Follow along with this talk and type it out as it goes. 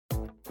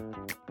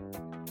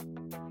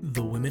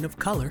The Women of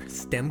Color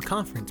STEM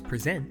Conference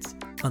presents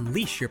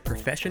Unleash Your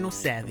Professional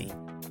Savvy,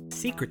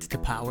 Secrets to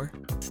Power,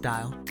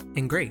 Style,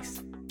 and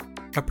Grace,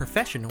 a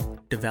professional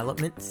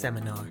development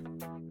seminar.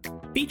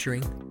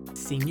 Featuring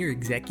Senior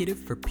Executive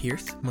for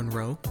Pierce,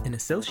 Monroe &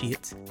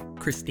 Associates,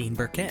 Christine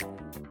Burkett,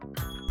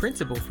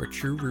 Principal for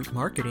True Root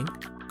Marketing,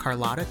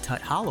 Carlotta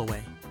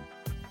Tutt-Holloway,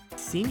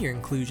 Senior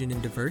Inclusion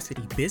and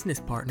Diversity Business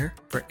Partner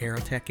for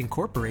Aerotech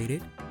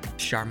Incorporated,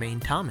 Charmaine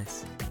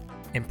Thomas,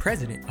 and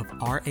President of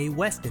R.A.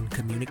 Weston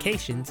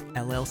Communications,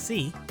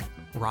 LLC,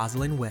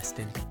 Rosalind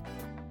Weston.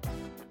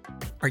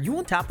 Are you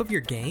on top of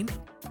your game?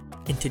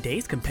 In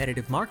today's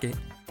competitive market,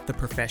 the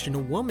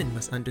professional woman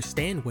must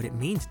understand what it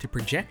means to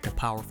project a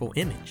powerful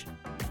image.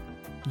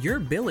 Your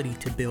ability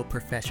to build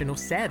professional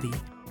savvy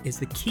is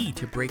the key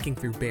to breaking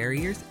through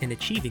barriers and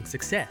achieving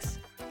success.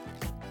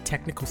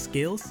 Technical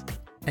skills,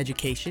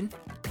 education,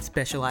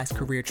 specialized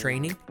career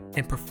training,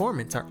 and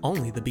performance are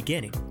only the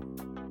beginning.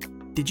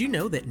 Did you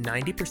know that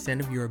 90%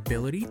 of your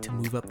ability to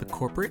move up the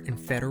corporate and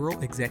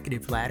federal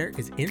executive ladder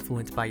is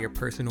influenced by your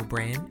personal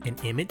brand and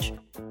image,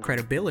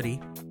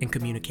 credibility, and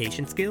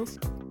communication skills?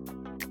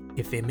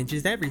 If image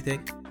is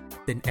everything,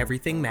 then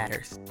everything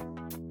matters.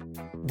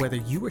 Whether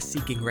you are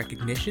seeking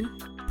recognition,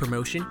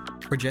 promotion,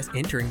 or just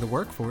entering the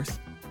workforce,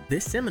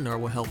 this seminar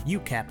will help you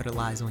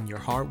capitalize on your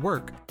hard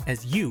work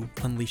as you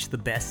unleash the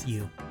best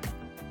you.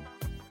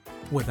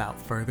 Without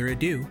further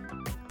ado,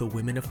 the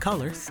Women of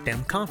Color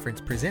STEM Conference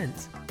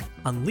presents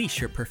Unleash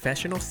Your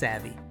Professional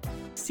Savvy,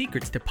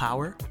 Secrets to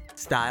Power,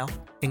 Style,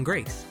 and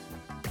Grace,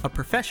 a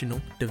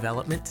professional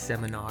development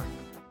seminar.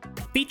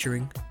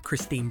 Featuring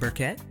Christine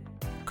Burkett,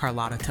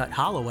 Carlotta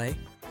Tutt-Holloway,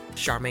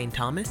 Charmaine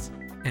Thomas,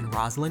 and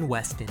Rosalind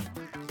Weston.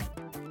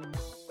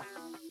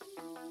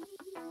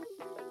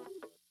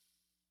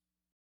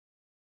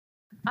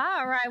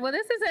 All right, well,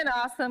 this is an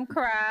awesome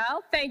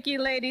crowd. Thank you,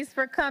 ladies,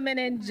 for coming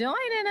and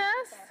joining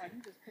us.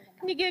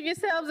 Can you give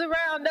yourselves a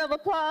round of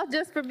applause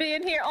just for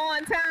being here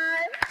on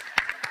time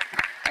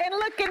and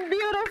looking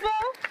beautiful?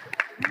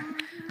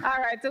 All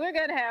right, so we're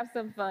going to have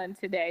some fun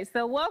today.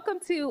 So welcome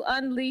to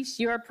Unleash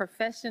Your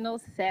Professional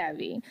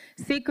Savvy,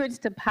 Secrets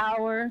to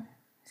Power,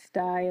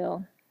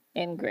 Style,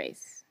 and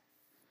Grace.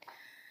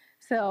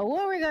 So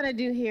what we're going to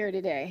do here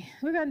today,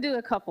 we're going to do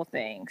a couple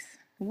things.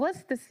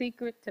 What's the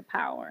secret to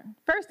power?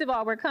 First of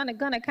all, we're going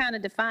to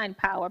define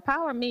power.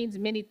 Power means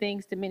many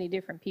things to many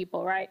different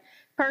people, right?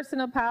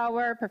 Personal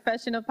power,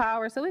 professional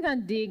power. So we're going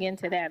to dig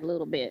into that a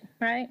little bit,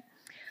 right?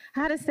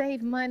 How to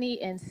save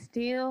money and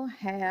still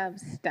have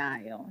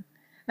style.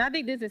 And I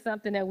think this is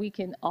something that we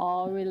can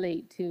all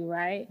relate to,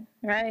 right?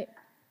 Right?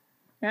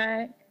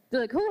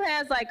 Look, who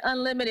has like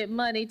unlimited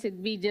money to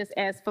be just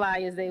as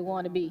fly as they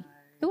want to be?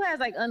 Who has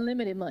like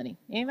unlimited money?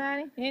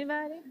 Anybody?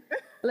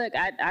 Look,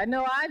 I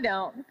know I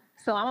don't.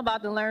 So I'm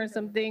about to learn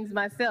some things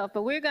myself,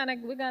 but we're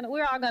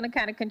all gonna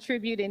kind of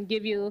contribute and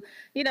give you,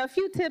 a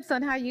few tips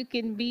on how you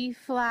can be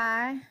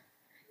fly,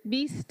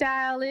 be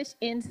stylish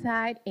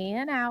inside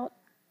and out.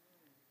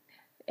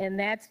 And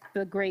that's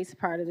the grace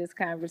part of this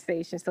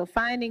conversation. So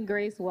finding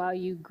grace while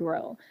you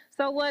grow.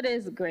 So what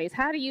is grace?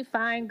 How do you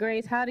find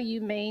grace? How do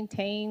you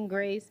maintain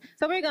grace?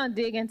 So we're gonna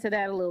dig into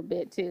that a little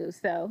bit too.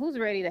 So who's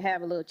ready to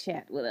have a little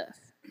chat with us?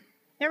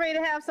 You ready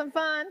to have some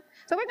fun?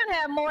 So we're going to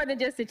have more than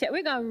just a chat.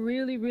 We're going to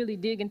really, really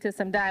dig into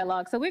some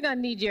dialogue. So we're going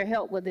to need your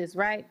help with this,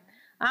 right?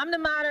 I'm the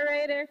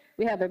moderator.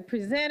 We have a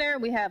presenter.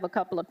 We have a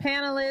couple of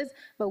panelists.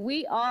 But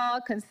we all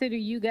consider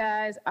you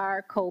guys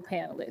our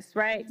co-panelists,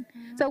 right?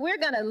 So we're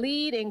going to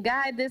lead and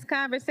guide this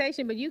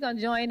conversation, but you're going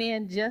to join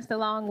in just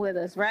along with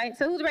us, right?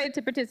 So who's ready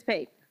to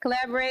participate?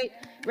 Collaborate?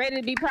 Ready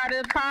to be part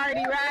of the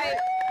party, right?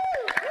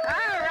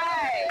 All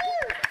right.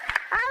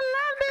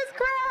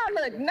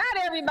 Look, not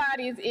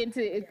everybody is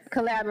into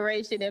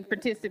collaboration and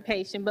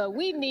participation, but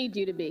we need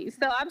you to be.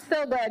 So I'm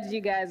so glad that you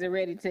guys are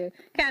ready to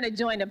kind of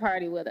join the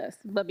party with us.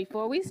 But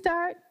before we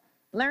start,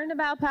 learn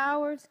about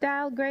power,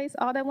 style, grace,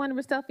 all that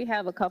wonderful stuff, we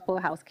have a couple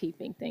of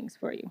housekeeping things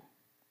for you.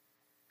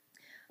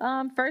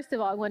 First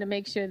of all, I want to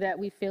make sure that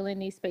we fill in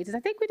these spaces.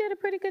 I think we did a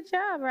pretty good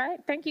job, right?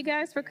 Thank you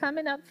guys for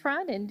coming up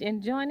front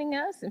and joining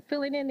us and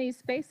filling in these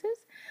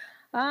spaces.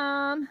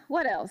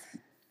 What else?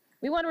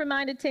 We want to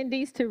remind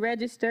attendees to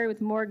register with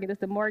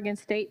the Morgan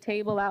State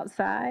table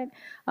outside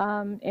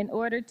in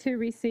order to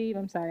receive,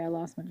 I'm sorry, I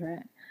lost my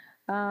track.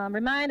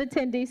 Remind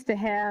attendees to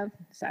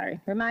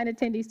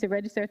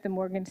register at the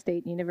Morgan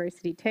State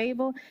University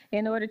table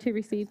in order to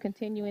receive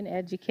continuing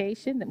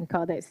education, that we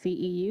call that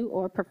CEU,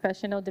 or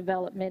professional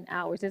development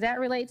hours. Does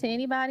that relate to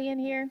anybody in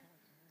here?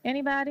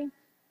 Anybody?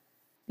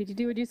 Did you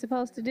do what you're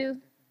supposed to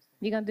do?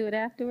 You gonna do it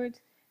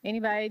afterwards?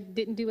 Anybody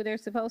didn't do what they're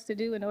supposed to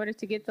do in order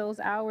to get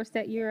those hours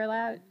that you're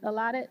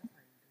allotted?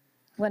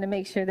 Want to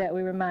make sure that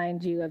we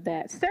remind you of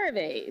that.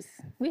 Surveys.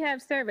 We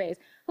have surveys.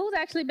 Who's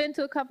actually been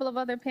to a couple of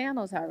other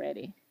panels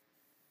already?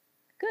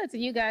 Good. So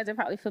you guys are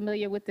probably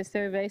familiar with the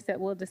surveys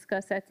that we'll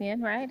discuss at the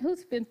end, right?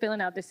 Who's been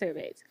filling out the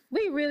surveys?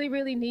 We really,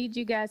 really need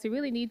you guys. We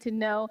really need to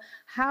know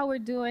how we're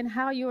doing,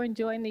 how you're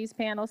enjoying these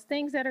panels,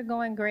 things that are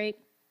going great,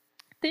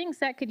 things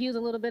that could use a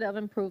little bit of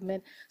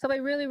improvement. So I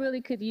really,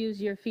 really could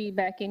use your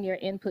feedback and your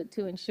input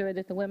to ensure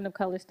that the Women of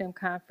Color STEM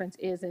Conference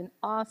is an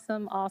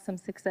awesome, awesome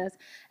success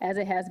as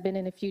it has been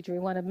in the future. We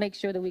want to make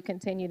sure that we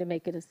continue to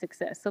make it a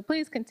success. So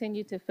please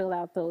continue to fill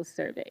out those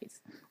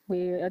surveys.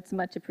 It's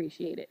much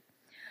appreciated.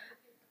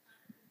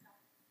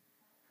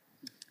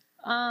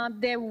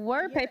 There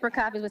were paper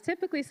copies, but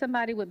typically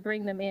somebody would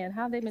bring them in.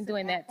 How have they been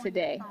doing that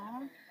today?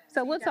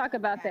 So we'll talk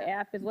about the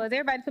app as well. Is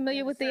everybody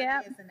familiar with the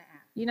app?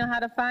 You know how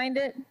to find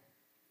it?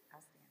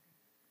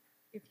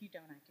 If you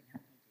don't, I can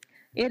help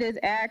you. It is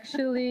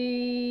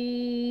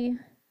actually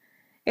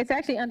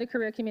under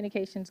Career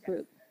Communications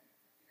Group.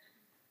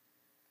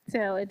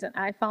 So it's an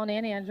iPhone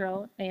and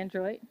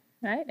Android,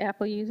 right?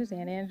 Apple users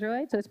and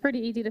Android. So it's pretty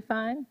easy to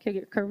find,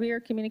 Career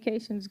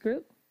Communications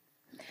Group.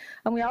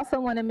 And we also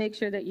want to make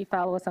sure that you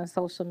follow us on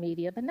social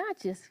media, but not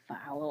just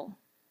follow.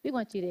 We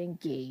want you to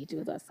engage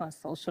with us on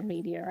social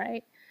media,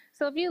 right?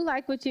 So if you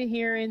like what you're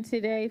hearing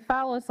today,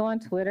 follow us on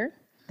Twitter.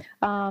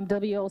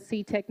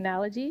 WOC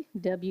Technology,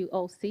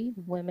 WOC,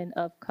 Women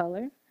of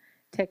Color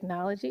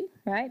Technology,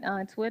 right,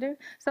 on Twitter.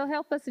 So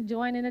help us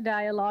join in the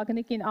dialogue. And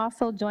you can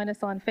also join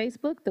us on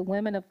Facebook, the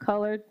Women of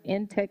Color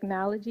in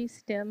Technology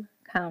STEM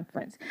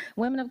Conference.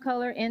 Women of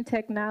Color in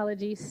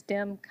Technology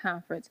STEM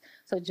Conference.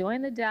 So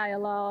join the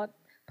dialogue,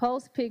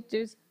 post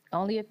pictures,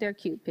 only if they're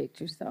cute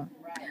pictures, though.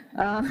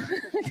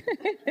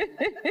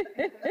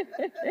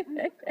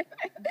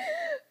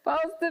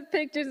 Post the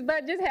pictures,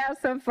 but just have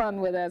some fun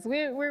with us.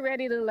 We're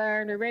ready to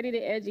learn, we're ready to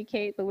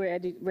educate, but we're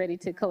ready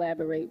to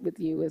collaborate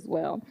with you as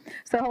well.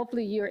 So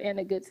hopefully you're in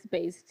a good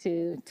space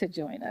to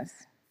join us.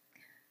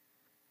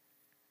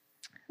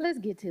 Let's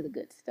get to the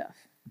good stuff.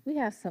 We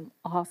have some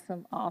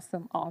awesome,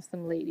 awesome,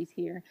 awesome ladies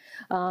here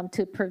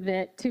to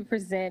present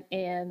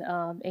and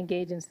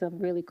engage in some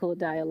really cool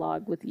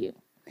dialogue with you.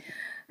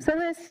 So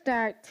let's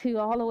start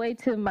all the way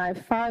to my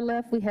far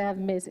left. We have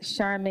Ms.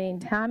 Charmaine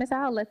Thomas.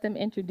 I'll let them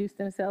introduce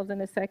themselves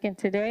in a second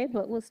today,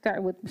 but we'll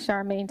start with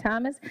Charmaine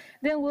Thomas.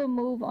 Then we'll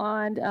move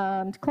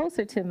on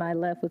closer to my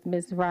left with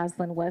Ms.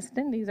 Rosalind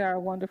Weston. These are our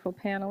wonderful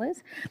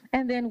panelists.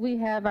 And then we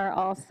have our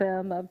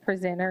awesome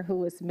presenter,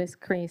 who is Ms.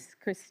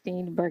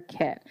 Christine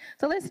Burkett.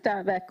 So let's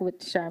start back with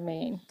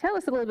Charmaine. Tell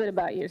us a little bit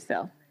about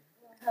yourself.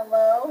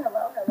 Hello.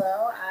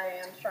 I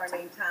am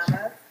Charmaine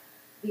Thomas,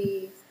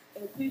 the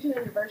Inclusion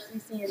and Diversity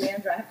Senior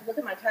Manager. I have to look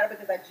at my title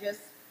because I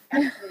just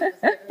actually was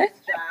given this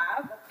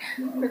job,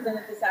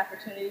 presented this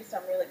opportunity, so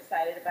I'm really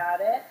excited about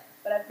it.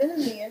 But I've been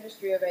in the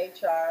industry of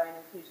HR and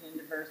inclusion and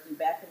diversity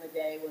back in the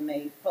day when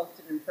they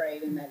posted and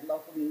prayed in that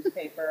local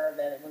newspaper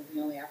that it was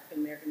the only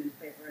African-American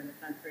newspaper in the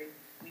country.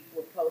 We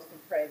would post and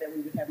pray that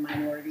we would have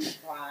minorities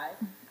fly.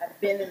 I've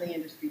been in the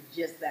industry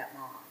just that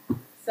long.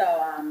 So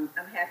I'm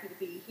happy to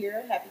be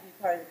here, happy to be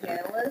part of the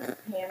panel and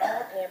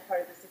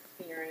part of this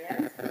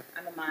experience.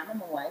 I'm a mom,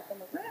 I'm a wife,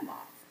 I'm a grandma.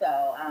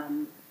 So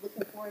I'm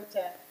looking forward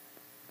to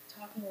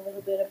talking a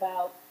little bit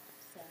about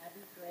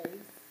savvy,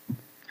 grace,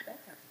 that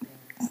type of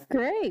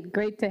thing.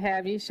 Great to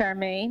have you,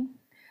 Charmaine.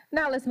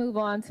 Now let's move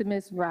on to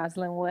Ms.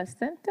 Rosalind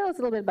Weston. Tell us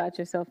a little bit about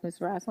yourself,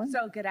 Ms. Rosalind.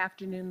 So good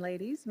afternoon,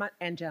 ladies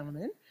and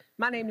gentlemen.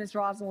 My name is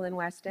Rosalind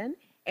Weston,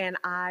 and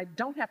I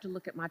don't have to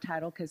look at my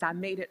title because I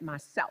made it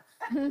myself.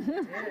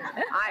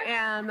 I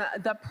am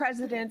the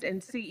president and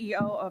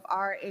CEO of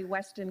R.A.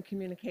 Weston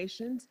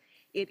Communications.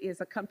 It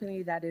is a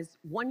company that is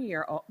 1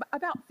 year old,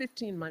 about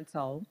 15 months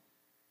old.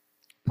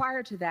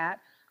 Prior to that,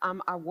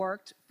 I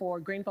worked for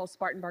Greenville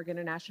Spartanburg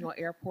International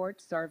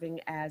Airport, serving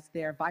as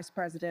their vice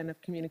president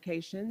of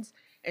communications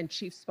and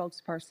chief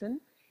spokesperson.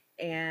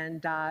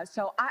 And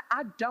so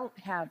I don't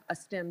have a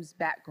STEMS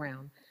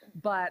background,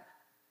 but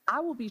I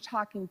will be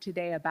talking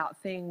today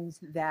about things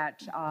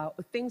that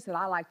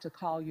I like to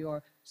call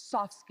your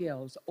soft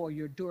skills or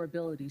your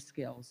durability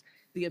skills.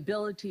 The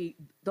ability,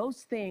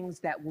 those things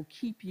that will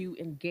keep you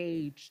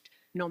engaged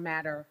no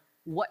matter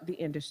what the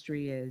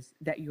industry is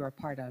that you're a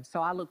part of.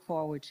 So I look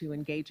forward to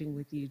engaging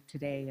with you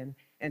today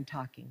and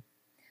talking.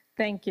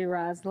 Thank you,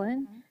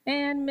 Rosalind.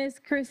 And Miss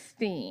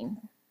Christine,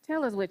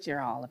 tell us what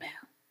you're all about.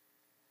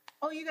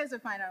 Oh, you guys will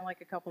find out in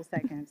like a couple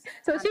seconds.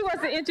 So she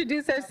wants to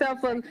introduce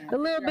herself a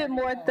little bit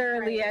more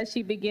thoroughly as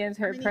she begins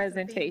her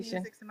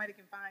presentation. Somebody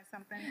can find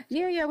something.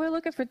 Yeah, we're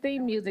looking for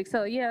theme music.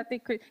 So yeah, I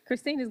think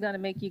Christine is going to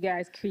make you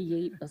guys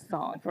create a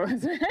song for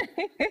us.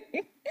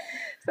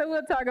 So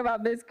we'll talk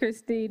about Ms.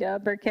 Christine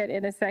Burkett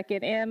in a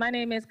second. And my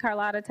name is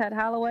Carlotta Ted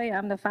Holloway.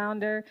 I'm the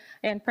founder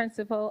and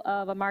principal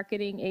of a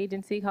marketing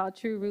agency called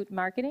True Root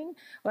Marketing,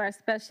 where I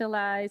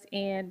specialize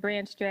in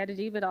brand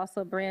strategy, but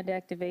also brand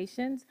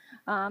activations.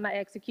 I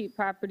execute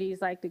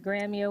properties like the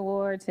Grammy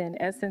Awards and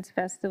Essence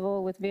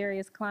Festival with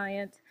various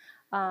clients.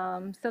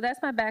 So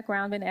that's my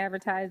background in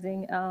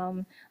advertising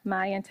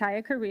my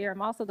entire career.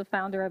 I'm also the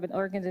founder of an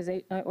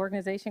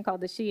organization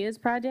called the She Is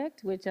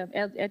Project, which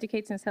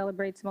educates and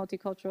celebrates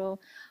multicultural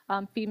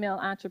female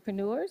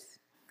entrepreneurs.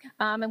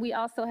 And we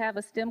also have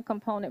a STEM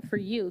component for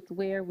youth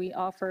where we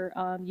offer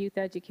youth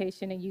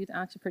education and youth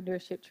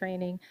entrepreneurship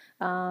training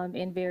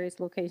in various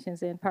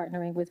locations and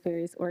partnering with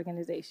various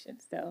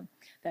organizations. So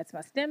that's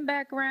my STEM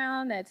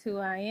background. That's who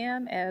I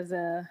am as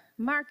a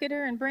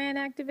marketer and brand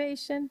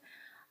activation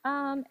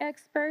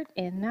expert.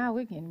 And now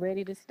we're getting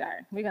ready to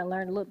start. We're going to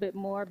learn a little bit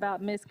more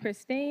about Miss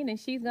Christine, and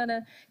she's going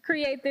to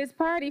create this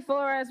party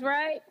for us,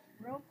 right?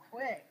 Real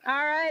quick.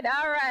 All right,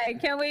 all right.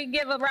 Can we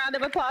give a round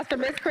of applause for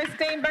Miss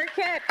Christine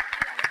Burkett?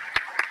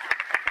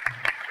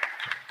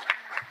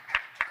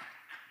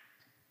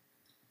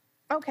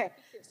 Okay,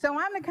 so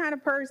I'm the kind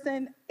of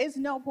person, it's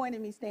no point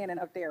in me standing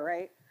up there,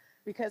 right?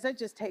 Because it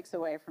just takes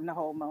away from the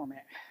whole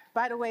moment.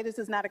 By the way, this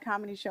is not a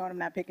comedy show, and I'm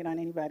not picking on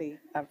anybody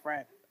up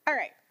front. All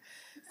right,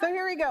 so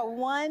here we go.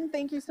 One,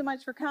 thank you so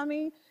much for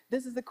coming.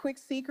 This is a quick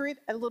secret,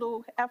 a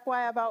little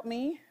FYI about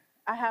me.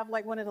 I have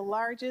like one of the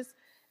largest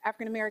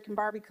African-American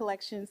Barbie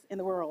collections in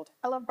the world.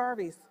 I love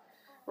Barbies,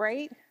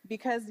 right?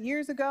 Because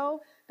years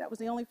ago, that was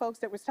the only folks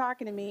that was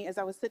talking to me as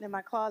I was sitting in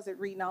my closet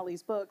reading all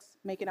these books,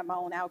 making up my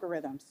own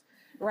algorithms,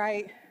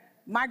 right?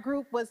 My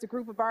group was the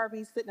group of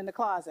Barbies sitting in the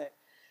closet,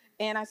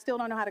 and I still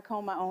don't know how to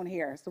comb my own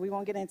hair, so we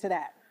won't get into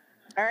that,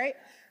 all right?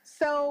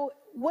 So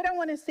what I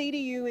want to say to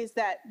you is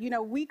that,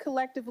 we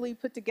collectively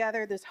put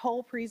together this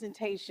whole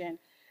presentation,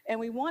 and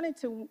we wanted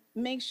to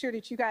make sure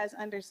that you guys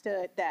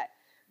understood that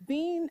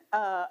being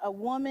a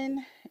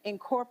woman in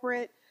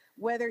corporate,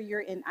 whether you're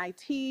in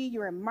IT,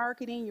 you're in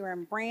marketing, you're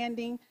in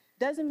branding,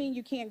 doesn't mean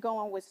you can't go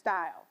on with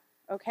style,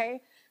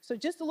 okay? So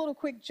just a little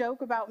quick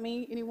joke about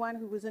me. Anyone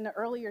who was in the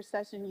earlier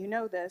session, you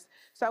know this.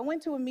 So I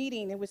went to a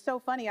meeting. It was so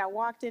funny. I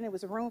walked in. It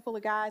was a room full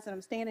of guys, and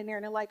I'm standing there,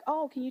 and they're like,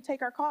 oh, can you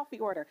take our coffee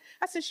order?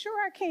 I said, sure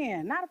I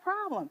can. Not a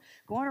problem.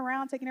 Going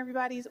around taking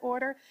everybody's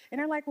order, and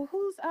they're like, well,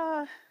 who's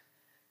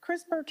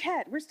Chris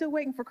Burkett? We're still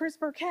waiting for Chris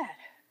Burkett.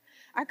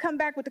 I come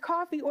back with the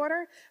coffee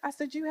order. I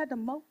said, you had the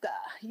mocha.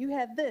 You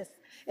had this.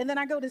 And then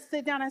I go to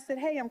sit down. I said,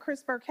 hey, I'm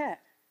Chris Burkett.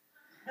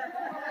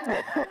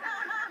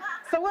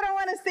 So what I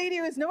want to say to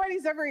you is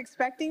nobody's ever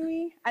expecting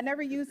me. I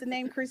never use the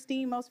name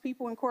Christine. Most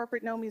people in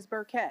corporate know me as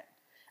Burkett.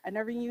 I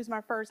never use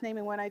my first name,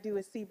 and when I do,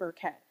 it's C.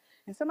 Burkett.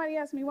 And somebody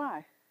asked me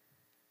why.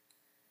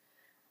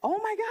 Oh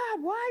my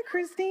God, why,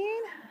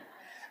 Christine?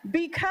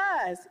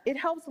 Because it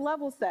helps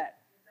level set.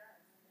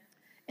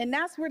 And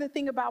that's where the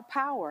thing about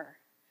power.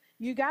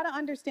 You got to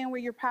understand where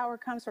your power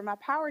comes from. My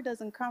power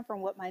doesn't come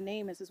from what my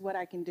name is what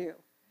I can do.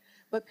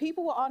 But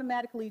people will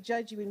automatically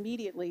judge you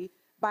immediately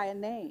by a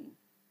name.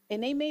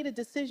 And they made a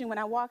decision when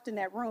I walked in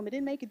that room. It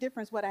didn't make a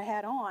difference what I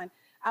had on.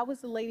 I was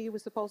the lady who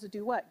was supposed to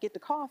do what? Get the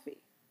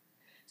coffee.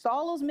 So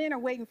all those men are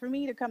waiting for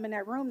me to come in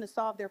that room to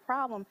solve their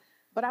problem,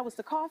 but I was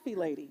the coffee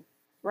lady,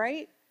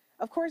 right?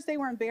 Of course they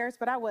were embarrassed,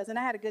 but I wasn't.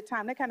 I had a good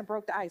time. That kind of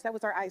broke the ice. That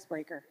was our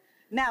icebreaker.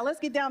 Now let's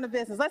get down to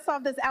business. Let's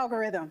solve this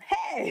algorithm.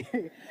 Hey,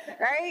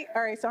 right?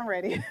 All right, so I'm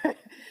ready.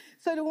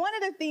 So one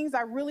of the things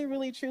I really,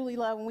 really, truly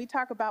love when we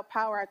talk about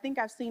power, I think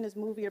I've seen this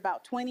movie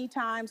about 20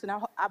 times, and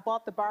I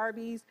bought the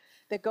Barbies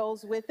that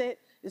goes with it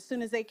as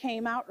soon as they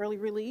came out, early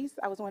release.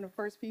 I was one of the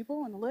first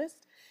people on the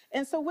list.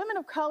 And so women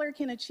of color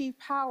can achieve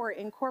power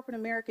in corporate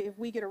America if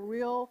we get a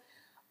real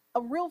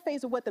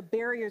phase of what the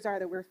barriers are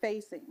that we're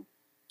facing,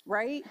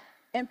 right?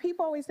 And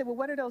people always say, well,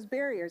 what are those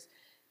barriers?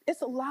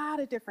 It's a lot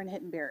of different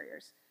hidden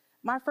barriers.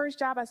 My first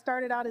job, I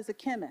started out as a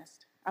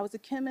chemist. I was a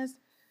chemist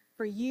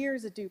for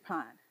years at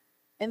DuPont.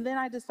 And then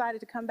I decided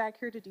to come back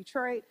here to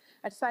Detroit.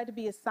 I decided to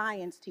be a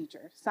science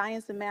teacher,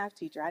 science and math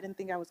teacher. I didn't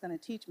think I was going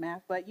to teach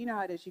math, but you know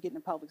how it is, you get into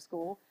public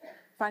school.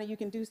 Finally, you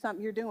can do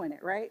something, you're doing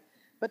it, right?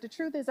 But the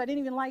truth is, I didn't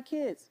even like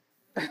kids,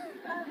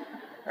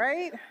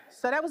 right?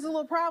 So that was a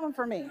little problem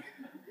for me.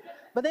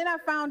 But then I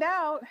found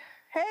out,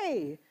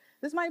 hey,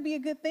 this might be a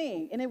good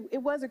thing. And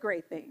it was a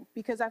great thing,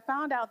 because I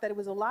found out that it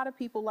was a lot of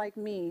people like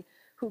me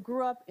who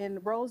grew up in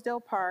Rosedale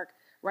Park,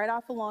 right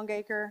off of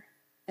Longacre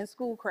and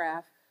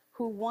Schoolcraft,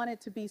 who wanted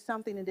to be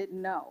something and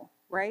didn't know,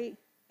 right?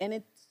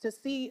 And to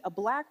see a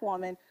Black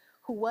woman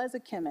who was a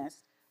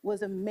chemist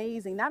was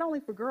amazing, not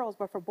only for girls,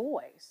 but for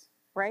boys,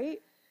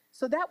 right?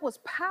 So that was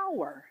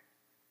power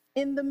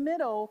in the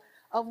middle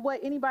of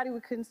what anybody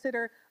would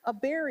consider a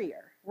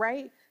barrier,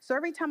 right? So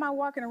every time I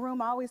walk in a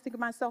room, I always think of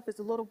myself as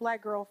a little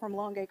Black girl from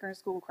Longacre and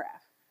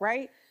Schoolcraft,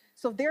 right?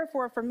 So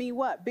therefore, for me,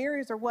 what?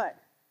 Barriers are what?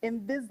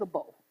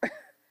 Invisible.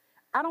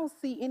 I don't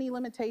see any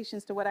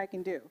limitations to what I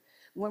can do.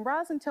 When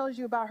Roslyn tells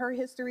you about her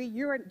history,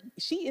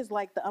 she is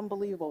like the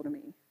unbelievable to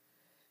me.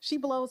 She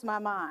blows my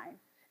mind.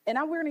 And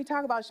we're going to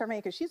talk about Charmaine,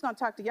 because she's going to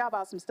talk to y'all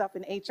about some stuff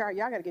in HR.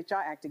 Y'all got to get y'all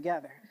act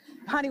together.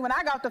 Honey, when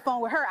I got off the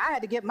phone with her, I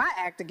had to get my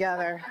act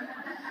together.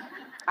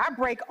 I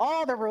break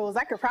all the rules.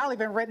 I could probably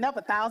been written up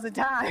 1,000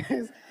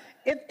 times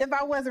if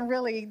I wasn't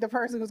really the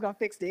person who's going to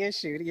fix the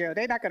issue.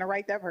 They're not going to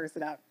write that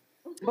person up.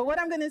 But what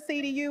I'm going to say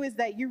to you is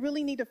that you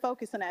really need to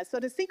focus on that. So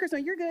the secrets,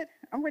 you're good.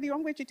 I'm ready.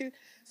 I'm with you too.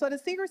 So the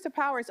secrets to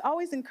power is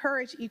always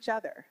encourage each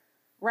other,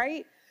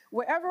 right?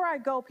 Wherever I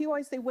go, people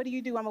always say, what do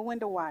you do? I'm a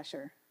window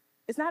washer.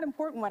 It's not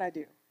important what I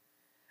do.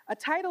 A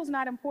title's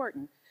not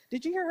important.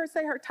 Did you hear her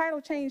say her title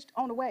changed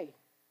on the way?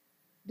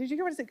 Did you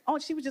hear what I said? Oh,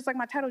 she was just like,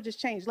 my title just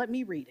changed. Let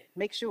me read it.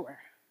 Make sure.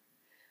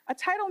 A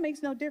title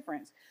makes no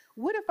difference.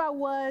 What if I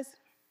was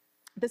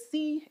the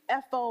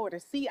CFO or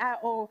the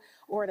CIO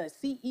or the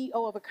CEO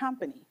of a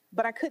company,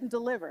 but I couldn't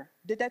deliver?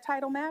 Did that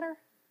title matter?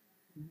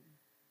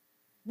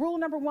 Rule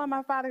number one,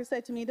 my father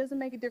said to me, it doesn't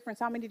make a difference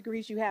how many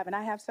degrees you have, and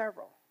I have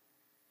several.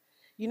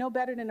 You know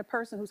better than the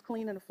person who's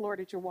cleaning the floor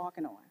that you're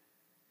walking on.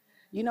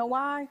 You know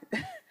why?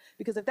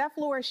 Because if that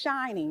floor is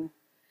shining,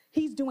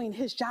 he's doing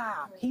his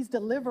job. He's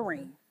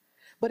delivering.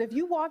 But if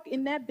you walk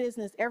in that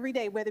business every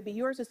day, whether it be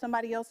yours or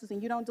somebody else's,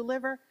 and you don't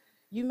deliver,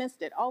 you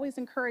missed it. Always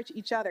encourage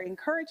each other.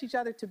 Encourage each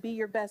other to be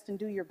your best and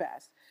do your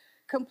best.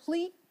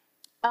 Complete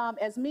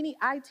as many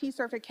IT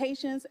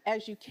certifications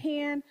as you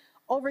can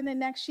over the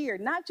next year.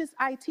 Not just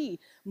IT,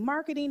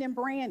 marketing and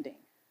branding.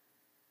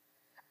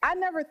 I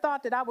never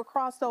thought that I would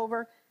cross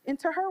over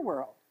into her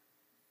world.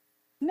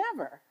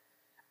 Never.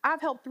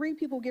 I've helped 3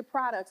 people get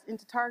products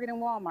into Target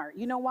and Walmart.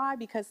 You know why?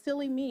 Because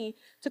silly me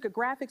took a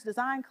graphics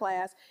design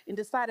class and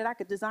decided I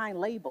could design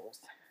labels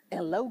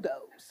and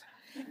logos.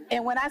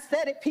 And when I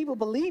said it, people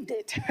believed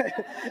it.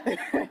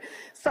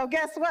 So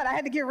guess what? I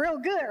had to get real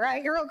good,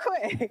 right? Real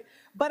quick.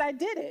 But I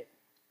did it.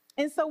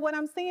 And so what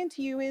I'm saying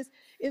to you is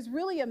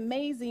really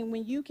amazing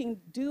when you can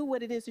do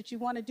what it is that you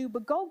want to do,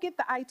 but go get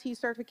the IT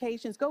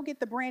certifications, go get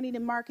the branding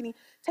and marketing,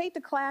 take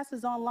the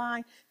classes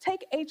online,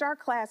 take HR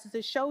classes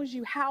that shows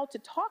you how to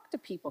talk to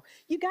people.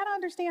 You got to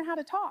understand how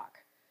to talk.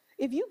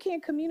 If you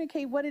can't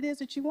communicate what it is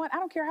that you want, I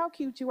don't care how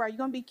cute you are, you're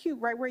going to be cute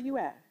right where you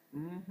at.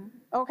 Mm-hmm.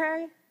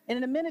 Okay? And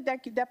in a minute,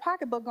 that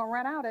pocketbook going to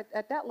run out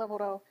at that level,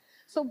 though.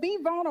 So be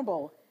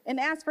vulnerable and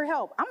ask for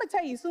help. I'm going to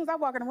tell you, as soon as I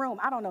walk in the room,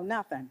 I don't know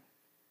nothing.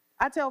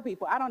 I tell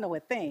people, I don't know a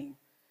thing.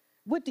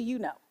 What do you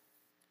know?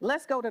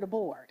 Let's go to the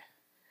board.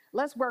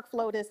 Let's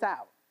workflow this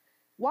out.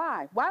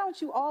 Why? Why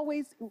don't you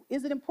always,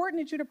 is it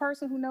important that you're the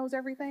person who knows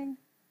everything?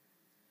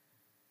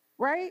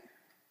 Right?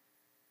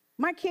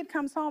 My kid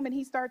comes home and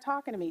he started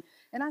talking to me.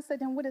 And I said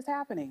to him, what is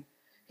happening?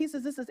 He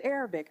says, this is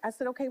Arabic. I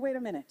said, okay, wait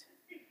a minute.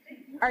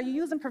 Are you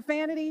using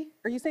profanity?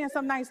 Or are you saying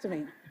something nice to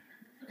me?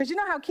 Because you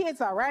know how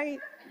kids are, right?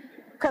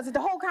 Because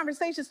the whole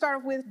conversation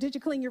started with, did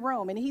you clean your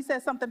room? And he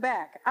said something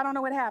back. I don't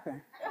know what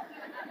happened.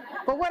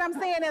 But what I'm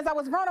saying is I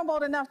was vulnerable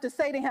enough to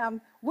say to him,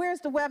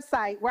 where's the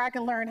website where I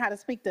can learn how to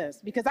speak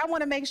this? Because I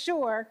want to make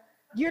sure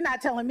you're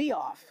not telling me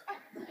off,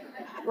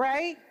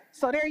 right?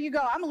 So there you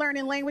go. I'm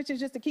learning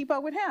languages just to keep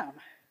up with him.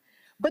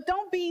 But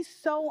don't be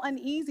so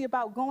uneasy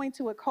about going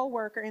to a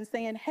coworker and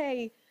saying,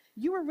 hey,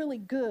 you were really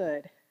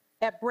good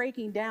at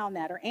breaking down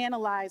that or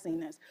analyzing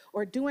this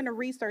or doing the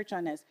research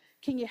on this.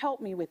 Can you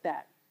help me with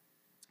that?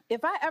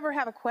 If I ever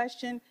have a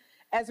question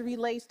as it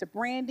relates to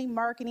branding,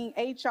 marketing,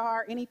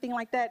 HR, anything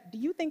like that, do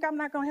you think I'm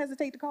not going to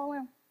hesitate to call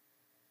him?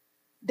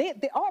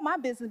 All my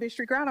business been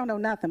street, I don't know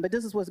nothing, but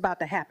this is what's about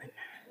to happen.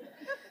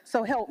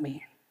 So help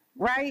me,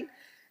 right?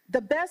 The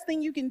best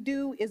thing you can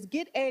do is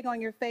get egg on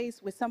your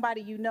face with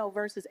somebody you know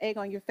versus egg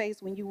on your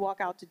face when you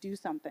walk out to do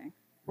something,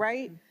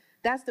 right?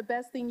 That's the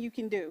best thing you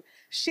can do.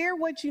 Share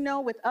what you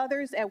know with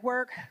others at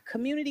work,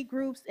 community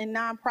groups, and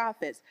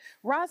nonprofits.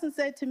 Rosin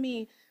said to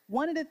me,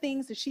 one of the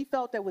things that she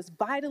felt that was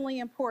vitally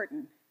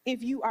important,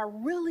 if you are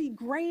really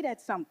great at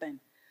something,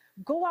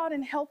 go out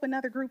and help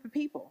another group of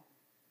people.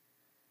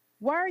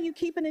 Why are you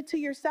keeping it to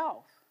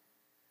yourself?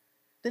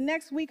 The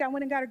next week, I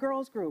went and got a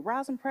girls group.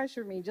 Rosin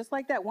pressured me, just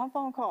like that, one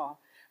phone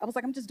call. I was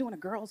like, I'm just doing a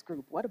girls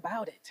group. What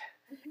about it?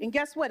 And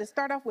guess what? It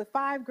started off with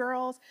 5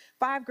 girls.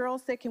 5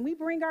 girls said, can we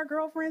bring our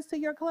girlfriends to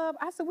your club?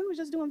 I said, we were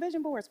just doing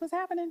vision boards. What's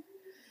happening?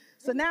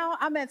 So now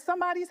I'm at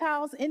somebody's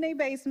house in their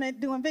basement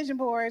doing vision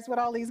boards with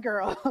all these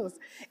girls.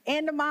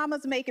 And the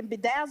mamas making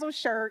bedazzled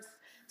shirts,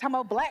 talking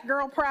about Black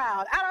Girl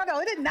Proud. I don't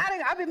know.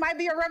 It might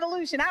be a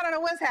revolution. I don't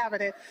know what's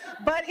happening.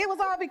 But it was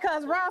all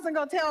because Rosin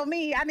gonna tell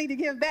me I need to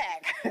give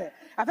back.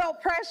 I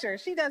felt pressure.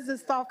 She does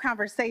this soft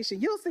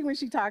conversation. You'll see when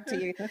she talks to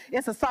you.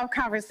 It's a soft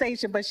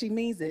conversation, but she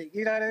means it.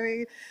 You know what I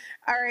mean?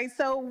 All right,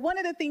 so one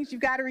of the things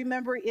you've got to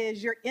remember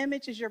is your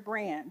image is your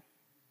brand,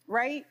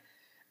 right?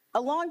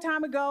 A long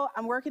time ago,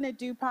 I'm working at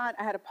DuPont.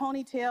 I had a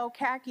ponytail,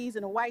 khakis,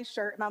 and a white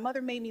shirt. My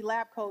mother made me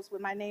lab coats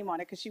with my name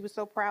on it because she was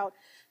so proud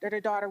that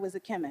her daughter was a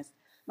chemist.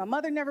 My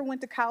mother never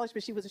went to college,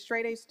 but she was a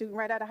straight-A student.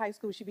 Right out of high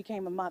school, she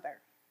became a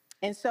mother.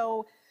 And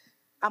so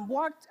I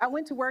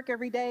went to work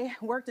every day,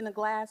 worked in a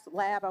glass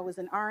lab. I was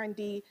in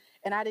R&D,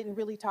 and I didn't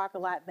really talk a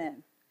lot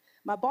then.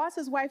 My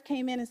boss's wife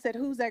came in and said,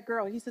 who's that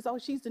girl? He says, oh,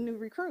 she's the new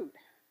recruit.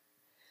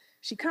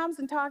 She comes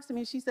and talks to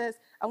me, and she says,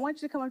 I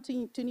want you to come up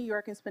to New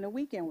York and spend a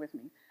weekend with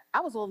me. I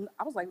was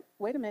like,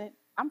 wait a minute,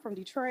 I'm from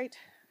Detroit.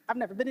 I've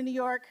never been to New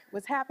York.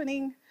 What's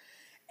happening?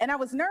 And I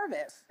was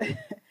nervous.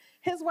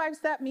 His wife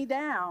sat me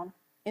down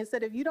and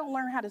said, if you don't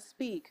learn how to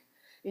speak,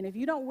 and if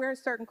you don't wear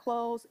certain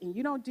clothes, and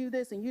you don't do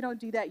this, and you don't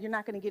do that, you're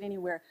not going to get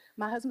anywhere.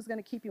 My husband's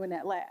going to keep you in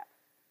that lab.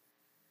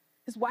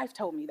 His wife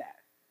told me that.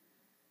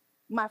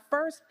 My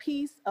first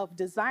piece of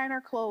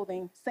designer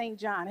clothing, St.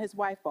 John, his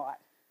wife bought.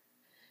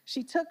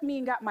 She took me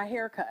and got my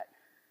hair cut.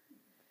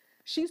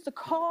 She used to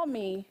call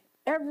me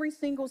every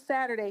single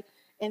Saturday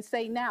and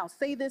say, now,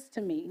 say this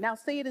to me. Now,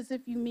 say it as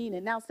if you mean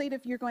it. Now, say it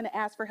if you're going to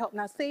ask for help.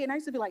 Now, say it. And I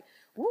used to be like,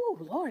 woo,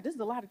 Lord, this is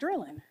a lot of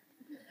drilling.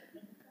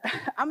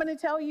 I'm going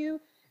to tell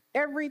you,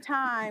 every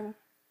time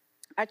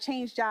I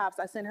changed jobs,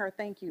 I sent her a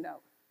thank you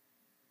note.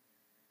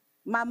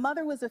 My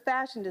mother was a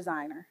fashion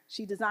designer.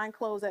 She designed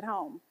clothes at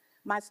home.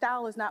 My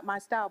style is not my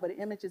style, but the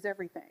image is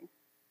everything.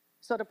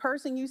 So the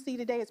person you see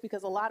today is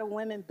because a lot of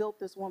women built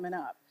this woman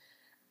up.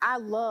 I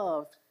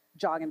loved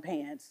jogging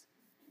pants,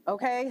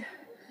 okay?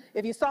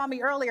 If you saw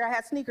me earlier, I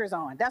had sneakers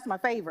on. That's my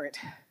favorite,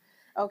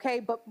 okay?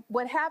 But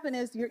what happened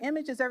is your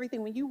image is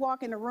everything. When you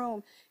walk in the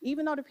room,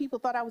 even though the people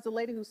thought I was a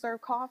lady who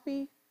served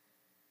coffee,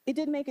 it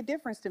didn't make a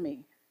difference to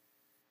me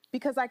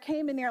because I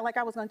came in there like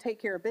I was going to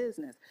take care of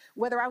business,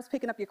 whether I was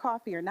picking up your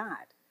coffee or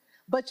not.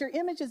 But your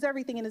image is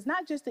everything, and it's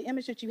not just the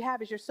image that you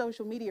have, it's your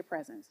social media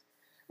presence,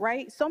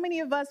 right? So many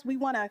of us, we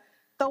want to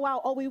throw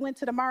out, oh, we went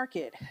to the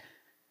market.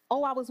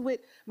 Oh, I was with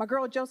my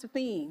girl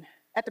Josephine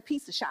at the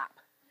pizza shop.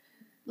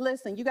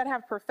 Listen, you got to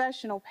have a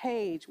professional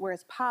page where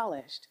it's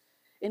polished,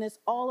 and it's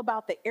all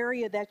about the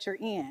area that you're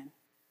in,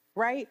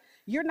 right?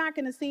 You're not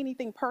going to see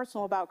anything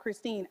personal about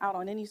Christine out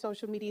on any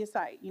social media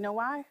site. You know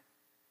why?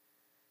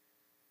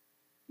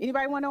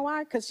 Anybody want to know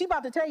why? Because she's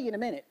about to tell you in a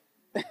minute.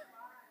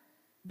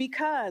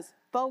 Because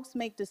folks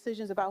make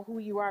decisions about who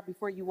you are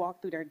before you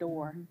walk through their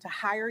door to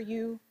hire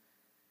you,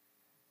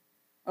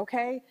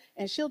 okay?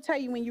 And she'll tell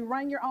you when you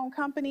run your own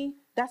company,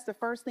 that's the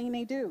first thing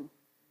they do.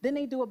 Then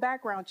they do a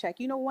background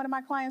check. You know, one of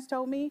my clients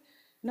told me,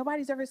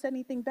 nobody's ever said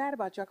anything bad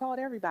about you. I called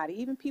everybody,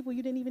 even people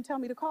you didn't even tell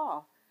me to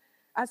call.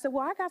 I said,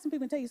 well, I got some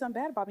people to tell you something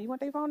bad about me. You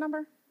want their phone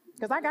number?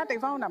 Because I got their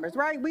phone numbers,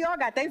 right? We all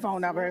got their phone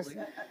numbers.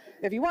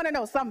 If you want to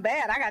know something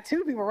bad, I got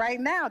 2 people right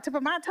now, tip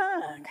of my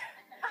tongue.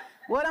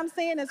 What I'm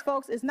saying is,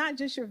 folks, it's not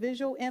just your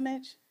visual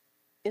image,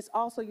 it's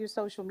also your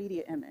social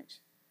media image,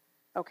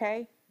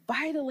 okay?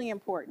 Vitally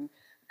important,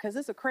 because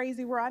it's a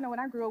crazy world. I know when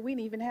I grew up, we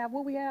didn't even have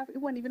what we have. It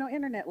wasn't even on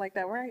internet like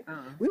that, right?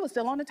 We were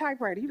still on the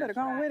typewriter. You better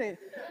go on with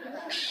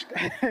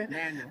it.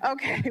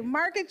 Okay,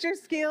 market your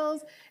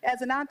skills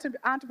as an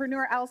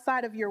entrepreneur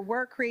outside of your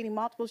work, creating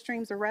multiple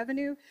streams of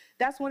revenue.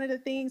 That's one of the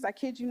things, I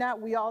kid you not,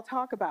 we all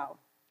talk about.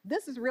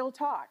 This is real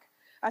talk.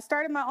 I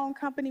started my own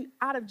company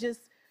out of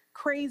just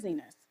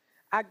craziness.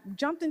 I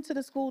jumped into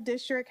the school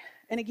district,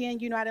 and again,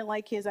 you know, I didn't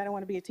like kids, I didn't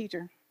want to be a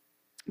teacher.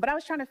 But I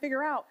was trying to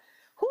figure out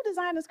who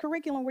designed this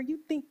curriculum where you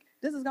think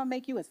this is going to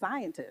make you a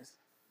scientist.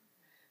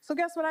 So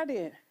guess what I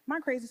did? My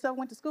crazy self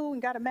went to school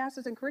and got a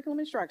master's in curriculum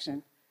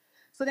instruction.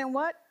 So then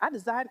what? I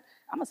decided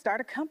I'm going to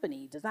start a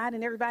company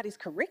designing everybody's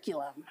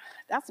curriculum.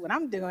 That's what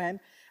I'm doing.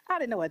 I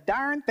didn't know a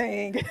darn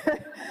thing.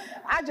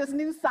 I just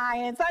knew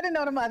science. I didn't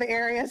know them other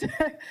areas.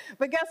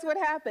 But guess what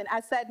happened?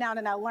 I sat down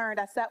and I learned.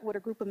 I sat with a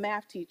group of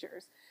math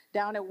teachers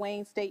down at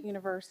Wayne State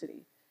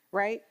University,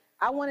 right?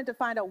 I wanted to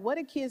find out what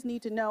do kids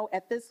need to know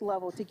at this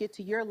level to get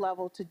to your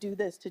level to do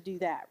this, to do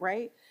that,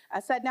 right? I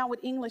sat down with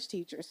English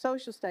teachers,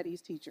 social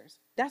studies teachers.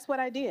 That's what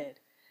I did.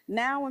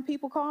 Now when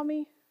people call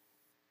me,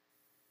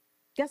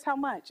 guess how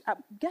much?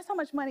 Guess how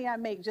much money I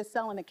make just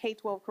selling a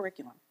K-12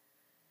 curriculum?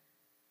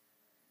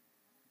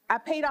 I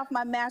paid off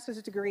my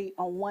master's degree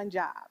on one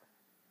job.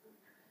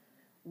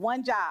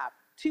 One job,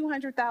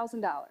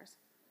 $200,000.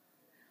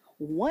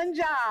 One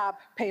job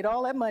paid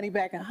all that money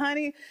back. And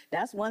honey,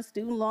 that's one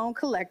student loan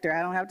collector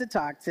I don't have to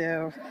talk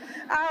to.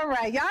 All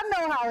right, y'all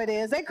know how it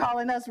is. They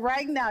calling us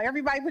right now.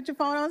 Everybody put your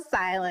phone on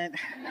silent.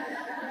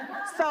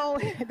 So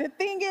the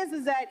thing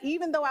is that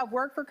even though I've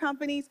worked for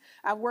companies,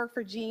 I've worked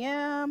for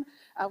GM,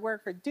 I've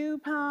worked for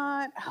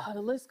DuPont,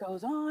 the list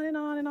goes on and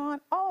on and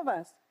on, all of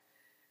us.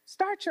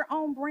 Start your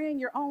own brand,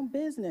 your own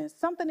business,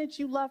 something that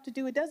you love to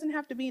do. It doesn't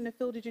have to be in the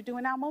field that you're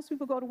doing now. Most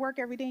people go to work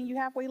every day and you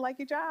halfway like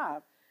your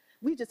job.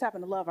 We just happen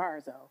to love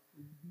ours though,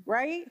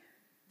 right?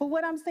 But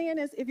what I'm saying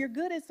is if you're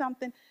good at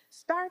something,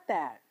 start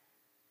that.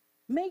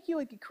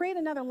 Create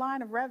another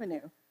line of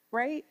revenue,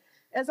 right?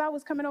 As I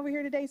was coming over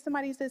here today,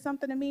 somebody said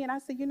something to me and I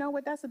said, you know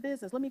what, that's a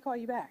business. Let me call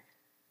you back.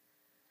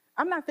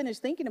 I'm not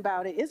finished thinking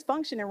about it. It's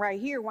functioning right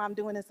here while I'm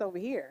doing this over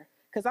here.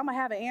 Because I'm going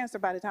to have an answer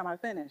by the time I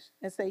finish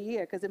and say,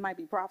 yeah, because it might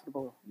be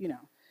profitable, you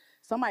know.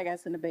 Somebody got to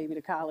send a baby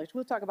to college.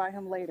 We'll talk about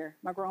him later,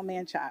 my grown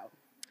man child.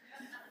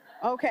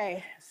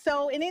 Okay,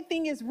 so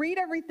anything is read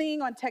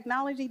everything on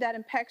technology that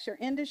impacts your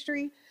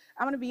industry.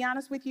 I'm going to be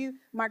honest with you.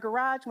 My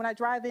garage, when I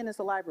drive in, is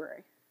a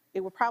library.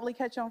 It will probably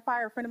catch on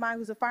fire. A friend of mine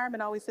who's a fireman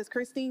always says,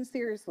 Christine,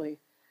 seriously,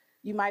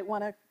 you might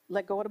want to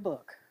let go of the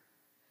book.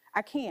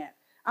 I can't.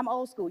 I'm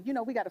old school. You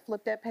know, we got to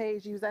flip that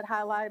page, use that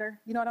highlighter.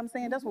 You know what I'm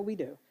saying? That's what we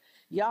do.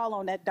 Y'all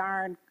on that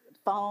darn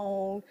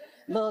phone,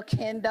 little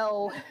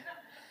Kindle,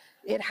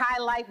 it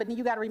highlight, but then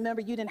you got to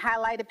remember you didn't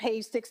highlight it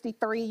page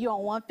 63, you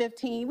on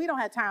 115. We don't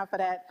have time for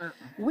that.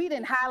 We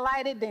didn't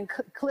highlight it, then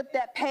clip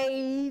that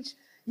page.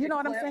 You know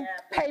what I'm saying?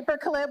 Paper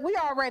clip. We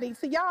already,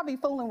 see, y'all be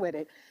fooling with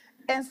it.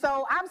 And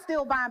so I'm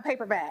still buying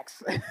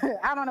paperbacks.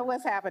 I don't know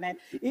what's happening.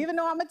 Even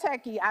though I'm a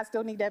techie, I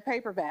still need that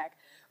paperback.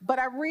 But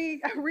I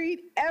read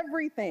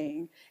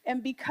everything.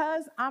 And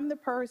because I'm the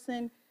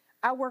person,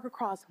 I work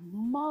across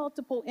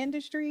multiple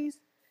industries,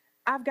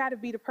 I've got to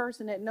be the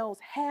person that knows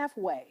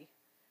halfway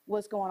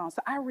what's going on.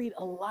 So I read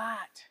a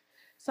lot.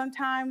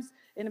 Sometimes,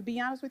 and to be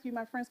honest with you,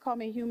 my friends call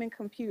me a human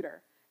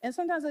computer. And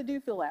sometimes I do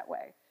feel that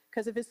way.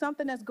 Because if it's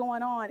something that's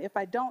going on, if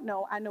I don't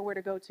know, I know where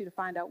to go to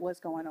find out what's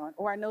going on.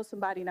 Or I know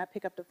somebody and I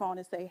pick up the phone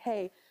and say,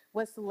 hey,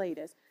 what's the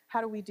latest?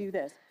 How do we do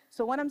this?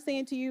 So what I'm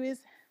saying to you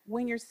is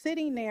when you're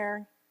sitting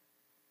there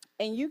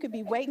and you could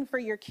be waiting for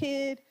your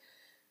kid,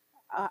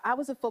 I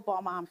was a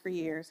football mom for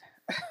years.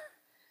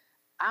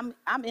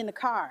 I'm in the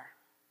car.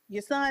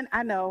 Your son,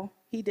 I know,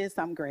 he did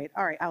something great.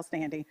 All right,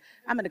 outstanding.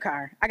 I'm in the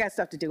car. I got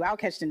stuff to do. I'll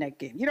catch the next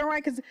game. You know,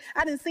 right? Because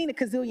I didn't see a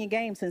gazillion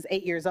games since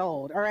 8 years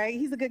old. All right,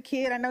 he's a good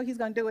kid. I know he's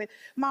going to do it.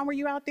 Mom, were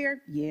you out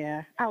there?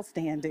 Yeah,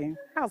 outstanding,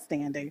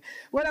 outstanding.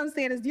 What I'm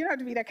saying is you don't have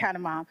to be that kind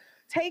of mom.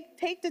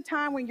 Take the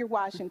time when you're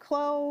washing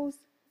clothes,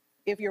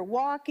 if you're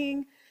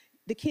walking,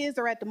 the kids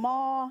are at the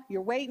mall,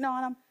 you're waiting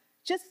on them,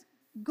 just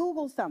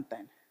Google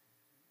something.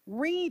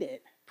 Read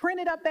it. Print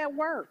it up at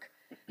work.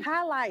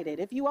 Highlight it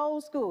if you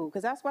old school,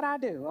 because that's what I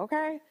do,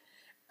 okay?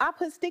 I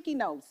put sticky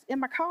notes in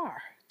my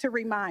car to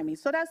remind me.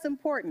 So that's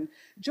important.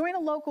 Join a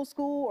local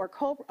school or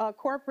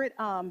corporate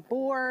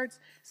boards,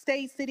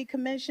 state, city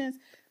commissions.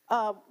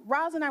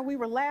 Roz and I, we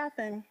were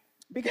laughing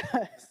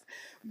because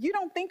you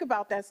don't think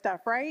about that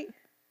stuff, right?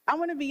 I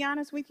want to be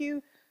honest with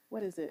you.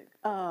 What is it?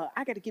 I'll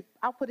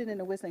put it in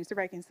the whistling so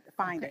I can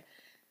find it.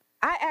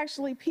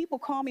 People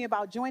call me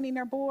about joining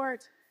their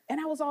boards, and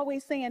I was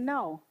always saying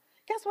no.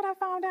 Guess what I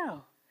found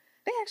out?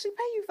 They actually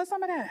pay you for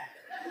some of that.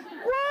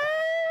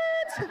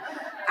 What?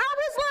 I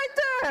was like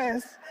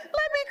this.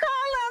 Let me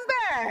call them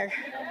back.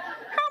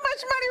 How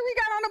much money we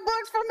got on the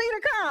books for me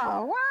to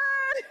call?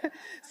 What?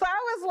 So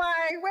I was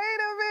like, wait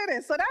a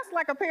minute. So that's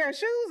like a pair of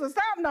shoes or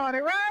something on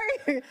it,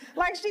 right?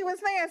 Like she was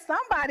saying,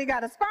 somebody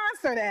got to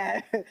sponsor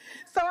that.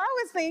 So I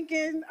was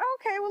thinking,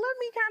 okay, well, let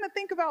me kind of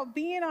think about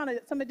being on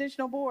some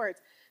additional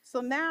boards.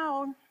 So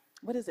now,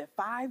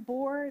 5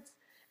 boards?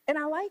 And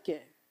I like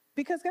it.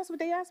 Because guess what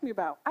they asked me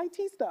about?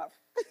 IT stuff.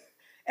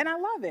 And I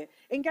love it.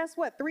 And guess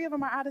what? 3 of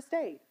them are out of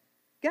state.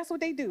 Guess what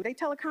they do? They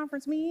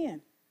teleconference me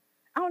in.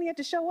 I don't even have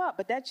to show up,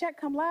 but that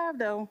check come live,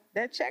 though.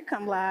 That check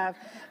come live.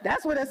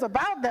 That's what it's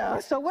about, though.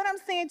 So what I'm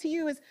saying to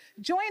you is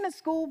join a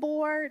school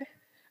board.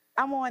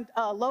 I'm on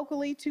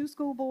locally 2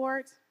 school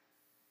boards.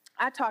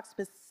 I talk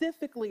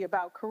specifically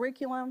about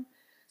curriculum,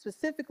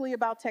 specifically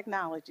about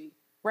technology,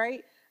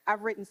 right?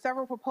 I've written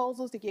several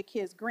proposals to get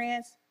kids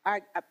grants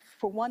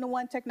for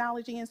one-to-one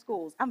technology in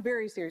schools. I'm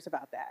very serious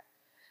about that.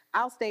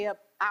 I'll stay up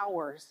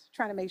hours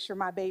trying to make sure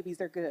my babies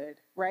are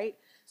good, right?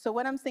 So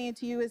what I'm saying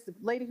to you is the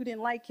lady who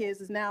didn't like kids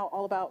is now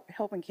all about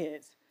helping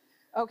kids.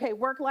 Okay,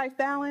 work-life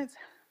balance,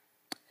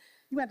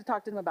 you have to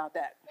talk to them about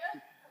that.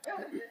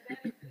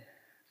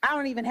 I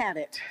don't even have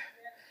it.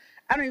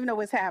 I don't even know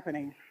what's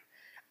happening.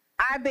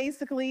 I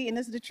basically, and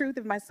this is the truth,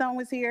 if my son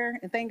was here,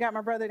 and thank God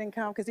my brother didn't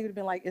come because he would have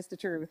been like, it's the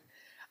truth.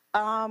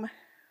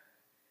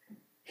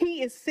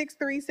 He is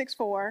 6'3",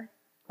 6'4".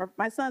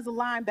 My son's a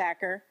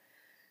linebacker.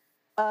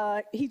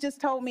 He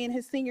just told me in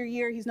his senior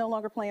year he's no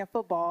longer playing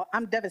football.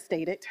 I'm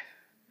devastated.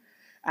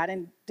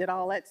 I did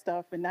all that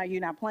stuff, and now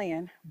you're not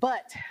playing.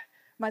 But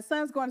my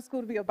son's going to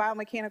school to be a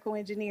biomechanical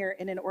engineer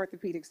and an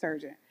orthopedic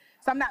surgeon.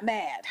 So I'm not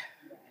mad.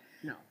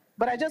 No.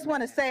 But I just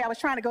want to say I was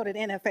trying to go to the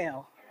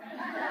NFL.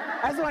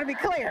 I just want to be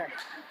clear.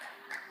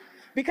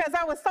 Because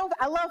I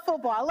love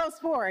football, I love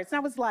sports. And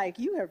I was like,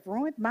 you have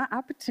ruined my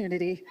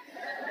opportunity.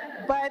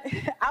 But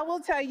I will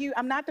tell you,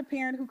 I'm not the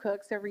parent who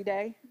cooks every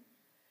day.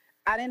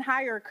 I didn't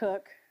hire a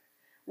cook.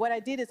 What I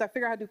did is I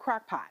figured out how to do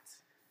crock pots,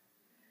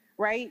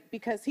 right?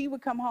 Because he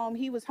would come home,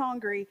 he was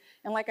hungry.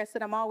 And like I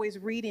said, I'm always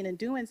reading and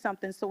doing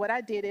something. So what I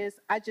did is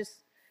I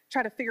just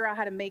try to figure out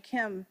how to make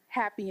him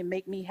happy and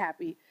make me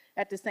happy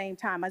at the same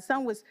time. My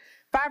son was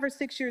 5 or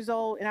 6 years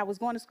old, and I was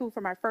going to school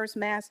for my first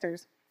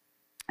master's.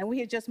 And we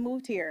had just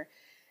moved here.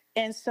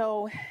 And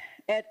so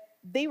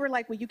they were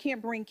like, well, you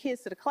can't bring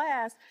kids to the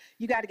class.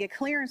 You got to get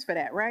clearance for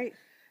that, right?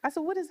 I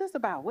said, what is this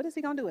about? What is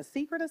he going to do, a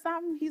secret or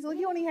something? He's like,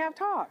 he don't even have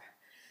talk.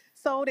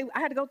 So I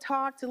had to go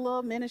talk to the little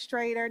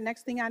administrator.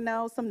 Next thing I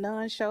know, some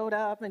nun showed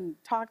up and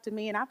talked to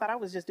me, and I thought I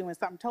was just doing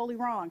something totally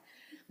wrong.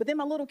 But then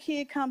my little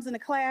kid comes into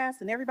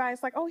class, and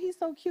everybody's like, oh, he's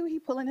so cute. He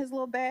pulling his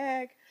little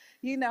bag.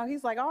 You know,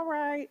 he's like, all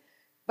right.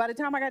 By the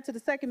time I got to the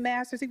second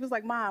master's, he was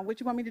like, Mom, what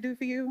you want me to do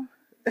for you?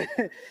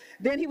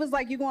 Then he was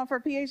like, you going for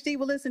a PhD?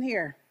 Well, listen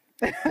here.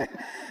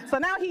 So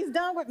now he's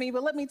done with me,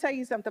 but let me tell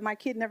you something. My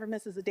kid never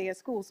misses a day of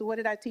school. So what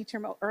did I teach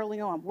him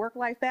early on?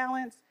 Work-life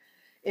balance.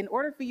 In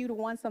order for you to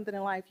want something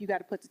in life, you got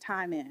to put the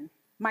time in.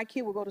 My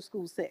kid will go to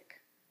school sick.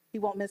 He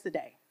won't miss a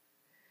day.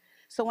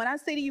 So when I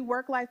say to you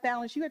work-life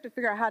balance, you have to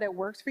figure out how that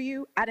works for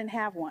you. I didn't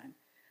have one.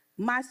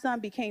 My son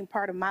became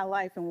part of my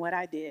life and what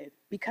I did.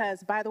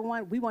 Because by the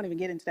one, we won't even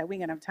get into that. We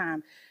ain't got enough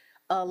time.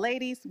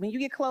 Ladies, when you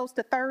get close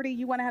to 30,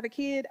 you want to have a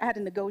kid, I had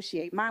to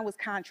negotiate. Mine was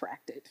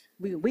contracted.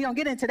 We don't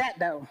get into that,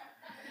 though.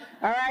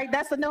 All right,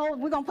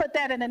 we're going to put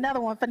that in another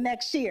one for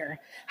next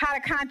year. How to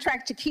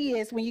contract your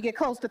kids when you get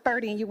close to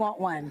 30 and you want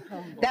one.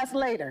 That's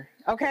later,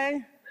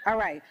 okay? All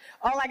right.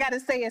 All I got to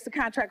say is the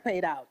contract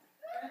paid out.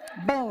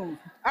 Boom.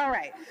 All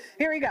right,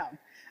 here we go.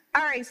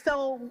 All right,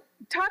 so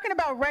talking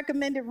about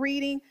recommended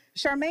reading,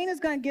 Charmaine is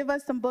going to give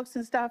us some books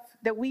and stuff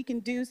that we can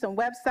do, some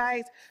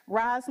websites.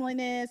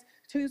 Rosalind is,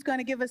 who's going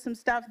to give us some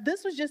stuff.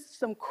 This was just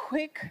some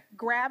quick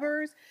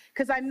grabbers,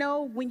 because I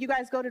know when you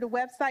guys go to the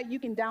website, you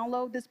can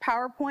download this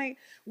PowerPoint.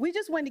 We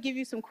just wanted to give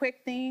you some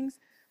quick things,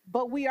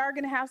 but we are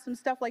going to have some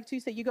stuff like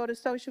Tuesday. You go to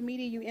social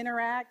media, you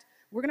interact.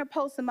 We're going to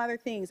post some other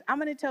things. I'm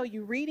going to tell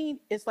you, reading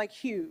is like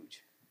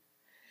huge.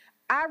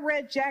 I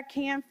read Jack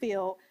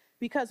Canfield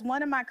because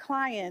one of my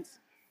clients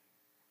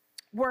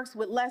works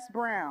with Les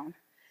Brown.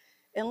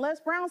 And Les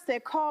Brown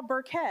said, call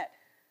Burkett.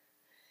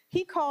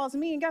 He calls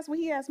me, and guess what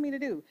he asked me to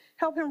do?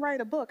 Help him write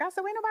a book. I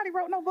said, well, ain't nobody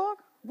wrote no book.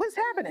 What's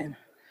happening?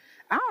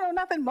 I don't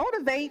know nothing.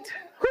 Motivate.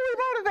 Who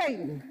we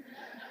motivating?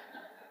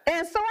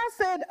 And so I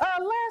said,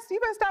 Les, you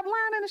better stop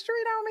lying in the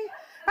street on me.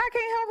 I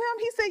can't help him.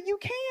 He said, you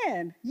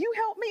can. You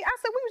help me. I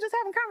said, we were just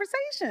having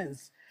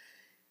conversations.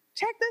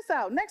 Check this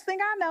out. Next thing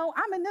I know,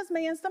 I'm in this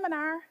man's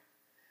seminar.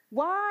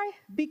 Why?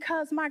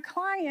 Because my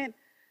client,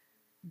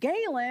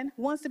 Galen,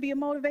 wants to be a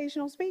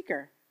motivational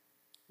speaker.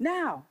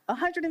 Now,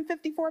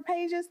 154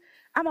 pages,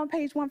 I'm on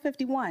page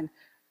 151.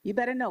 You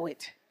better know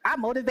it. I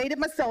motivated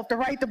myself to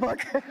write the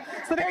book.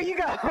 So there you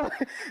go.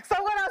 So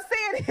what I'm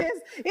saying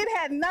is, it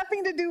had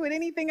nothing to do with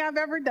anything I've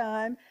ever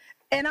done.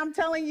 And I'm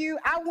telling you,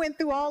 I went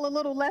through all the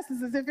little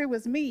lessons as if it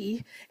was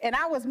me, and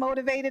I was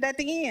motivated at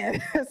the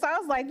end. So I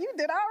was like, you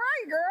did all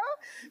right,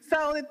 girl.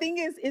 So the thing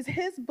is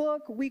his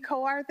book, we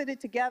co-authored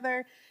it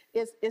together.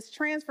 It's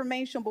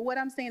transformational, but what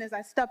I'm saying is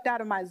I stepped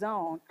out of my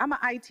zone. I'm an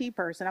IT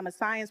person, I'm a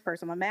science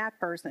person, I'm a math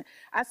person.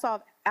 I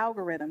solve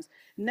algorithms.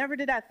 Never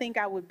did I think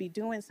I would be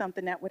doing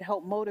something that would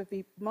help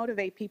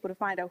motivate people to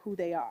find out who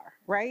they are,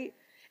 right?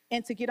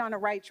 And to get on the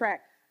right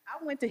track.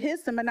 I went to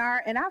his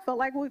seminar, and I felt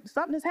like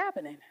something is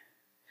happening.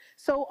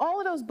 So all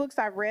of those books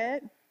I've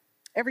read,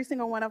 every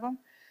single one of them,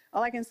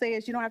 all I can say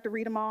is you don't have to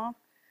read them all.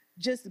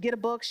 Just get a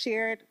book,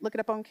 share it, look it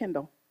up on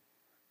Kindle.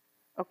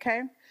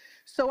 Okay?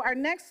 So our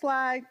next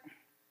slide,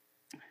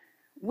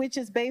 which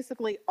is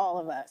basically all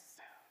of us.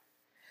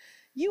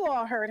 You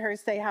all heard her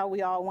say how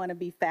we all want to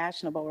be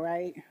fashionable,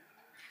 right?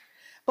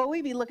 But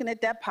we be looking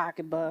at that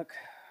pocketbook.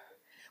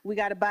 We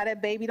got to buy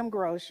that baby them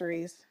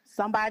groceries.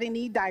 Somebody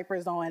need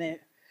diapers on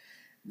it.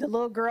 The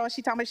little girl,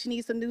 she told me she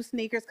needs some new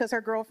sneakers because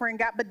her girlfriend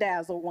got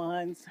bedazzled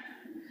ones.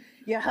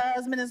 Your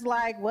husband is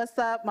like, what's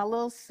up, my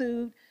little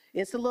suit?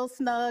 It's a little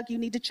snug, you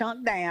need to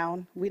chunk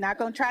down. We're not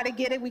gonna try to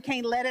get it, we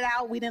can't let it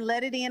out. We didn't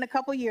let it in a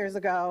couple years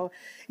ago.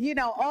 You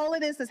know, all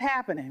of this is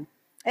happening.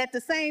 At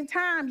the same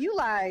time, you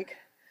like,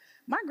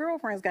 my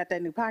girlfriend's got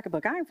that new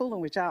pocketbook. I ain't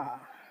fooling with y'all,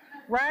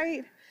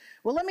 right?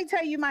 Well, let me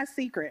tell you my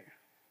secret.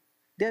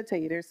 They'll tell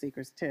you their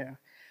secrets too.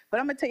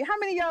 But I'm gonna tell you, how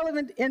many of y'all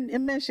live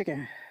in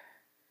Michigan?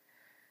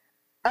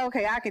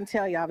 Okay, I can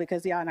tell y'all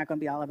because y'all not gonna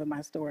be all up in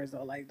my stores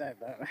though like that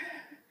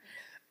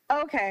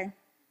though. Okay,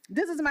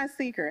 this is my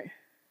secret.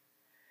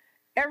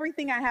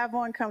 Everything I have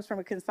on comes from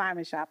a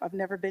consignment shop. I've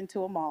never been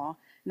to a mall,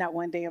 not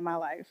one day in my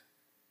life.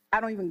 I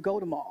don't even go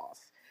to malls.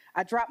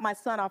 I drop my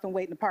son off and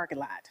wait in the parking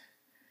lot.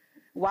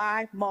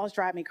 Why? Malls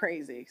drive me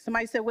crazy.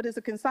 Somebody said, what is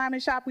a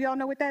consignment shop? We all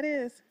know what that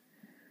is?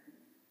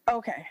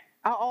 Okay,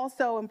 I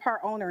also am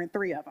part owner in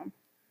 3 of them.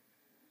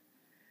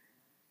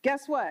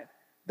 Guess what?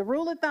 The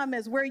rule of thumb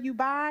is where you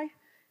buy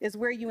is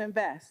where you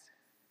invest.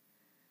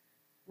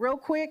 Real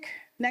quick,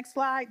 next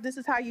slide. This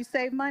is how you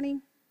save money.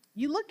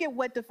 You look at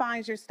what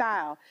defines your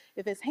style.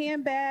 If it's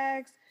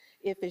handbags,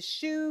 if it's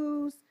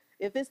shoes,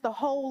 if it's the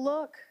whole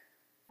look,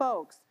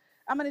 folks,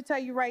 I'm gonna tell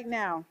you right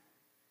now,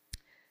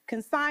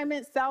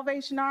 consignment,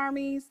 Salvation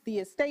Armies, the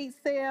estate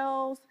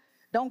sales,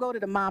 don't go to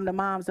the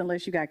moms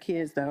unless you got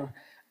kids though.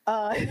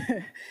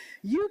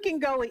 You can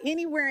go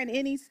anywhere in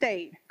any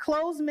state.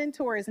 Closed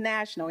Mentor is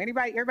national.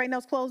 Everybody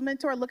knows Closed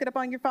Mentor? Look it up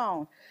on your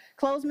phone.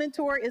 Closed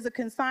Mentor is a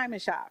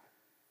consignment shop.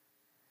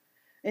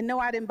 And no,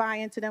 I didn't buy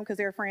into them because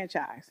they're a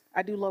franchise.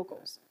 I do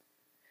locals.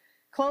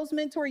 Closed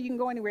Mentor, you can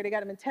go anywhere. They got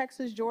them in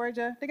Texas,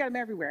 Georgia. They got them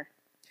everywhere.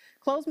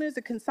 Closed Mentor is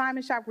a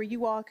consignment shop where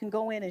you all can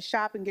go in and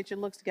shop and get your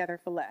looks together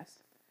for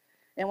less.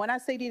 And when I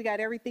say they got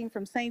everything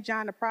from St.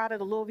 John to Prada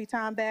to Louis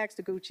Vuitton bags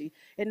to Gucci.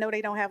 And no,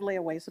 they don't have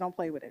layaway, so don't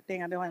play with it. They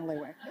don't have a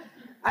layaway.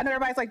 I know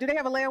everybody's like, do they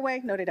have a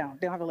layaway? No, they don't.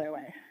 They don't have a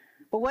layaway.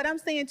 But what I'm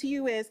saying to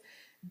you is,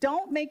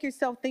 don't make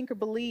yourself think or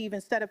believe,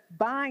 instead of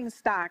buying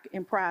stock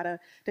in Prada,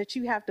 that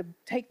you have to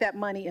take that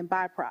money and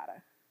buy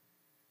Prada,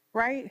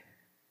 right?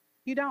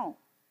 You don't.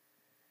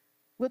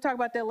 We'll talk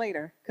about that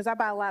later, because I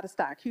buy a lot of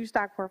stock, huge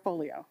stock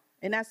portfolio,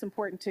 and that's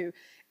important too.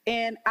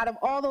 And out of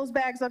all those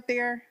bags up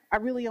there, I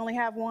really only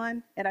have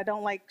one, and I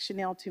don't like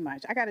Chanel too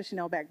much. I got a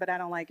Chanel bag, but I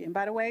don't like it. And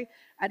by the way,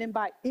 I didn't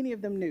buy any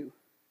of them new.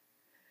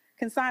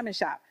 Consignment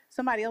shop.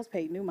 Somebody else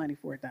paid new money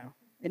for it though,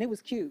 and it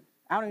was cute.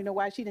 I don't even know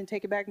why she didn't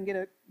take it back and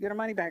get her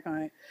money back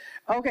on it.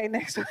 Okay,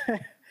 next one.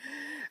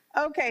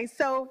 Okay,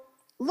 so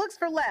looks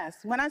for less.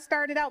 When I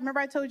started out,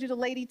 remember I told you the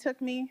lady took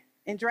me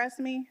and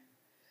dressed me?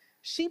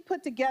 She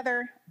put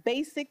together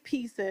basic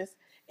pieces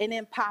and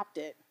then popped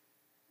it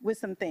with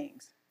some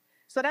things.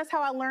 So that's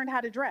how I learned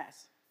how to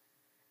dress.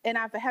 and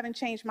I haven't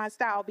changed my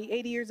style. I'll be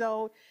 80 years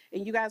old,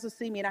 and you guys will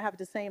see me, and I have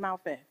the same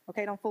outfit.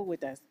 Okay, don't fool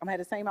with this. I'm gonna have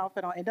the same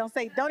outfit on, and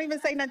don't even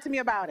say nothing to me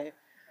about it.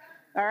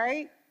 All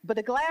right? But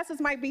the glasses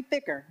might be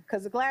thicker,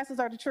 because the glasses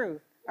are the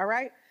truth. All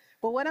right?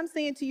 But what I'm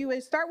saying to you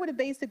is start with a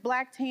basic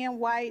black, tan,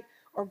 white,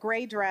 or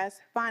gray dress.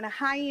 Find a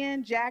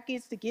high-end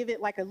jackets to give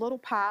it like a little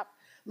pop.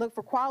 Look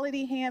for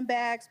quality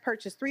handbags.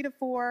 Purchase 3 to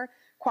 4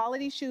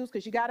 quality shoes,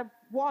 because you got to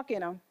walk in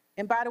them.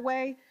 And by the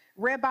way,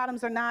 red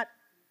bottoms are not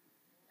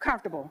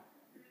comfortable.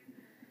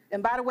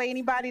 And by the way,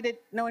 anybody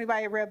that know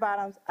anybody at Red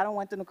Bottoms, I don't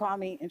want them to call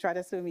me and try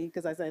to sue me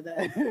because I said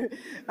that.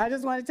 I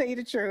just want to tell you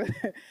the truth.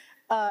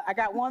 I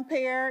got one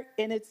pair,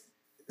 and it's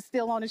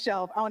still on the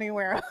shelf. I don't even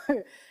wear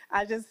them.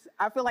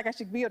 I feel like I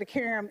should be able to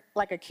carry them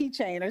like a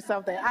keychain or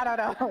something. I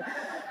don't know.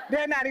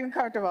 They're not even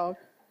comfortable.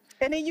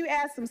 And then you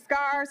add some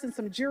scarves and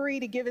some jewelry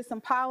to give it some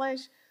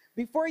polish.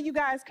 Before you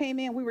guys came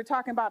in, we were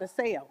talking about a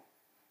sale.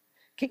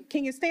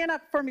 Can you stand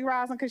up for me,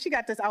 Rosalind? Because she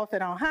got this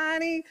outfit on.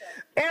 Honey,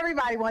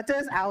 everybody wants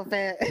this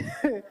outfit.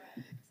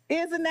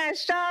 Isn't that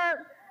sharp?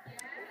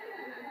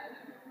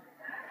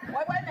 Wait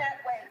a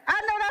minute, wait.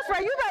 I know that's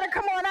right. You better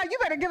come on out. You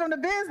better give them the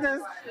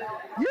business.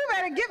 You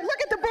better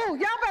look at the booth.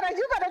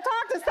 You better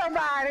talk to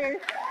somebody.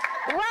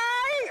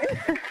 Right?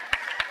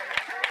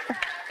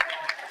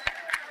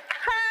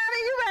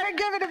 Honey, you better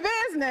give it the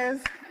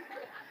business.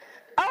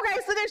 Okay,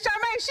 so then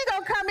Charmaine, she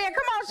gonna come in.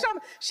 Come on, show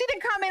me. She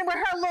didn't come in with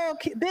her little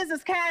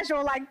business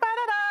casual like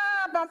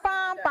ba-da-da,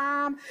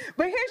 bum-bum-bum.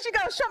 But here she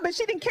goes, but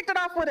she didn't kick it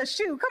off with a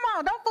shoe. Come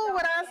on, don't fool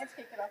with us.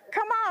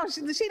 Come on,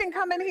 she didn't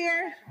come in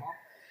here.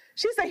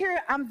 She said,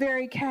 here, I'm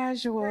very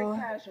casual. Very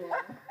casual.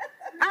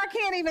 I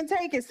can't even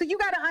take it. So you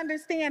gotta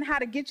understand how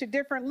to get your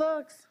different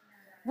looks,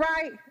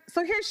 right?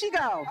 So here she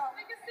go.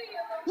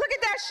 Look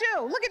at that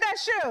shoe, look at that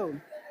shoe.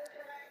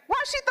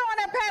 Why is she throwing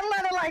that patent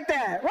leather like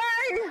that,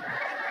 right?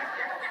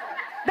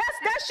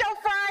 That's your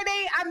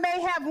Friday. I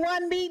may have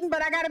one meeting,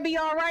 but I got to be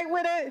all right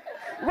with it,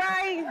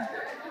 right?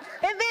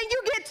 And then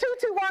you get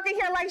Tutu walking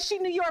here like she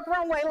New York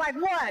runway, like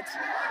what?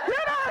 You know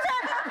what I'm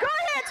saying? Go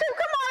ahead, Tutu.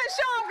 Come on and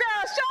show 'em,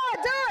 girl. Show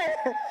it, do it.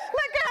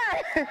 Look at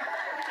her.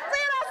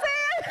 See what I'm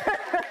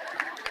saying?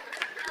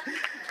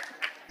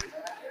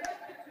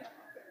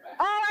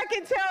 All I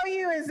can tell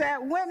you is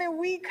that women,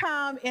 we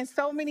come in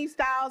so many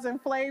styles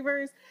and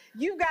flavors.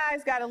 You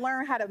guys got to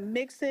learn how to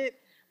mix it,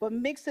 but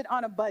mix it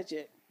on a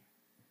budget.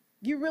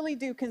 You really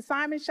do.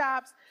 Consignment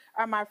shops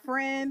are my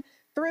friend.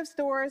 Thrift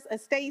stores,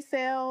 estate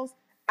sales,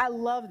 I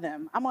love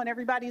them. I'm on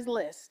everybody's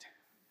list.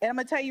 And I'm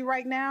going to tell you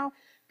right now,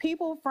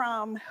 people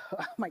from,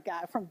 oh my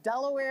God, from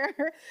Delaware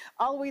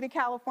all the way to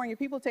California,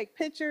 people take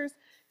pictures.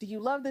 Do you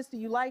love this? Do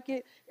you like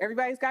it?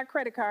 Everybody's got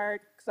credit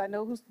card because I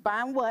know who's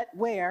buying what,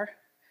 where,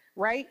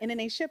 right? And then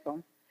they ship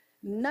them.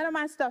 None of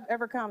my stuff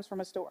ever comes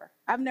from a store.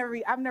 I've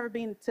never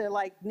been to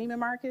like Neiman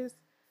Marcus.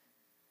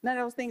 None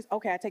of those things.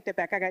 Okay, I take that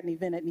back. I got an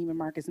event at Neiman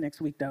Marcus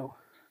next week, though.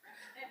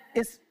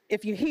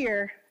 If you're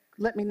here,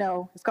 let me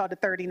know. It's called the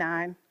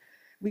 39.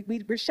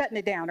 We're shutting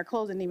it down. They're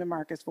closing Neiman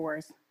Marcus for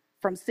us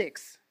from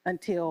 6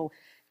 until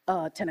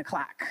 10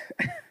 o'clock.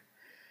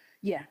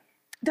 Yeah.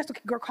 That's okay.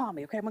 Girl, call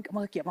me, okay? I'm gonna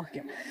hook you up.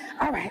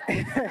 All right.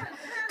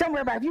 Don't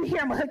worry about it. If you're here,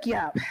 I'm gonna hook you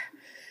up.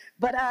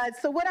 But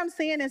so what I'm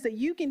saying is that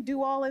you can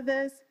do all of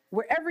this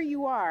wherever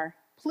you are.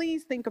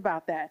 Please think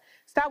about that.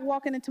 Stop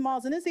walking into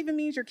malls. And this even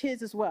means your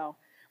kids as well.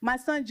 My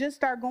son just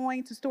started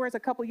going to stores a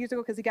couple years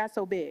ago because he got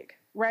so big,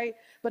 right?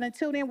 But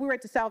until then, we were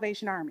at the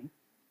Salvation Army.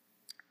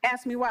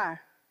 Ask me why.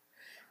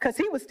 Because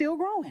he was still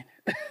growing.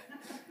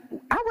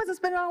 I wasn't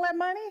spending all that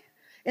money.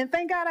 And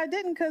thank God I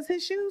didn't, because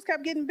his shoes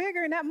kept getting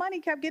bigger and that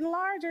money kept getting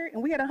larger.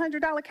 And we had a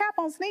 $100 cap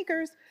on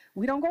sneakers.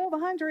 We don't go over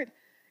 100.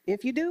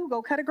 If you do,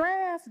 go cut a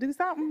grass, do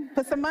something,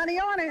 put some money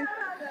on it.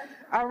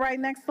 All right,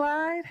 next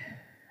slide.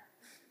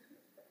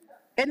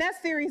 And that's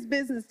serious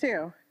business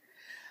too.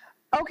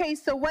 Okay,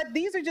 so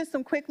these are just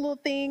some quick little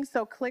things,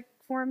 so click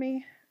for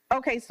me.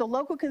 Okay, so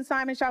local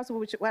consignment shops,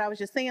 which what I was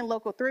just saying,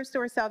 local thrift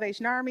stores,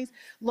 Salvation Armies,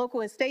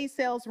 local estate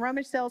sales,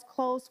 rummage sales,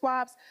 clothes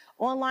swaps,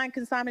 online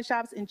consignment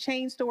shops, and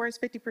chain stores,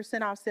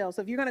 50% off sales.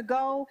 So if you're gonna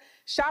go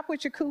shop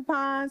with your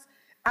coupons,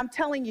 I'm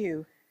telling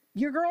you,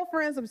 your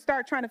girlfriends will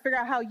start trying to figure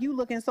out how you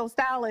looking so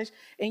stylish,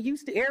 and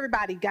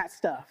everybody got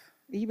stuff.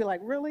 And you'd be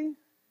like, really?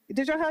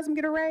 Did your husband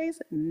get a raise?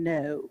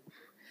 No.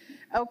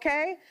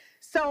 Okay,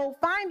 so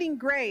finding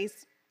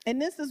grace. And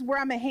this is where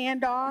I'm going to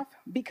hand off,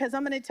 because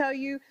I'm going to tell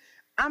you,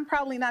 I'm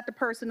probably not the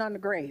person on the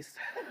grace.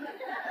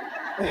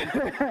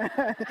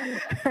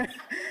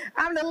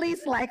 I'm the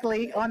least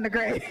likely on the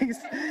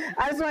grace.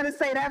 I just want to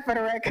say that for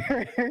the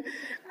record.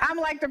 I'm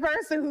like the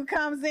person who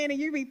comes in and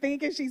you be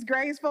thinking she's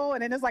graceful,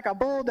 and then it's like a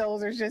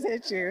bulldozer just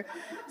hit you.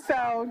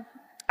 So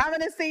I'm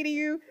going to say to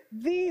you,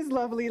 these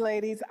lovely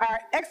ladies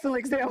are excellent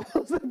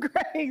examples of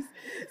grace.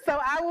 So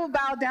I will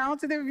bow down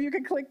to them. If you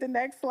can click the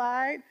next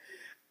slide.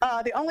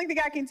 The only thing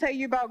I can tell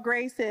you about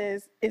grace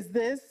is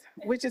this,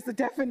 which is the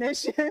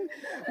definition,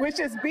 which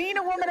is being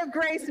a woman of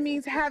grace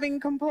means having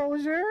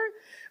composure,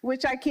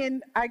 which I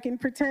can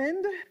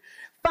pretend,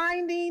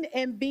 Finding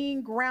and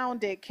being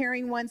grounded,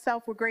 carrying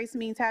oneself with grace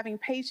means having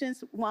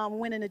patience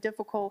when in a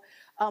difficult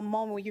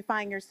moment where you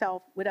find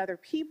yourself with other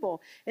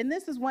people. And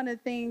this is one of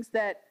the things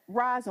that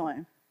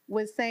Rosalind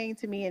was saying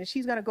to me, and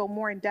she's going to go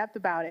more in depth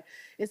about it,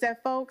 is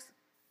that, folks,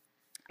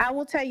 I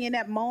will tell you in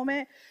that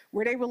moment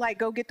where they were like,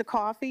 go get the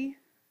coffee,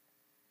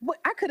 what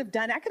I could have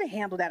done, I could have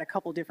handled that a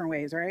couple different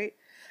ways, right?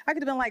 I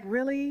could have been like,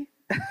 really?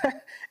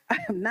 I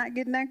am not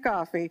getting that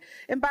coffee.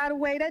 And by the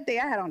way, that day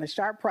I had on a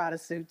sharp Prada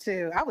suit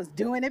too. I was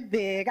doing it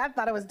big. I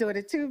thought I was doing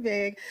it too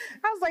big.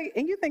 I was like,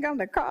 and you think I'm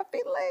the coffee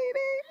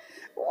lady?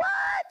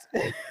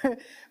 What?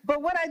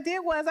 But what I did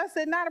was I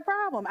said, not a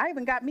problem. I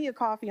even got me a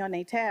coffee on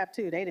their tab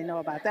too. They didn't know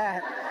about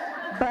that.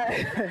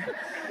 But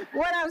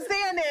what I'm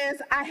saying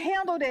is I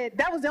handled it.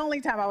 That was the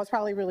only time I was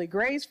probably really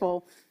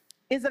graceful,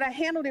 is that I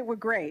handled it with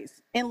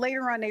grace. And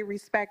later on, they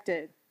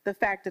respected the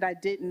fact that I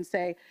didn't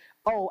say,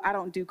 oh, I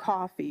don't do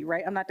coffee,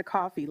 right? I'm not the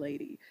coffee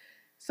lady.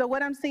 So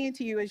what I'm saying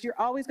to you is you're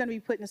always going to be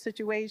put in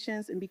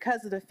situations, and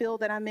because of the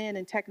field that I'm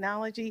in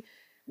technology,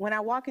 when I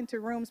walk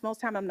into rooms, most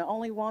of the time I'm the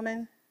only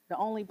woman, the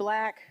only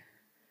black,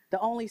 the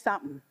only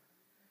something,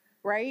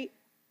 right?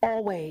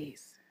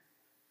 Always.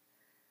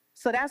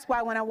 So that's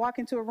why when I walk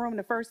into a room,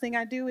 the first thing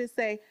I do is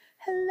say,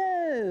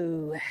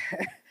 hello.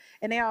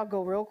 And they all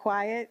go real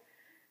quiet.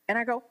 And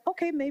I go,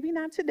 okay, maybe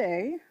not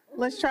today.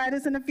 Let's try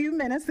this in a few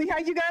minutes. See how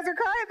you guys are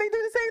quiet? They do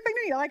the same thing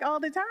to me, like all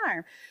the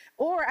time.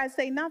 Or I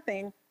say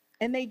nothing,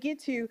 and they get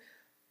to,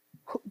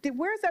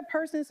 where's that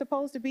person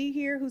supposed to be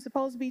here who's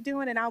supposed to be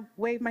doing? And I'll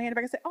wave my hand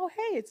back and say, oh,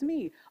 hey, it's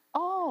me.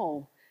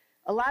 Oh,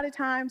 a lot of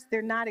times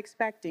they're not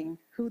expecting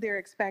who they're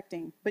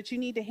expecting, but you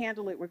need to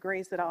handle it with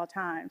grace at all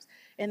times.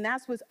 And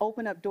that's what's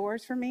opened up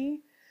doors for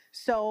me.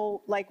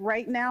 So like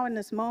right now in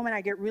this moment, I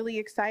get really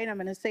excited. I'm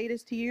going to say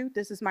this to you.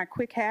 This is my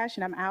quick hash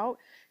and I'm out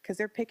because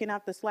they're picking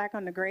up the slack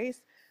on the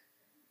grace.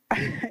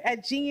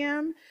 At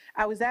GM,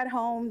 I was at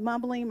home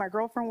mumbling. My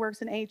girlfriend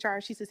works in HR.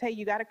 She says, hey,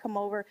 you got to come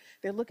over.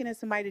 They're looking at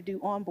somebody to do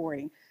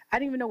onboarding. I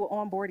didn't even know what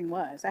onboarding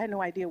was. I had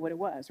no idea what it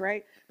was,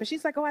 right? But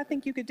she's like, oh, I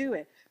think you could do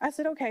it. I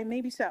said, okay,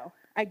 maybe so.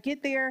 I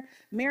get there.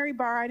 Mary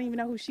Barr, I didn't even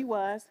know who she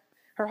was,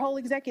 her whole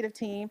executive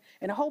team,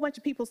 and a whole bunch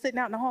of people sitting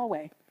out in the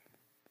hallway.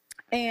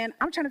 And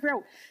I'm trying to figure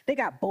out, they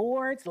got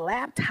boards,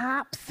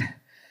 laptops,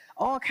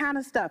 all kind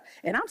of stuff.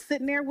 And I'm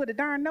sitting there with a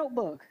darn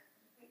notebook.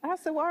 I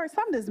said, well, all right,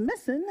 something is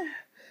missing.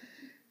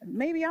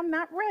 Maybe I'm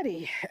not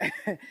ready.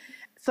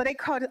 So they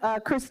called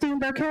Christine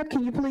Burkett,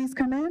 can you please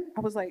come in?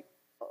 I was like,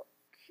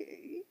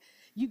 okay.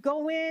 You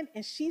go in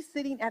and she's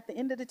sitting at the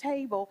end of the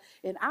table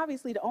and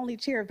obviously the only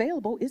chair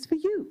available is for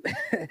you.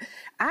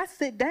 I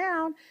sit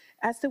down.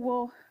 I said,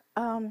 well,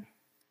 I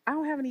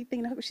don't have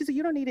anything to hook up. She said,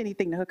 you don't need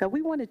anything to hook up.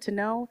 We wanted to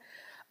know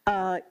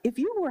if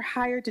you were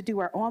hired to do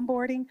our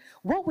onboarding,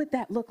 what would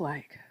that look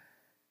like?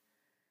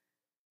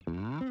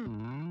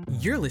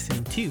 You're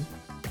listening to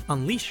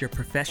Unleash Your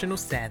Professional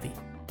Savvy.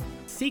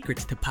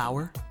 Secrets to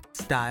Power,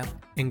 Style,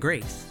 and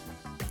Grace,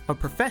 a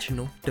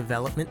professional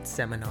development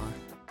seminar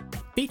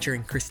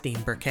featuring Christine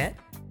Burkett,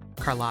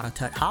 Carlotta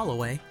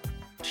Tutt-Holloway,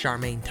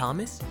 Charmaine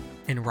Thomas,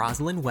 and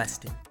Rosalind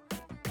Weston.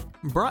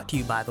 Brought to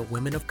you by the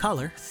Women of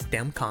Color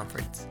STEM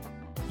Conference,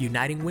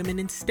 uniting women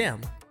in STEM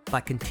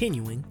by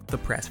continuing the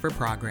press for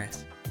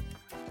progress.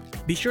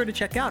 Be sure to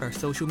check out our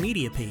social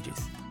media pages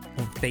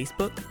on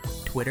Facebook,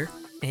 Twitter,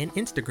 and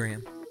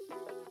Instagram.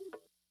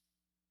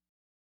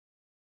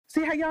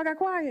 See how y'all got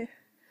quiet?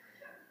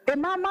 In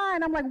my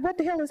mind, I'm like, what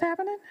the hell is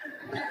happening?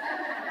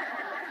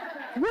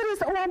 What is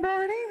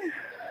onboarding?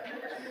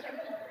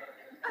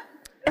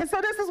 And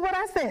so this is what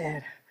I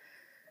said.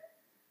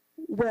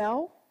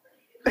 Well,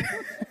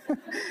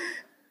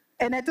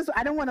 and at this,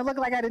 I don't want to look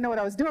like I didn't know what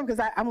I was doing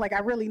because I'm like, I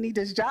really need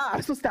this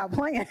job, so stop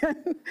playing.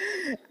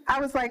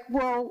 I was like,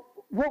 well,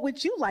 what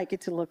would you like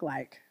it to look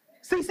like?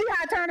 See how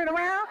I turned it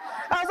around?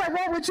 I was like,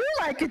 what would you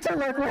like it to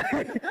look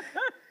like?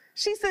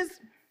 She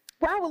says,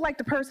 well, I would like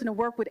the person to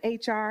work with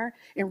HR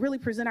and really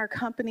present our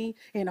company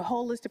in a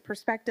holistic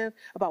perspective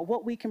about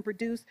what we can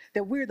produce,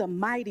 that we're the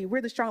mighty,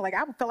 we're the strong. Like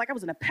I felt like I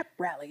was in a pep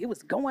rally. It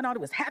was going on,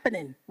 it was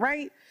happening,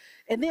 right?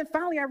 And then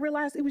finally I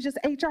realized it was just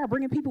HR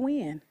bringing people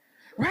in,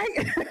 right?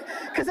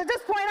 Because at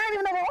this point I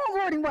didn't even know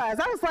what onboarding was.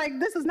 I was like,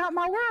 this is not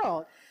my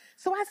world.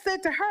 So I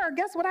said to her,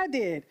 guess what I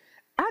did?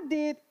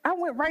 I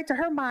went right to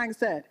her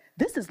mindset.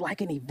 This is like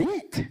an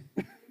event.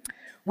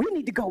 We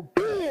need to go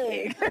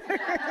big.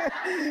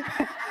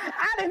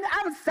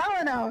 I'm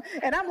selling them.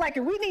 And I'm like,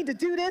 we need to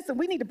do this, and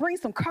we need to bring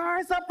some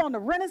cars up on the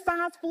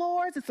Renaissance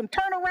floors and some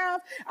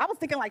turnarounds. I was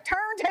thinking like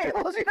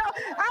turntables, you know?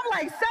 I'm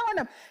like selling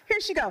them. Here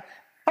she go.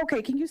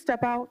 Okay, can you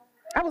step out?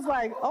 I was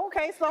like,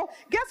 okay, so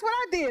guess what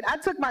I did? I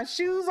took my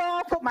shoes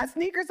off, put my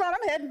sneakers on.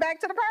 I'm heading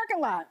back to the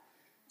parking lot.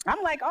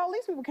 I'm like, all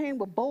these people came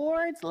with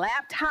boards,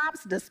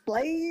 laptops,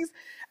 displays.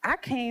 I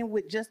came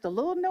with just a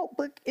little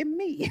notebook and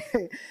me.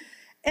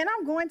 And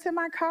I'm going to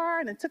my car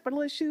and I took my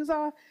little shoes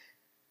off.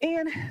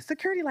 And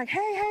security like,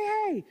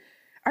 hey,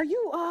 are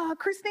you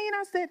Christine?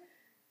 I said,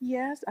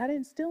 yes, I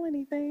didn't steal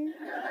anything.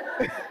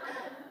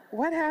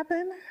 What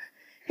happened?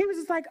 He was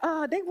just like,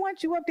 they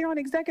want you up there on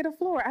the executive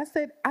floor. I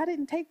said, I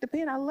didn't take the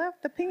pen. I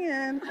left the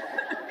pen.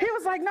 He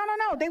was like, no,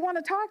 they want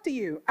to talk to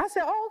you. I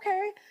said, oh,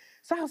 okay.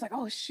 So I was like,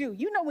 oh, shoot.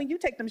 You know when you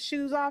take them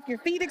shoes off, your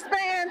feet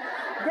expand?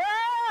 Girl,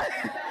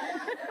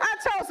 I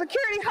told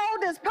security,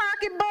 hold this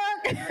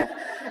pocketbook.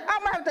 I'm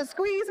going to have to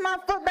squeeze my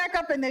foot back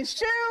up in this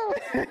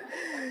shoe.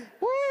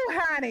 Woo,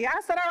 honey. I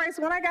said, all right.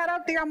 So when I got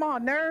up there, I'm all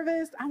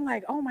nervous. I'm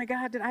like, oh, my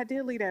God, I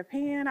did leave that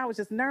pen. I was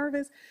just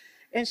nervous.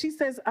 And she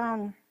says,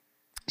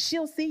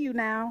 she'll see you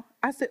now.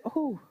 I said,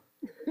 who?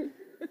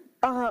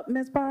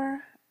 Ms.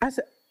 Barr? I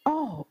said,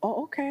 oh,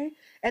 okay.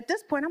 At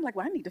this point, I'm like,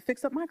 well, I need to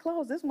fix up my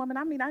clothes. This woman,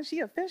 she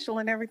official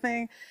and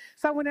everything.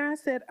 So I went in and I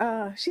said,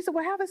 she said,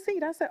 well, have a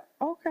seat. I said,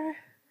 okay.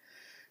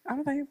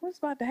 I'm like, what's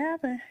about to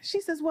happen? She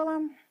says, well,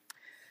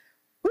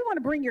 we want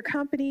to bring your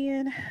company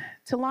in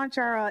to launch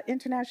our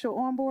international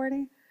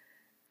onboarding.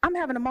 I'm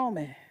having a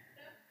moment.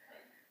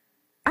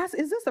 I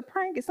said, is this a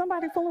prank? Is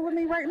somebody fooling with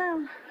me right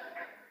now?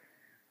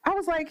 I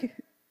was like,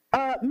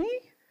 me?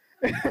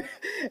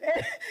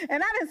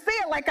 and I didn't say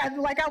it like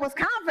I was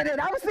confident.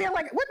 I was saying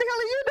like, what the hell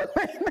are you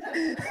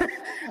doing?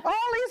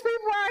 All these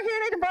people out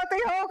here, they brought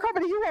their whole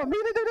company. You want me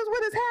to do this?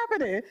 What is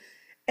happening?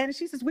 And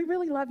she says, we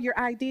really love your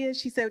ideas.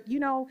 She said,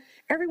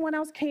 everyone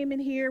else came in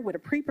here with a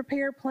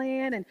pre-prepared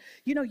plan, and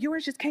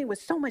yours just came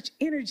with so much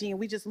energy, and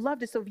we just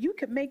loved it. So if you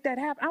could make that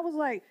happen. I was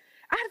like,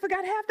 I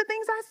forgot half the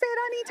things I said.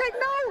 I need to take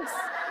notes.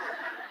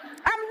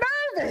 I'm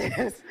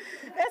nervous.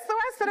 And so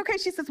I said, okay.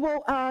 She says,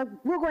 well,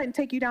 we'll go ahead and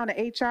take you down to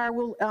HR.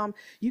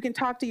 You can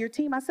talk to your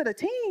team. I said, a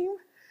team?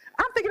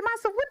 I'm thinking to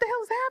myself, what the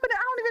hell is happening?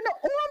 I don't even know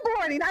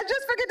onboarding. I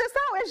just figured this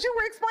out as you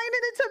were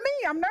explaining it to me.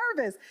 I'm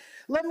nervous.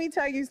 Let me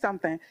tell you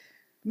something.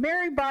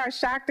 Mary Barr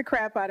shocked the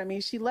crap out of me.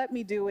 She let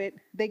me do it.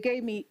 They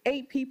gave me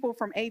 8 people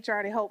from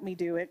HR to help me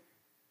do it.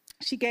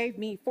 She gave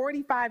me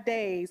 45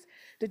 days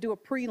to do a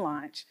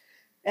pre-launch.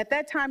 At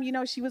that time,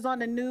 she was on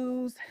the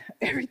news,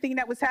 everything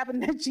that was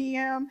happening at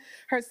GM.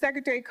 Her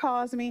secretary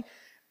calls me.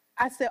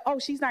 I said, oh,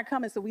 she's not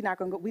coming, so we're not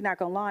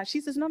gonna launch.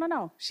 She says,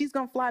 no. She's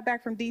gonna fly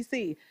back from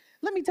DC.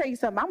 Let me tell you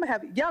something.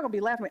 Y'all gonna be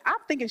laughing at me. I'm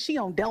thinking she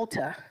on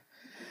Delta.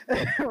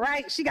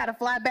 Right? She got to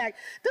fly back.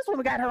 This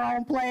woman got her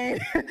own plane.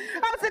 I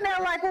was sitting there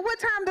like, well, what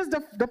time does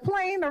the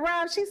plane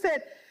arrive? She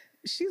said,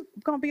 she's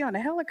going to be on a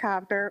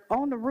helicopter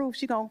on the roof.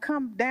 She's going to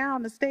come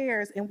down the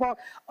stairs and walk.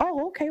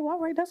 Oh, okay. Well,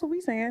 all right. That's what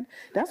we saying.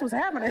 That's what's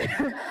happening.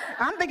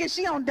 I'm thinking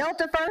she on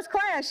Delta first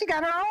class. She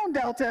got her own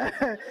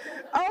Delta.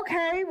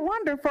 Okay,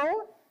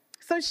 wonderful.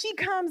 So she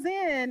comes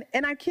in,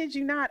 and I kid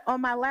you not,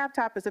 on my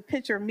laptop is a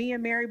picture of me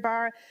and Mary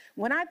Barr.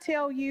 When I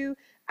tell you,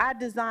 I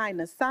designed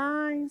the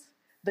signs,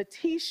 the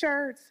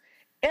T-shirts,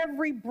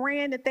 every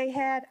brand that they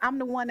had, I'm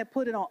the one that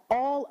put it on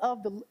all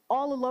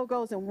the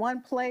logos in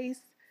one place.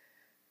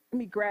 Let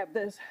me grab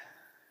this.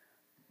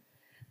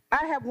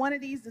 I have one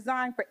of these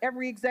designed for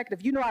every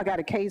executive. I got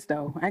a case,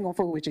 though. I ain't gonna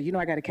fool with you.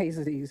 I got a case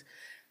of these.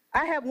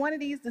 I have one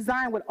of these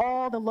designed with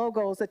all the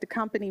logos that the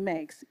company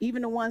makes,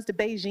 even the ones, the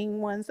Beijing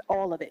ones,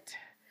 all of it.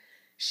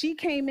 She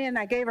came in,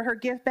 I gave her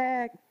gift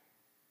bag.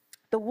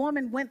 The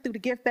woman went through the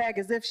gift bag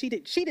as if she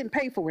didn't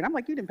pay for it. I'm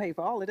like, you didn't pay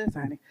for all of this,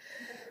 honey.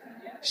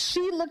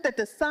 She looked at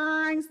the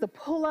signs, the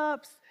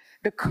pull-ups,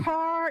 the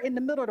car in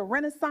the middle of the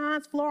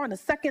Renaissance floor on the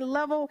second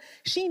level.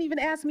 She didn't even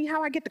ask me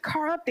how I get the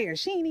car up there.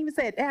 She didn't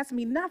even ask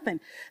me nothing.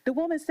 The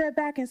woman sat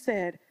back and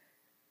said,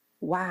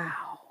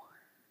 wow.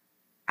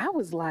 I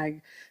was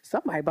like,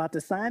 somebody about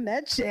to sign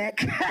that check.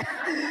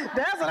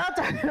 That's what I'm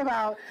talking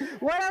about.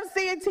 What I'm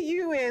saying to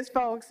you is,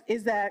 folks,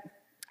 is that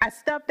I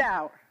stepped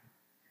out.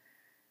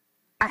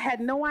 I had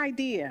no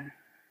idea.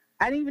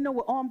 I didn't even know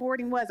what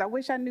onboarding was. I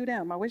wish I knew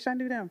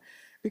them.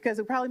 Because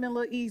it probably been a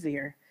little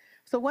easier.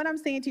 So what I'm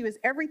saying to you is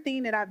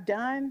everything that I've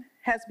done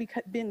has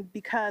been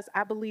because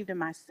I believed in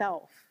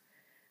myself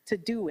to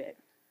do it.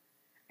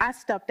 I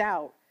stepped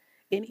out.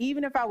 And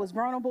even if I was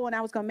vulnerable and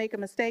I was going to make a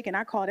mistake and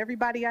I called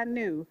everybody I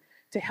knew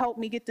to help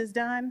me get this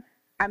done,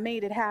 I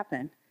made it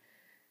happen.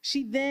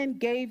 She then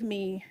gave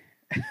me,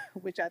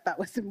 which I thought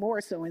was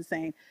more so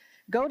insane,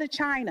 go to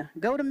China,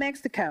 go to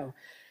Mexico.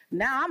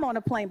 Now I'm on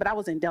a plane, but I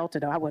was in Delta,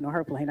 though. I wasn't on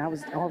her plane. I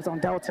was on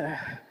Delta.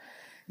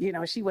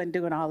 She wasn't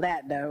doing all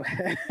that, though.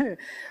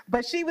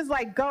 But she was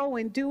like, go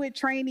and do it,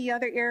 train the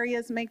other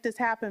areas, make this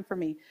happen for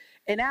me.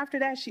 And after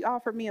that, she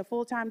offered me a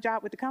full-time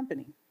job with the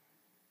company.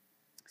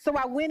 So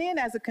I went in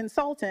as a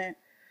consultant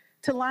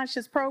to launch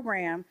this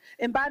program.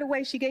 And by the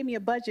way, she gave me a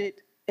budget,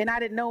 and I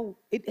didn't know,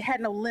 it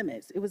had no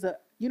limits. It was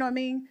you know what I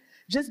mean?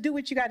 Just do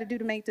what you got to do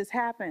to make this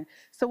happen.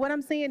 So what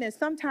I'm saying is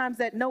sometimes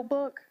that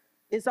notebook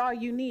is all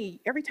you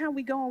need. Every time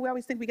we go in, we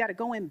always think we got to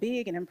go in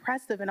big and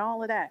impressive and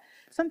all of that.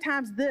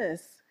 Sometimes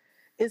this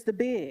is the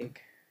big,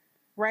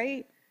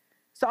 right?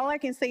 So all I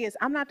can say is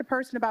I'm not the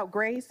person about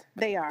grace.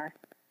 They are.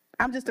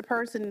 I'm just a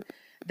person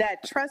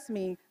that, trust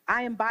me,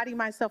 I embody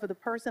myself as a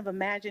person of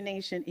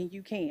imagination, and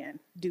you can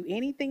do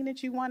anything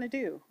that you want to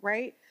do,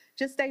 right?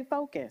 Just stay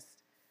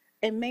focused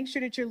and make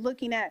sure that you're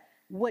looking at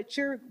what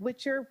your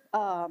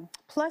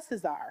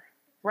pluses are,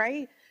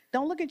 right?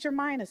 Don't look at your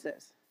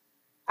minuses.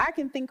 I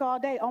can think all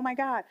day, oh my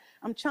God,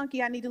 I'm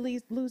chunky, I need to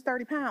lose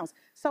 30 pounds.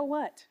 So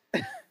what?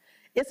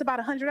 It's about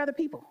 100 other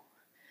people.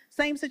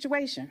 Same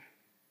situation,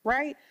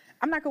 right?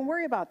 I'm not going to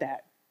worry about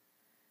that.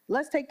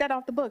 Let's take that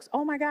off the books.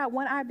 Oh my God,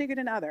 one eye bigger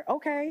than the other.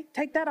 Okay,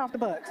 take that off the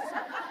books.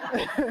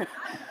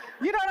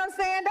 You know what I'm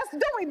saying?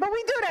 But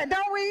we do that,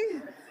 don't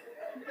we?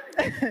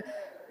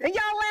 And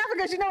y'all laughing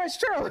because you know it's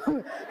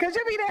true. Because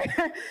you be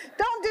there.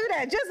 Don't do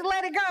that. Just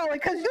let it go.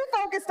 Because you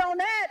focused on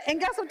that, and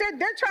guess what?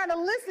 They're trying to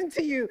listen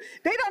to you.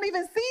 They don't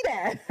even see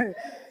that.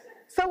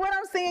 So what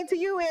I'm saying to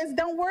you is,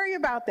 don't worry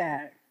about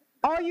that.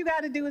 All you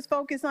got to do is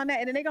focus on that.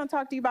 And then they're going to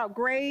talk to you about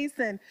Grace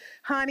and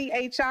Honey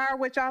HR,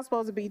 what y'all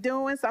supposed to be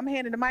doing. So I'm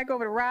handing the mic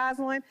over to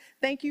Rosalind.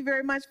 Thank you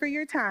very much for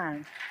your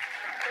time.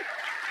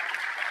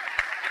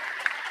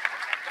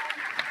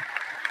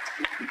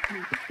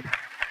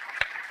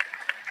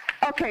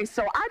 Okay,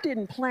 so I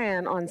didn't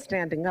plan on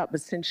standing up, but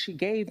since she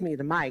gave me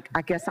the mic,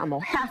 I guess I'm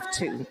going to have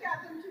to.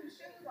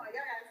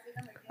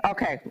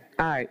 Okay,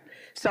 all right.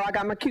 So I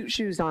got my cute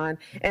shoes on.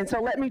 And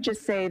so let me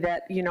just say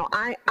that, you know,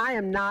 I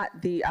am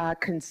not the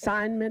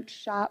consignment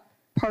shop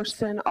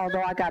person,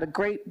 although I got a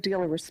great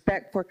deal of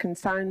respect for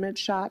consignment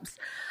shops.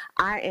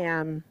 I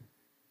am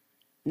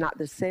not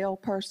the sale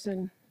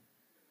person.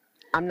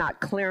 I'm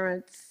not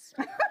clearance.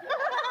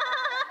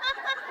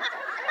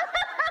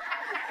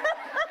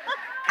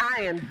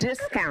 I am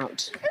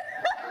discount.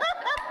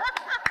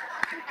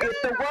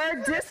 If the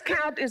word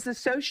discount is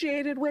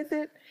associated with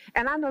it,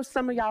 and I know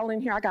some of y'all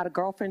in here, I got a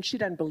girlfriend, she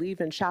doesn't believe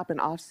in shopping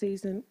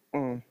off-season.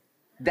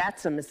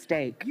 That's a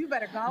mistake. You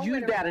better go.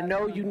 You better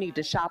know you need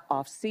to shop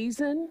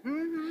off-season,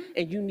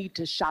 and you need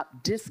to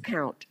shop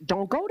discount.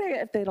 Don't go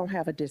there if they don't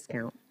have a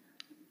discount.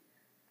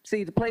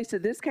 See, the place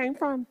that this came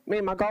from, me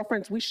and my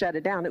girlfriends, we shut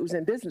it down. It was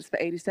in business for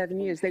 87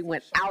 years. They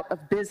went out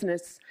of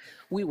business.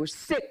 We were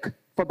sick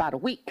for about a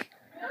week.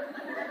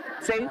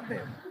 See?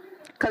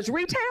 Because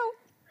retail,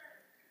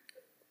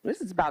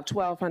 this is about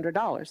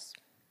 $1,200.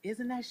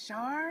 Isn't that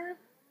sharp?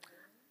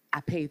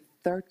 I paid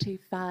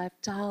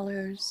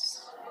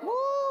 $35. Woo,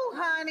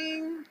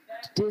 honey.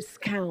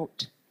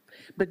 Discount.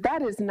 But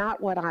that is not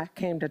what I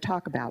came to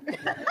talk about.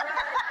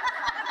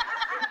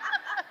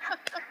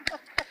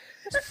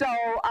 So,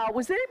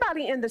 was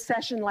anybody in the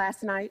session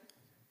last night?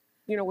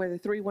 You know, where the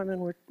three women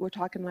were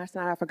talking last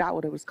night? I forgot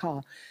what it was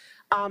called.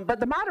 But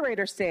the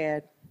moderator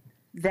said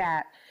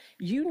that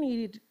you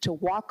need to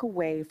walk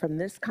away from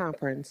this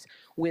conference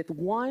with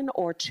one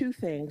or two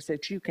things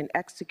that you can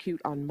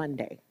execute on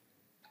Monday.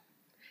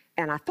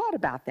 And I thought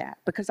about that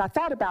because I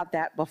thought about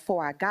that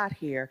before I got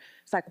here.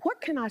 It's like,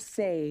 what can I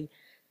say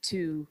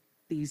to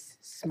these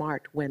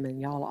smart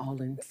women, y'all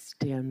all in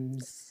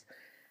STEMs?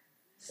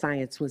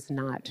 Science was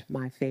not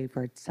my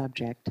favorite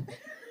subject.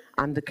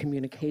 I'm the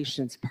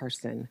communications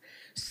person.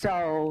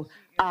 So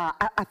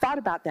I thought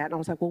about that and I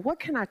was like, well, what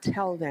can I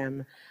tell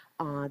them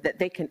that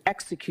they can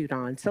execute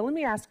on? So let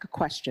me ask a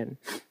question.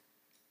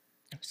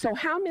 So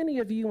how many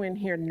of you in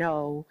here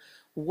know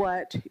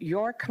what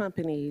your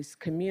company's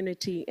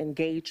community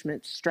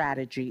engagement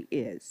strategy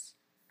is?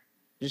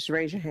 Just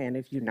raise your hand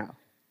if you know.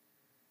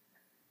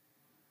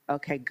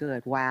 Okay,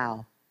 good.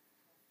 Wow.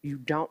 You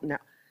don't know.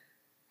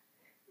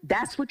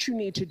 That's what you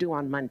need to do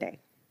on Monday.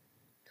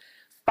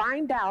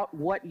 Find out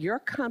what your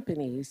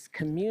company's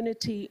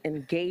community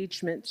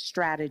engagement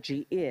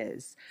strategy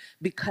is,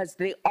 because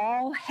they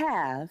all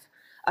have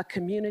a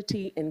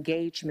community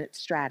engagement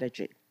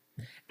strategy.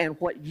 And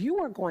what you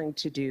are going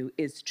to do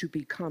is to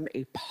become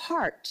a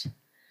part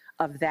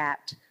of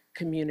that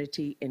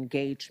community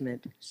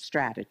engagement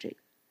strategy.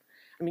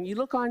 I mean, you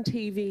look on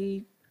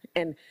TV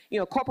and, you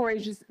know,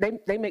 corporations,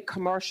 they make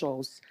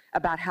commercials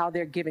about how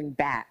they're giving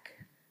back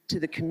to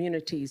the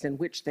communities in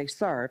which they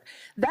serve.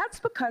 That's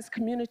because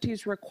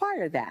communities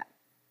require that.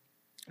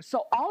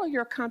 So all of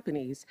your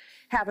companies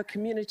have a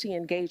community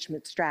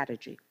engagement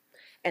strategy,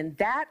 and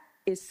that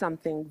is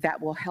something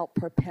that will help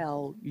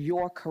propel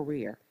your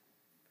career.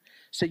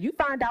 So you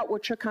find out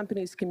what your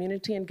company's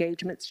community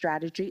engagement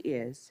strategy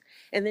is,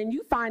 and then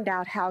you find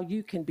out how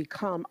you can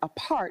become a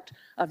part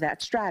of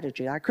that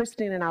strategy. Like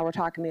Christine and I were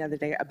talking the other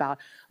day about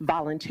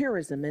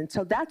volunteerism, and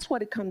so that's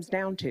what it comes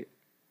down to,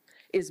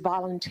 is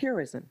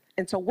volunteerism.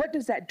 And so what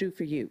does that do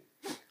for you?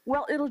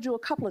 Well, it'll do a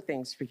couple of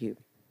things for you.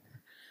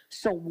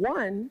 So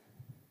one,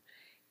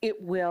 it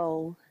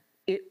will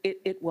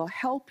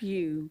help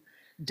you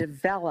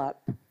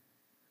develop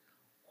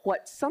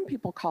what some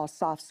people call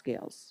soft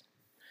skills,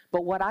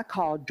 but what I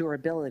call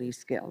durability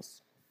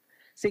skills.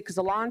 See, because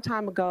a long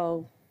time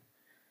ago,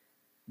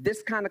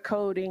 this kind of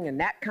coding and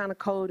that kind of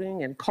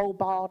coding and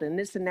COBOL and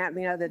this and that and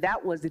the other,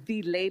 that was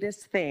the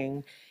latest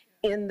thing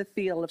in the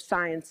field of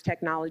science,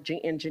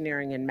 technology,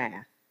 engineering, and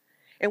math.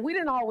 And we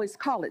didn't always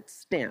call it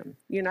STEM.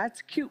 You know,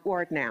 it's a cute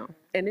word now,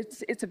 and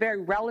it's a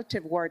very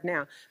relative word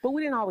now, but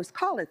we didn't always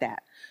call it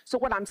that. So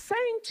what I'm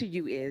saying to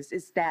you is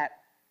that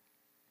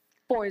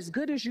for as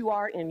good as you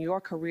are in your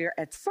career,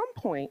 at some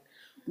point,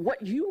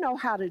 what you know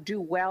how to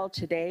do well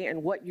today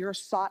and what you're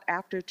sought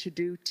after to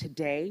do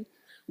today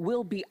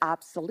will be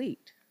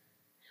obsolete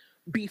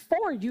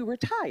before you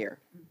retire.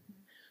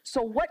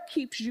 So what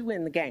keeps you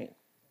in the game?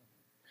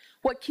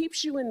 What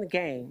keeps you in the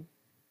game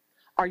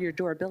are your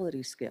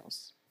durability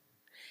skills.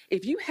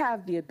 if you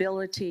have the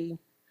ability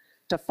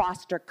to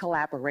foster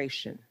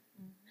collaboration,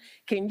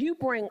 can you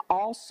bring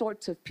all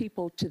sorts of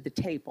people to the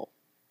table?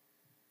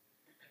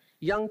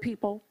 Young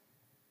people,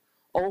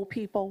 old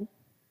people,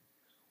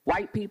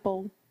 white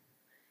people,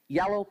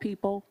 yellow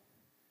people,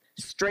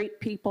 straight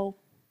people,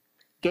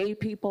 gay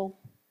people,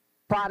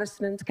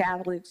 Protestants,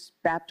 Catholics,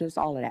 Baptists,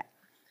 all of that.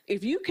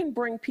 If you can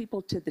bring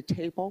people to the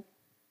table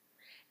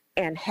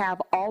and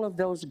have all of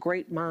those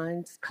great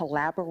minds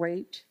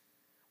collaborate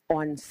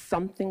on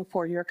something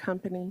for your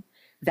company,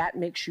 that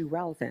makes you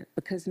relevant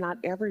because not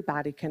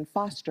everybody can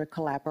foster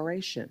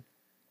collaboration.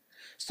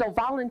 So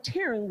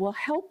volunteering will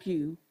help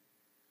you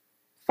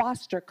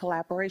foster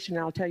collaboration,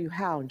 and I'll tell you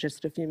how in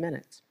just a few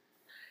minutes.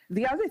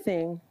 The other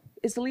thing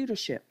is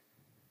leadership.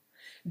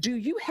 Do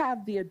you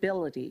have the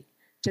ability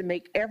to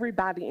make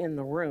everybody in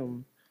the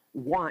room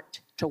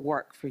want to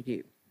work for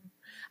you?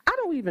 I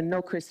don't even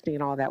know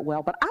Christine all that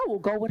well, but I will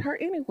go with her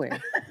anywhere.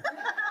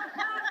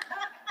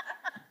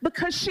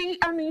 Because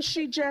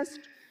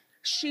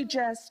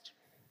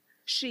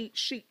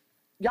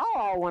y'all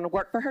all want to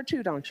work for her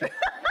too, don't you?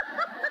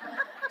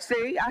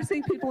 See, I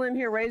see people in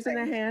here raising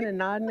their hand and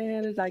nodding their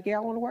head. It's like, yeah, I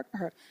want to work for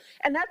her.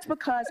 And that's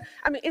because,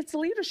 it's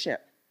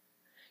leadership.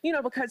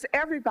 Because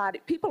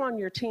people on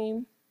your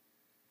team,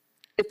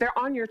 if they're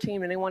on your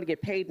team and they want to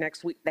get paid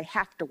next week, they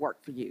have to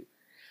work for you.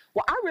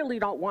 Well, I really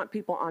don't want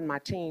people on my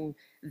team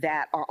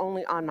that are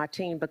only on my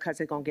team because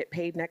they're going to get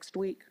paid next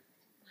week.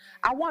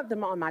 I want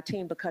them on my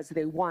team because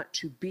they want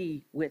to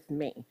be with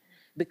me,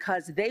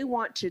 because they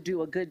want to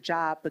do a good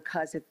job,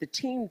 because if the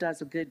team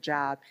does a good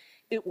job,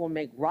 it will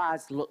make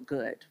Roz look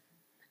good.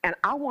 And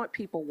I want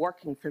people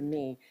working for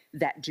me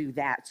that do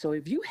that. So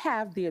if you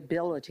have the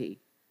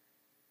ability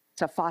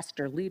to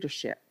foster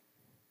leadership,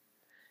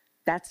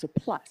 that's a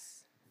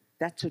plus.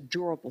 That's a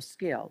durable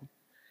skill.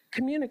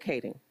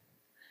 Communicating.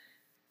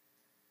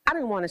 I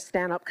didn't want to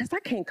stand up because I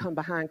can't come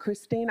behind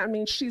Christine.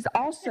 She's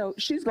going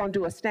to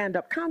do a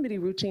stand-up comedy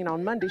routine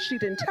on Monday. She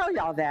didn't tell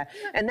y'all that,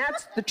 and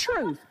that's the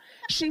truth.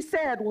 She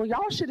said, well,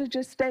 y'all should have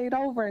just stayed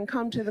over and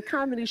come to the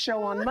comedy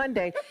show on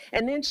Monday,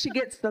 and then she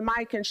gets the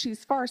mic and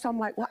she's first. I'm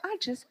like, well, I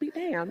just be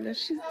damned, and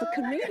she's the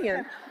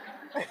comedian.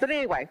 But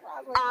anyway,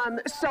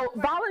 so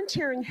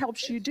volunteering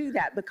helps you do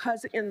that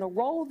because in the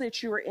role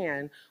that you're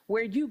in,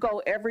 where you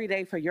go every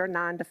day for your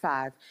 9 to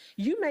 5,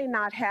 you may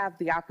not have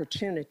the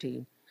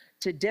opportunity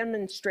to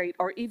demonstrate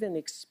or even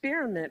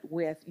experiment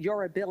with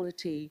your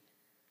ability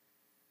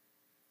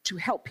to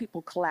help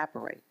people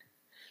collaborate.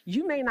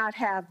 You may not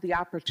have the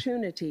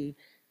opportunity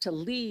to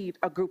lead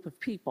a group of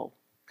people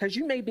because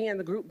you may be in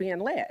the group being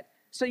led.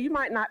 So you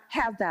might not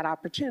have that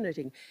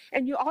opportunity.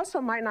 And you also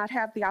might not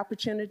have the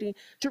opportunity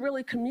to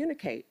really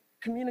communicate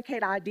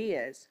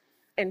ideas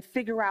and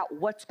figure out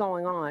what's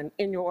going on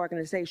in your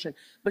organization.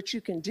 But you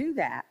can do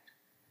that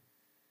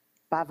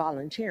by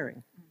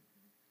volunteering.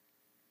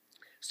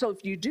 So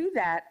if you do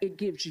that, it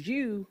gives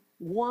you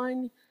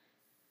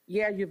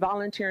you're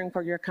volunteering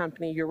for your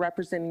company, you're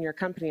representing your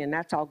company, and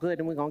that's all good,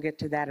 and we're going to get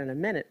to that in a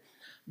minute.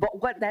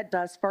 But what that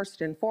does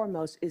first and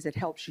foremost is it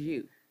helps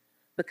you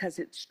because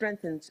it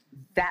strengthens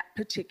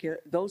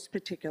those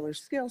particular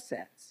skill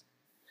sets.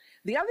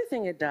 The other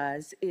thing it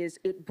does is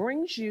it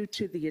brings you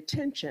to the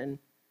attention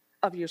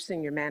of your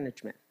senior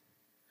management.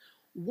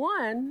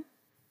 One,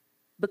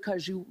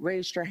 because you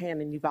raised your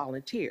hand and you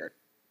volunteered,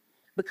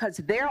 because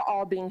they're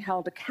all being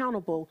held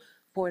accountable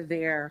for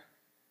their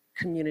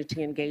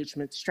community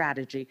engagement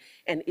strategy,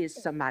 and is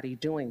somebody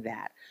doing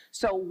that?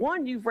 So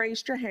one, you've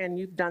raised your hand,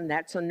 you've done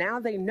that, so now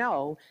they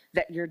know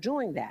that you're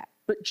doing that.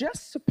 But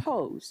just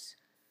suppose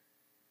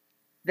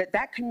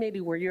that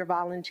committee where you're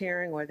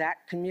volunteering or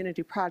that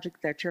community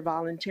project that you're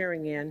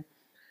volunteering in,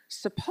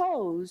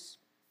 suppose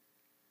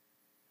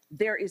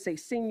there is a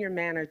senior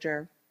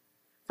manager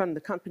from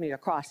the company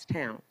across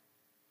town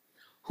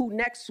who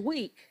next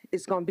week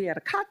is going to be at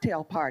a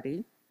cocktail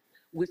party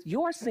with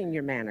your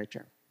senior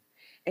manager.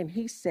 And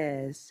he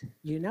says,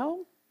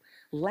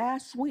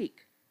 last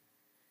week,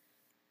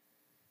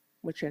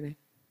 what's your name?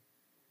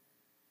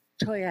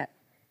 Toyette.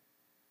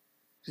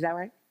 Is that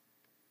right?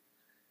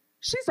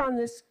 She's on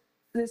this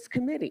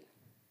committee.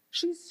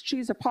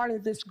 She's a part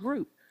of this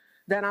group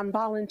that I'm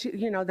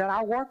that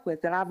I work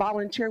with, that I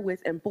volunteer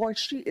with, and boy,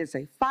 she is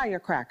a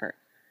firecracker.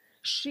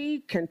 She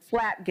can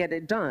flat get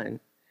it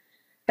done.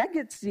 That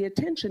gets the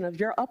attention of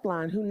your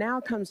upline, who now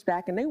comes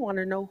back and they want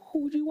to know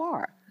who you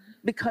are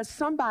because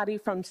somebody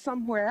from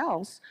somewhere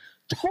else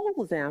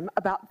told them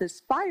about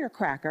this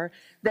firecracker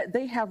that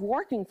they have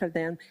working for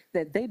them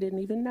that they didn't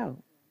even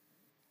know.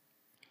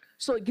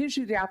 So it gives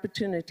you the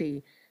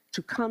opportunity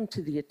to come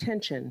to the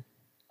attention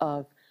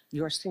of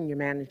your senior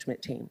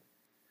management team.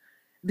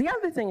 The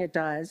other thing it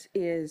does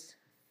is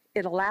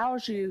it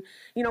allows you,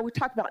 we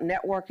talk about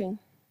networking.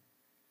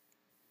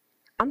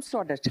 I'm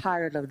sort of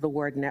tired of the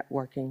word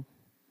networking.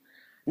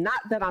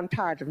 Not that I'm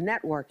tired of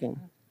networking,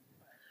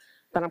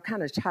 but I'm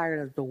kind of tired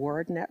of the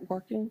word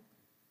networking.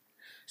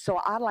 So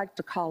I like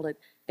to call it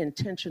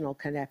intentional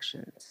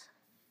connections.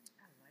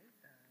 I like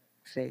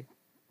that. See?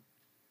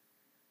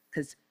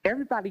 Because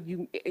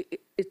everybody,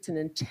 it's an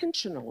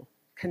intentional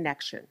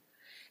connection.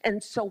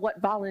 And so what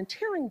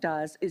volunteering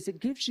does is it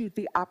gives you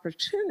the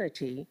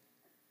opportunity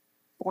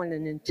for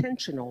an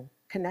intentional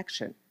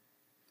connection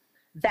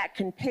that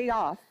can pay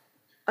off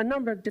a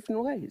number of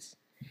different ways.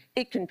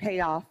 It can pay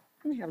off,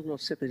 let me have a little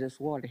sip of this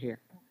water here.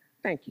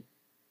 Thank you.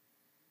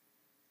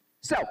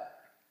 So,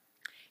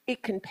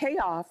 it can pay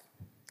off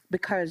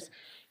because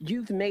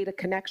you've made a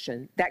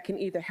connection that can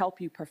either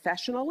help you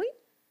professionally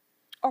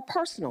or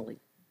personally.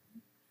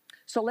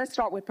 So let's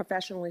start with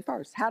professionally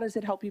first. How does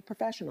it help you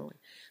professionally?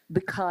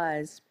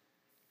 Because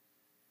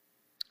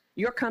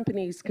your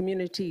company's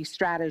community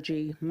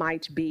strategy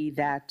might be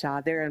that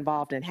they're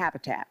involved in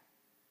habitat.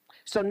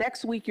 So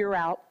next week you're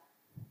out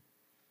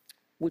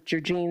with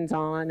your jeans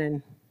on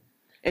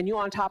and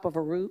you're on top of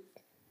a roof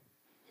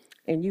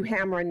and you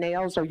hammering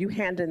nails, or you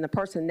handing the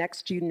person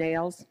next to you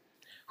nails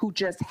who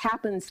just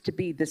happens to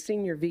be the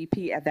senior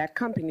VP at that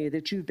company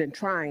that you've been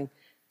trying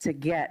to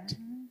get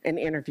an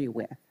interview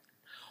with.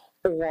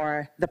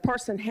 Or the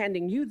person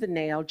handing you the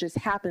nail just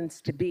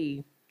happens to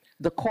be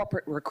the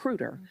corporate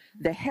recruiter,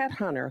 the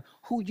headhunter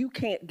who you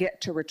can't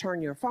get to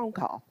return your phone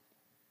call.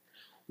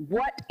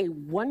 What a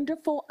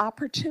wonderful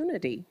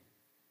opportunity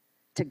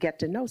to get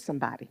to know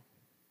somebody.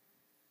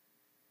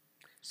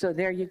 So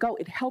there you go.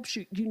 It helps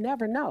you. You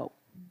never know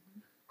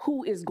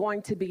who is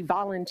going to be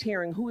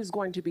volunteering, who is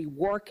going to be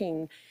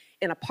working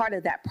in a part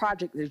of that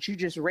project that you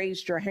just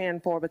raised your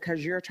hand for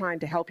because you're trying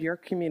to help your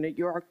community,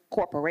 your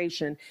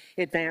corporation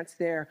advance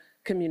their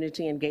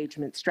community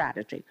engagement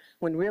strategy,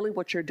 when really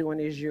what you're doing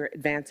is you're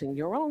advancing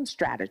your own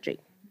strategy.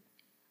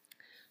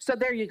 So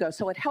there you go.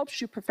 So it helps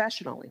you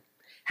professionally.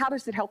 How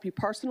does it help you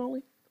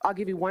personally? I'll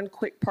give you one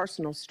quick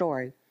personal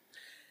story.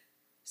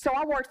 So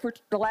I worked for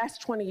the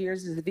last 20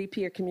 years as the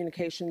VP of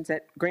Communications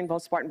at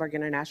Greenville-Spartanburg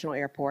International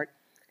Airport,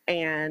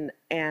 and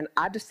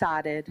I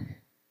decided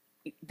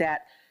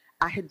that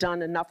I had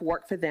done enough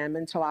work for them,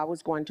 and so I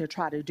was going to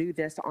try to do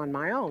this on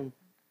my own.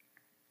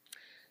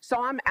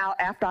 So I'm out,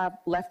 after I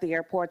left the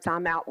airports,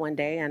 I'm out one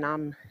day and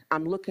I'm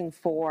looking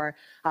for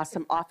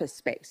some office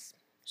space.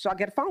 So I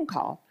get a phone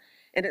call,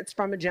 and it's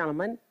from a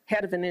gentleman,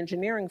 head of an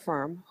engineering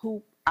firm,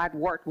 who I'd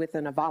worked with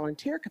in a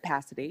volunteer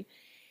capacity.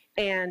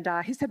 And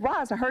he said,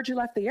 Roz, I heard you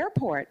left the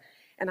airport.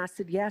 And I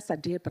said, yes, I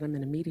did, but I'm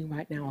in a meeting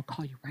right now. I'll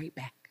call you right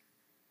back.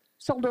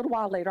 So a little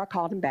while later, I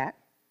called him back.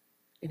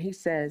 And he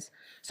says,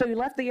 so you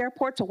left the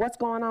airport, so what's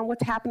going on?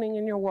 What's happening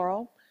in your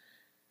world?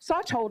 So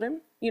I told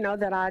him,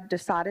 that I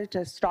decided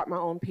to start my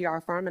own PR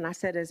firm. And I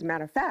said, as a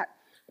matter of fact,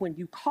 when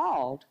you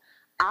called,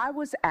 I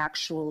was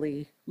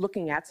actually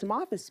looking at some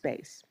office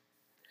space.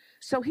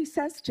 So he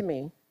says to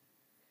me,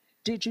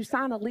 did you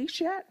sign a lease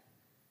yet?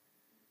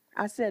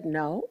 I said,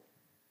 no.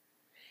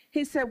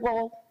 He said,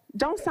 well,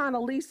 don't sign a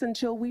lease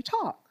until we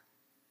talk.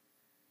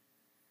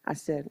 I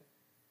said,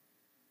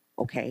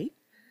 okay.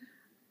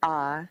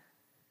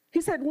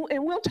 He said,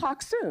 and we'll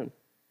talk soon.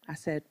 I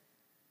said,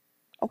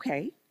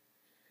 okay.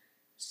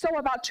 So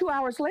about 2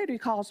 hours later, he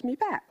calls me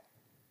back.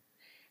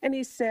 And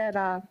he said,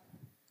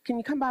 can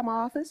you come by my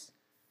office?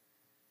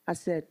 I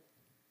said,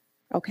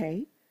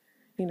 okay.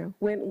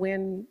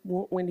 When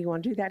do you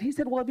want to do that? He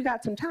said, well, if you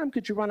got some time,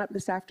 could you run up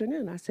this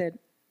afternoon? I said,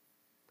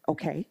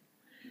 okay.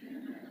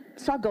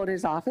 So I go to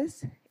his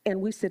office,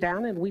 and we sit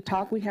down, and we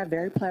talk. We have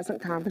very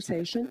pleasant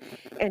conversation.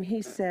 And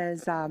he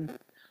says,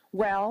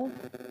 well,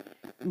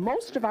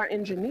 most of our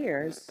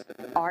engineers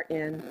are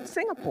in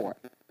Singapore.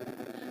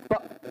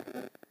 But,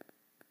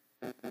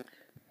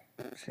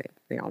 see,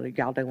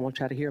 y'all don't want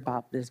y'all to hear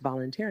about this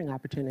volunteering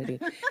opportunity.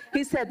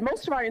 He said,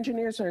 most of our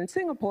engineers are in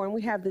Singapore, and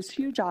we have this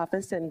huge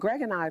office, and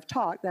Greg and I have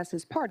talked, that's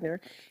his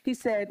partner. He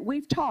said,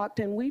 we've talked,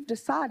 and we've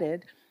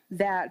decided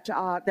that,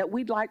 that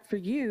we'd like for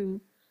you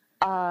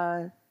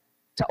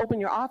to open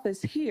your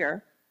office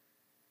here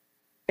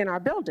in our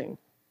building.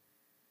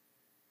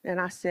 And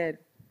I said,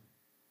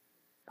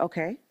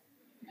 okay.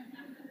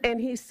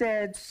 And he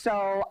said,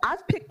 so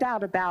I've picked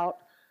out about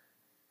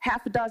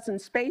half a dozen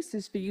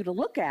spaces for you to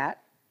look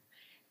at.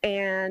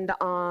 And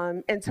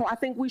so I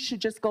think we should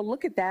just go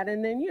look at that.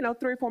 And then,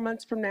 3 or 4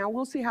 months from now,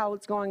 we'll see how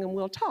it's going and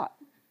we'll talk.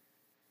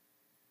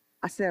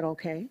 I said,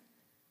 okay.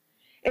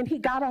 And he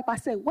got up. I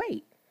said,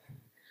 wait.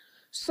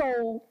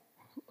 So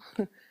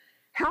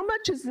how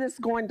much is this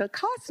going to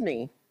cost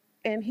me?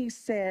 And he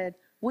said,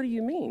 what do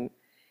you mean?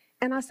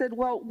 And I said,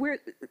 well,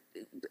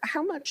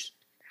 how much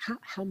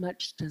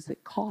does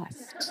it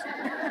cost?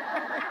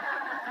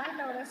 I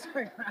know that's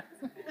right.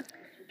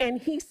 And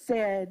he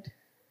said,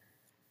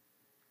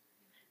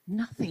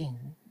 nothing.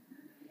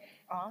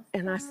 Awesome.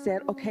 And I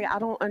said, okay, I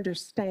don't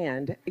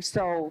understand.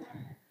 So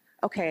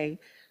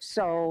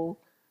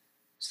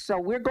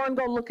we're going to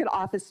go look at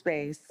office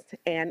space,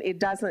 and it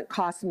doesn't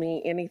cost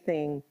me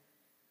anything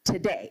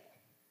today.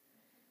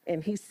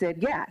 And he said,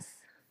 yes.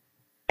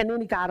 And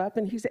then he got up,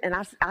 and he said, and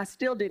I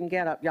still didn't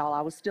get up, y'all.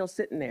 I was still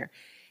sitting there.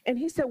 And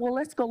he said, well,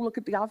 let's go look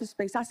at the office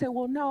space. I said,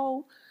 well,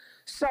 no.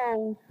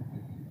 So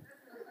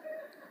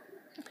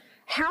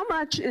how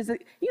much is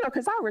it,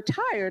 because I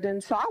retired,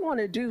 and so I want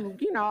to do,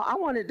 I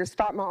wanted to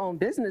start my own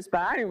business,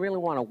 but I didn't really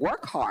want to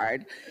work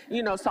hard,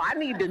 so I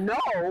need to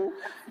know,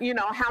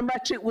 how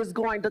much it was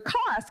going to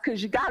cost,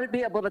 because you got to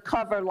be able to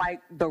cover like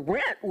the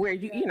rent where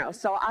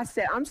so I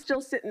said, I'm still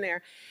sitting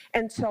there.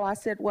 And so I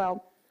said,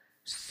 well,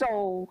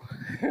 so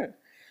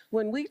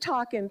when we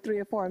talk in 3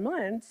 or 4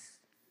 months,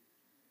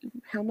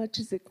 how much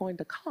is it going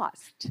to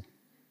cost?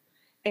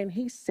 And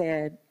he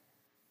said,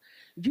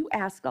 you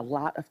ask a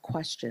lot of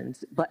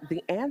questions, but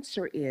the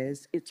answer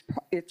is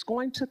it's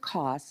going to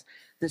cost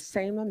the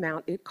same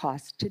amount it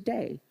costs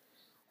today,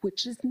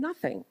 which is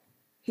nothing.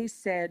 He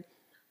said,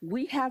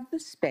 we have the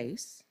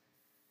space.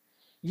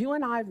 You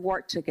and I have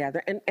worked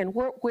together, and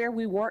where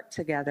we worked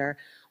together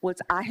was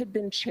I had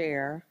been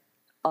chair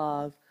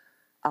of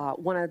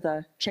one of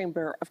the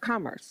Chamber of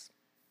Commerce.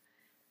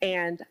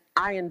 And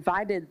I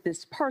invited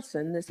this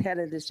person, this head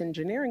of this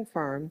engineering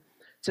firm,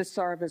 to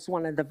serve as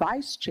one of the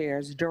vice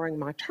chairs during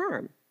my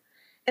term.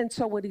 And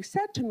so what he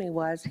said to me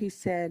was, he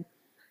said,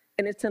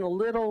 and it's in a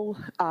little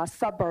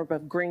suburb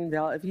of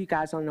Greenville. If you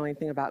guys don't know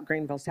anything about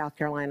Greenville, South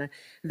Carolina,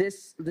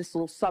 this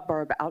little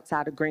suburb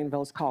outside of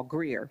Greenville is called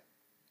Greer.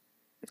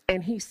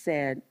 And he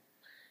said,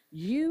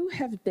 you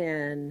have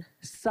been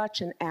such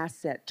an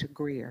asset to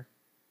Greer.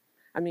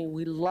 I mean,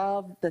 we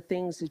love the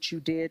things that you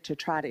did to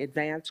try to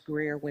advance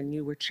Greer when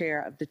you were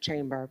chair of the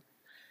chamber.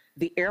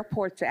 The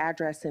airport's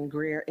address in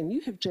Greer, and you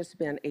have just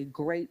been a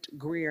great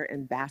Greer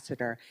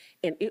ambassador,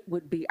 and it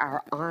would be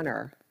our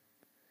honor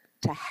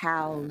to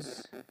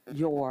house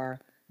your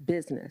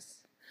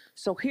business.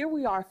 So here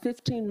we are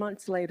 15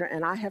 months later,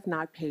 and I have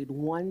not paid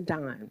one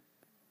dime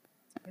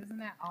Isn't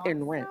that awesome?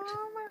 in rent.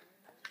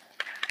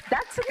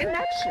 That's a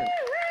connection.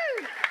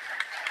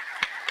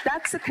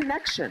 That's a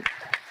connection.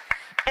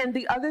 And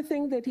the other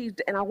thing that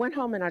and I went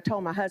home and I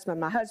told my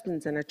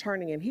husband's an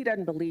attorney, and he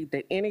doesn't believe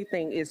that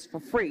anything is for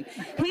free.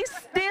 He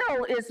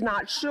still is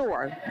not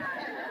sure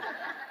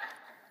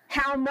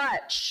how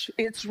much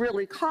it's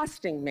really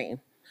costing me.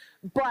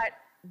 But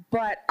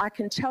I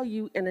can tell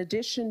you, in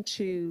addition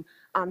to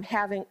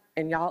having,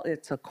 and y'all,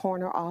 it's a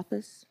corner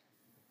office.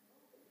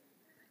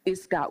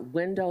 It's got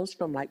windows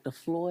from like the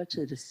floor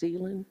to the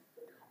ceiling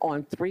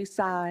on 3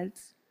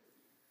 sides.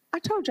 I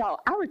told y'all,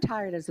 I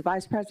retired as a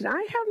vice president. I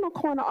didn't have no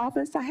corner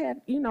office. I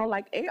had,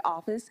 like a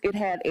office. It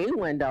had a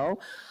window.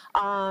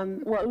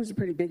 Well, it was a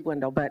pretty big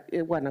window, but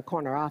it wasn't a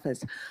corner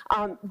office.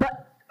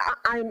 But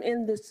I'm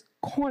in this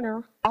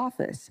corner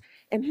office.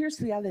 And here's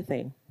the other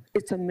thing.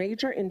 It's a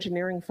major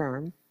engineering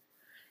firm,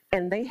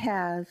 and they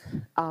have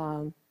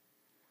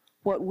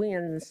what we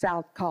in the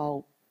South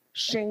call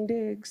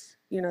shindigs.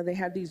 They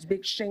have these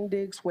big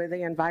shindigs where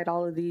they invite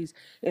all of these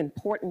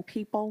important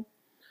people.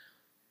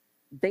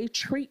 They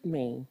treat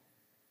me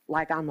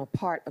like I'm a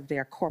part of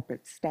their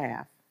corporate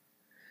staff.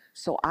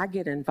 So I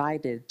get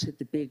invited to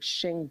the big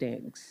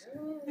shindigs,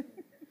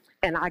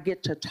 and I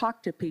get to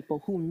talk to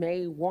people who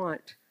may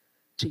want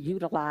to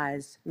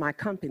utilize my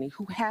company,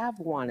 who have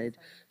wanted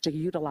to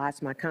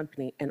utilize my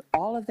company. And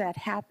all of that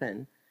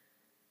happened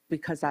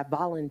because I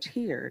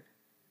volunteered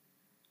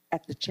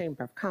at the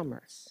Chamber of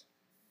Commerce.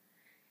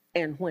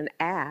 And when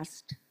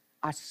asked,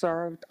 I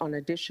served on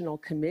additional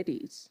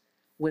committees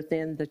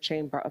within the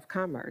Chamber of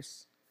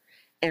Commerce.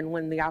 And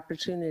when the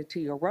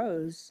opportunity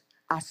arose,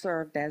 I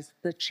served as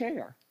the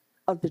chair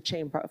of the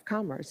Chamber of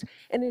Commerce.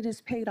 And it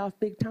has paid off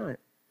big time.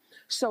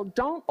 So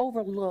don't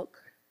overlook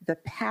the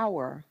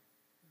power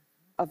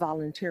of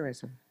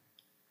volunteerism.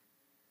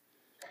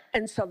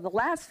 And so the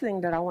last thing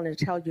that I want to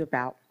tell you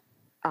about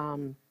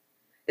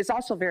is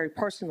also very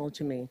personal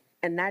to me,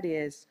 and that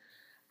is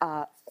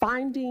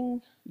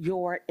finding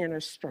your inner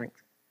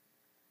strength.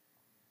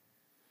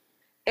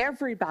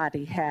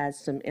 Everybody has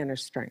some inner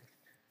strength.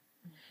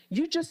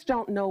 You just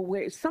don't know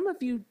where. Some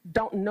of you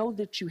don't know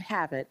that you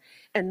have it,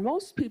 and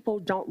most people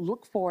don't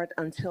look for it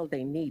until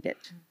they need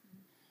it.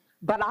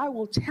 But I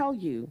will tell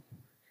you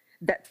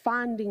that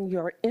finding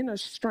your inner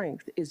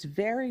strength is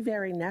very,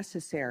 very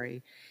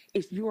necessary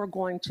if you are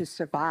going to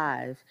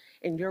survive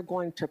and you're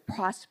going to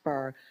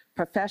prosper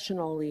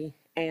professionally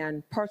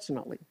and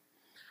personally.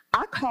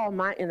 I call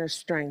my inner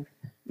strength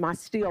my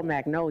steel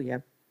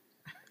magnolia,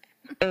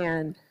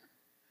 and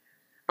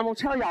I'm going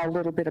to tell y'all a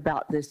little bit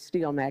about this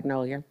steel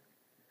magnolia.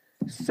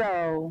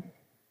 So,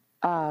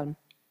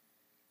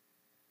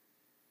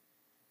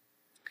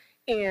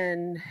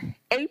 in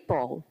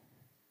April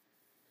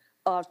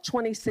of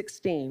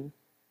 2016,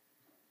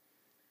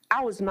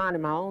 I was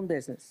minding my own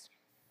business.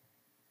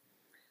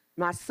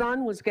 My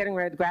son was getting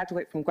ready to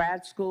graduate from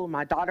grad school,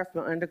 my daughter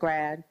from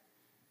undergrad,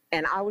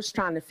 and I was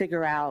trying to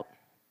figure out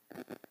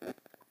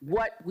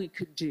what we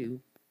could do,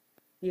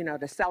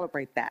 to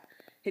celebrate that.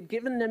 Had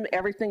given them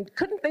everything,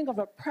 couldn't think of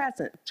a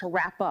present to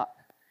wrap up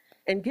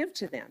and give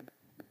to them.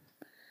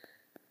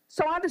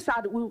 So I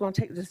decided we were going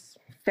to take this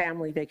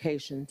family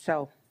vacation.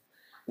 So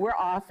we're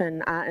off,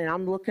 and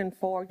I'm looking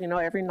for,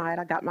 every night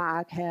I got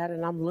my iPad,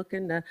 and I'm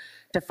looking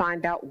to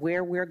find out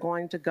where we're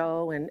going to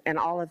go and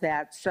all of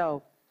that.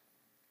 So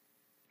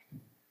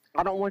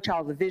I don't want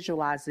y'all to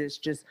visualize this,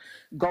 just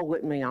go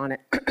with me on it.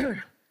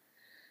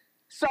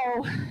 So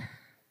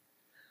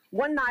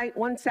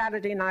one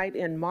Saturday night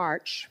in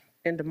March,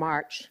 into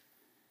March,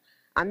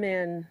 I'm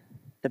in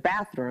the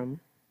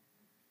bathroom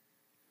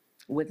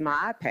with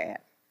my iPad.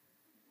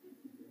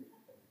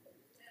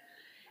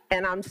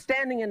 And I'm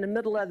standing in the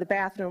middle of the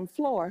bathroom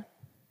floor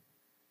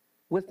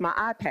with my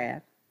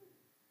iPad,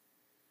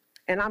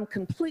 and I'm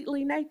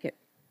completely naked.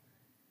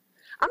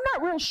 I'm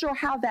not real sure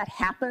how that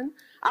happened.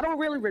 I don't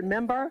really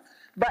remember,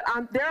 but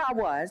there I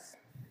was.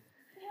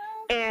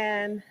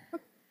 And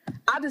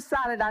I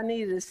decided I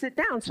needed to sit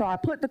down, so I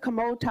put the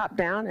commode top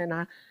down, and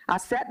I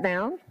sat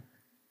down,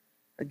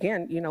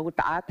 again, with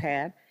the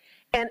iPad,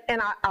 and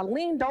I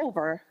leaned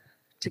over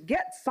to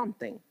get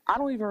something. I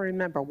don't even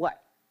remember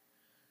what.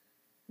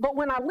 But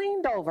when I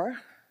leaned over,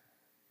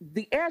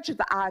 the edge of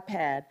the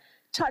iPad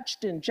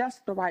touched in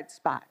just the right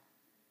spot.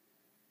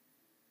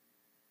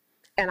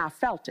 And I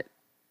felt it.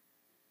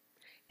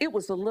 It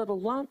was a little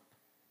lump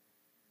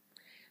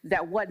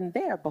that wasn't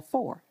there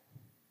before.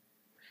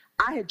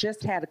 I had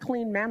just had a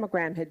clean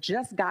mammogram, had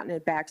just gotten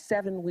it back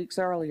 7 weeks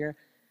earlier.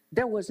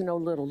 There was no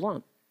little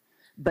lump.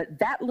 But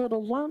that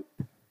little lump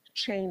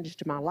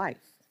changed my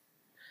life,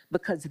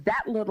 because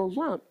that little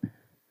lump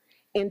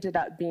ended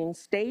up being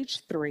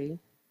stage 3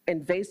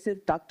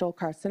 invasive ductal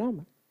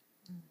carcinoma.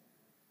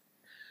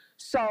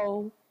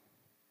 So,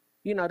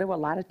 there were a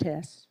lot of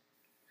tests.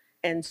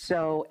 And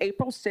so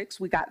April 6th,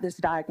 we got this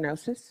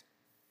diagnosis.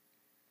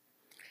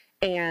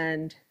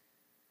 And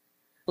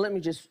let me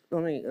just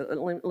tell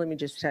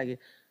you,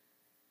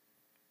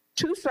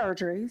 2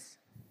 surgeries,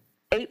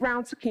 8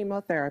 rounds of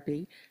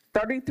chemotherapy,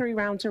 33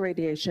 rounds of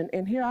radiation,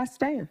 and here I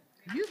stand.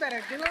 You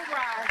better do it,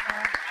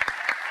 Rosa.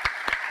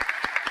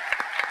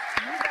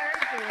 You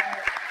better do it.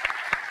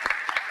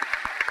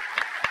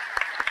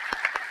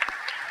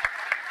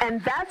 And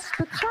that's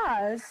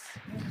because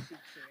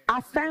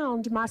I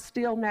found my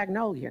steel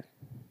magnolia.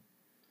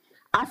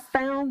 I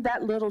found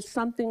that little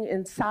something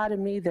inside of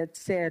me that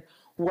said,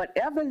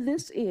 whatever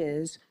this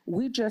is,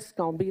 we just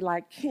gonna be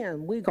like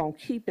Kim. We gonna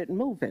keep it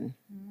moving.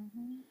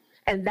 Mm-hmm.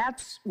 And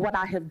that's what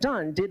I have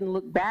done. Didn't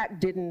look back,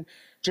 didn't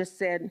just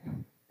said,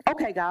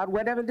 okay, God,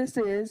 whatever this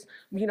is,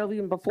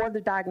 even before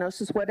the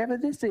diagnosis, whatever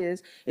this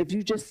is, if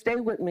you just stay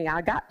with me,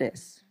 I got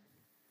this.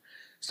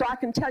 So I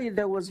can tell you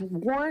there was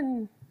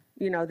one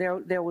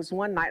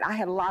night, I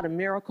had a lot of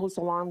miracles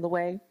along the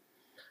way,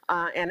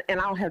 and I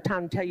don't have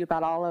time to tell you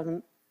about all of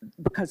them,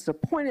 because the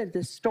point of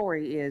this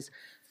story is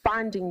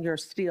finding your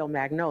steel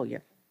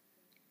magnolia.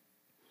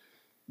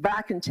 But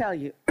I can tell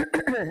you,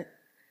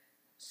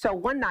 so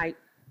one night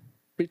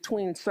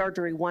between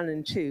surgery 1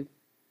 and 2,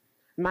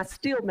 my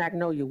steel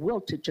magnolia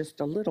wilted just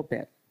a little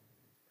bit.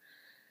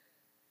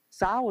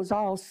 So I was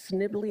all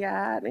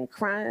snibbly-eyed and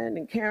crying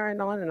and carrying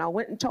on, and I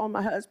went and told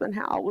my husband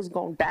how I was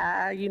going to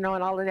die, and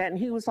all of that. And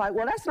he was like,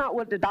 well, that's not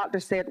what the doctor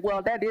said.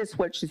 Well, that is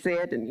what she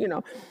said,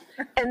 and.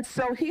 And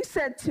so he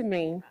said to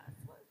me,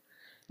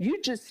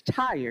 you're just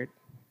tired.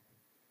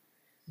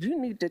 You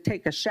need to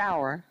take a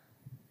shower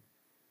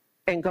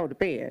and go to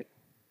bed.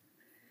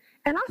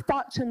 And I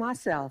thought to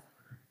myself,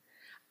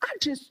 I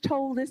just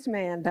told this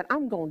man that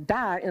I'm going to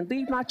die and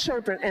leave my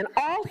children, and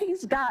all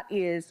he's got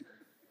is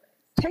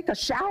take a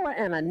shower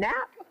and a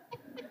nap?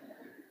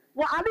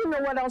 Well, I didn't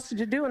know what else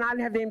to do, and I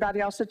didn't have anybody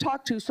else to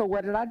talk to, so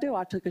what did I do?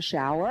 I took a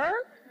shower,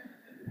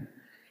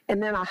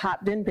 and then I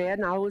hopped in bed,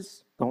 and I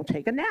was going to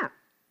take a nap.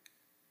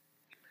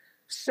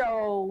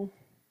 So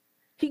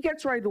he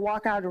gets ready to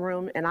walk out of the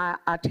room, and I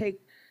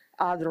take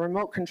the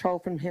remote control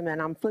from him,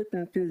 and I'm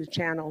flipping through the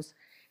channels,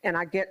 and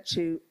I get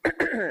to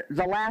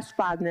the last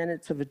 5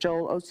 minutes of a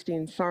Joel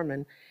Osteen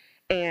sermon,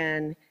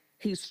 and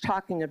he's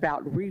talking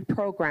about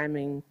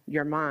reprogramming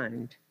your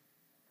mind.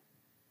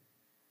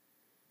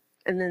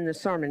 And then the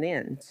sermon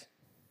ends.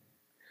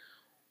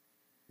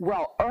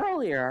 Well,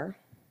 earlier,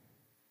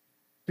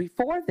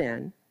 before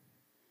then,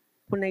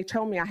 when they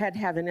told me I had to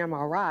have an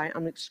MRI,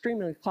 I'm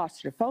extremely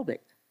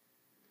claustrophobic.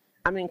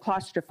 I mean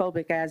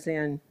claustrophobic as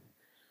in,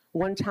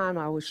 one time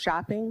I was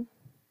shopping,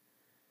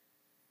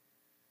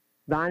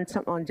 buying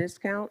something on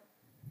discount,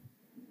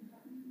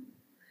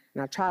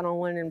 and I tried on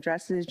one of them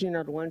dresses,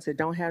 the ones that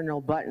don't have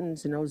no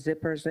buttons and no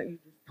zippers, that you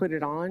just put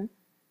it on.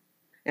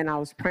 And I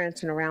was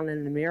prancing around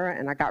in the mirror,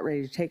 and I got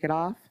ready to take it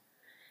off,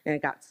 and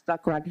it got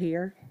stuck right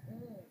here.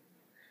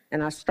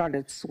 And I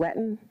started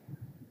sweating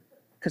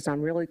because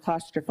I'm really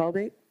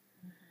claustrophobic.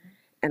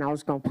 And I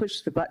was going to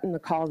push the button to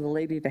call the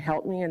lady to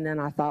help me, and then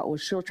I thought, well,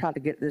 she'll try to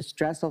get this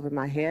dress over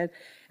my head,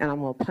 and I'm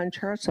going to punch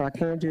her, so I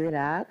can't do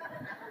that.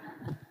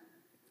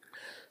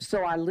 So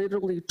I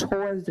literally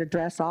tore the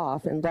dress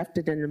off and left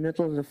it in the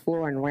middle of the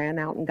floor and ran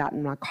out and got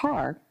in my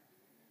car.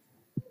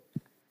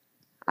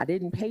 I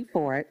didn't pay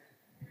for it.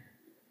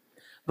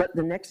 But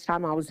the next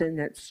time I was in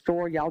that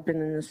store, y'all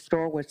been in the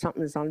store where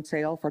something is on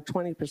sale for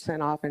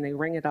 20% off and they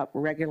ring it up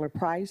regular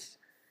price,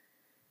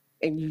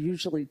 and you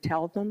usually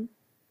tell them?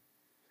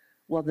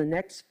 Well, the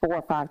next 4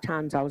 or 5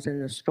 times I was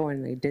in the store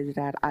and they did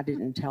that, I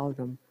didn't tell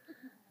them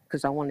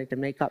because I wanted to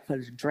make up for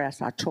the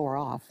dress I tore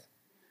off.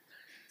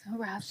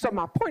 So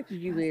my point to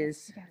you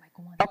is,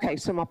 okay,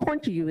 so my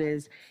point to you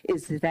is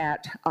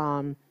that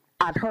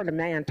I'd heard a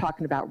man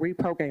talking about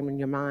reprogramming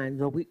your mind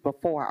the week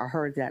before I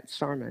heard that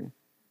sermon.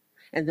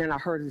 And then I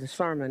heard the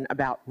sermon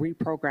about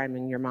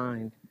reprogramming your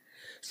mind.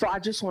 So I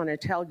just want to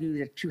tell you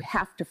that you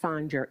have to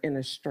find your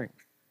inner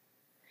strength.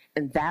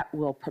 And that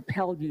will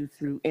propel you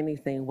through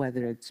anything,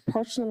 whether it's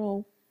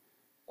personal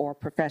or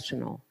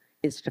professional,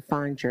 is to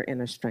find your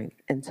inner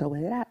strength. And so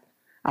with that,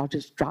 I'll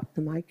just drop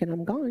the mic and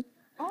I'm gone.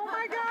 Oh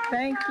my God.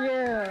 Thank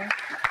you.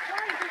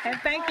 And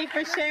thank you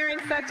for sharing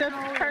such a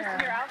personal.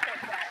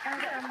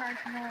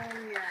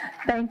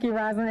 Thank you,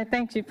 Rosalind.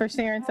 Thank you for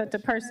sharing such a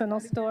personal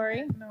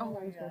story.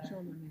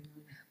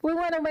 We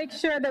want to make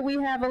sure that we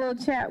have a little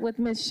chat with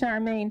Miss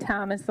Charmaine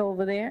Thomas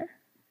over there.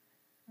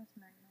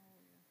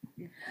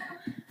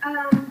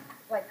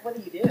 Like, what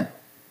do you do? It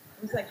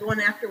was like going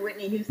after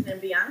Whitney Houston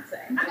and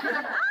Beyonce.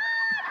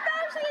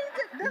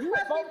 This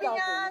must be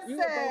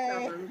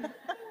Beyonce.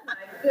 My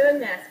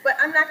goodness. But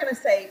I'm not going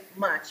to say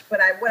much, but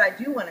what I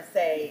do want to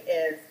say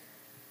is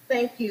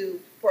thank you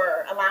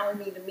for allowing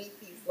me to meet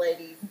these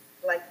ladies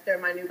like they're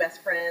my new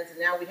best friends, and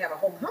now we have a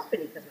whole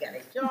company because we got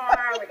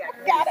HR,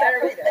 we got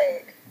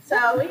everything.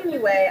 So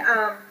anyway,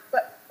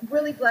 but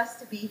really blessed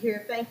to be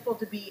here, thankful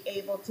to be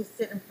able to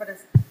sit in front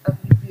of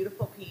you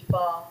beautiful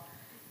people.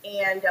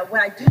 And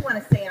what I do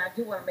want to say, and I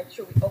do want to make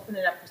sure we open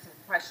it up for some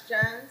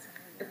questions,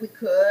 if we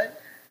could.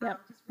 Yep.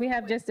 We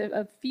have just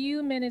a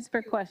few minutes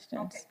for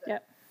questions. Okay,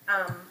 Yep.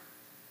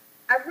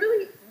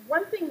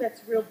 One thing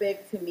that's real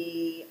big to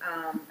me,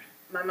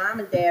 my mom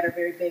and dad are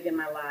very big in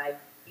my life,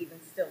 even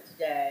still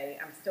today.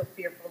 I'm still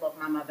fearful of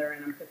my mother,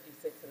 and I'm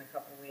 56 in a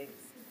couple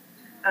weeks.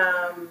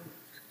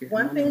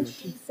 One thing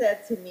she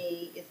said to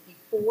me is,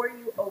 before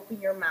you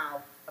open your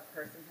mouth, a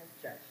person has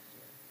judged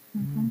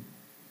you. Mm-hmm.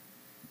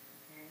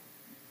 Okay?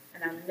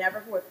 And I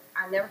never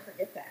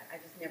forget that. I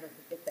just never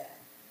forget that.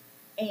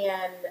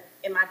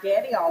 And my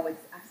daddy always,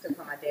 I still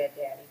call my dad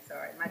daddy,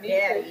 sorry. My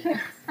daddy,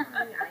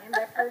 I am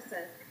that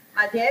person.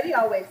 My daddy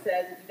always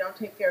says, if you don't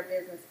take care of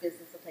business,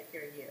 business will take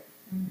care of you.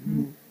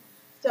 Mm-hmm.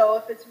 So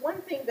if it's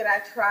one thing that I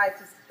try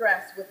to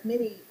stress with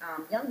many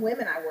young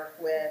women I work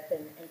with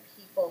and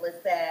people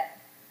is that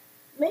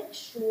make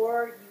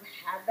sure you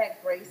have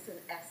that grace and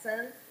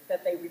essence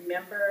that they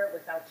remember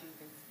without you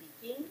even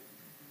speaking.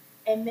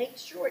 And make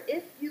sure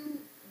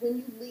when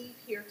you leave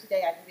here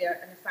today, I give you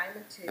an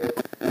assignment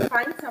to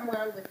find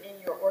someone within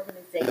your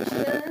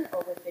organization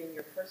or within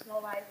your personal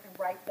life and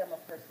write them a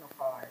personal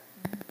card.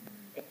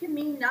 It can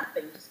mean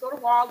nothing. Just go to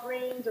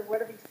Walgreens or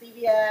whatever,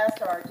 CVS,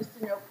 or just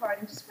a note card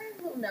and just write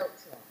a little note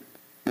to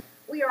them.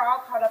 We are all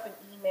caught up in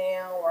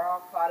email. We're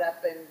all caught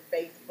up in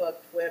Facebook,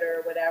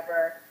 Twitter,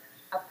 whatever.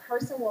 A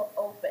person will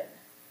open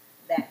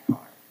that card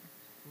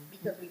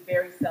because we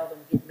very seldom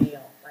get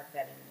mail like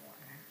that anymore.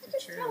 So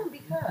just tell them,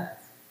 because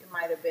it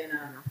might have been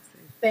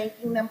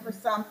thanking them for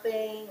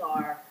something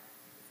or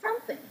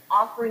something,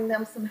 offering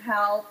them some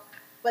help.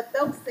 But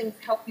those things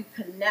help you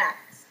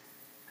connect,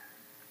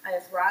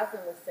 as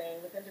Rosalind was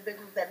saying, with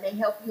individuals that may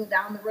help you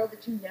down the road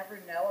that you never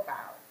know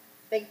about.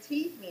 They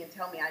tease me and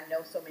tell me, I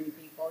know so many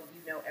people.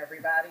 You know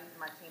everybody.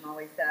 My team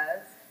always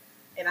does.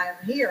 And I'm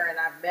here and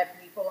I've met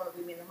people and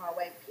we meet in the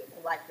hallway.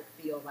 People like to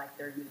feel like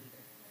they're needed.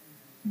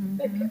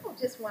 Mm-hmm. People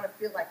just want to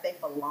feel like they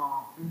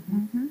belong.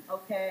 Mm-hmm.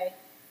 Okay?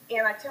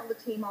 And I tell the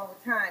team all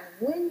the time,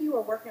 when you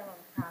are working on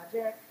a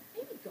project,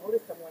 maybe go to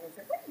someone and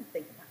say, what do you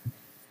think about this?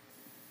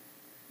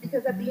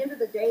 Because at the end of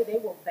the day, they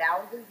will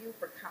value you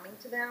for coming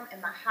to them.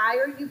 And the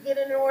higher you get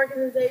in an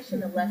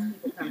organization, the less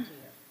people come to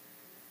you.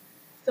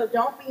 So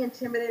don't be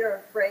intimidated or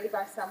afraid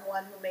by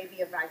someone who may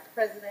be a vice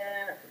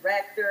president, a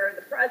director,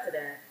 the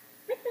president.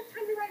 Take that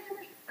time to write him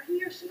or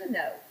he or she a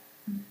note.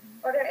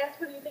 Or to ask,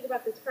 what do you think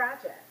about this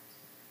project?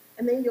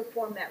 And then you'll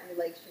form that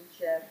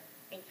relationship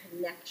and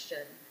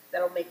connection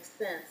that'll make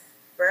sense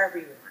for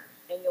everyone.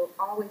 And you'll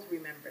always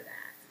remember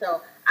that.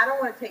 So I don't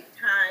want to take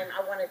time.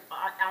 I want to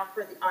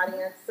offer the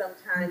audience some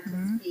time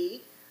to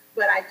speak.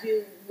 But I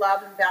do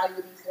love and value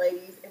these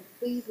ladies. And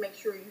please make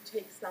sure you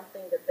take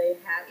something that they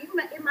have. Even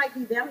it might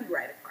be them you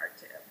write a card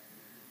to.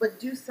 But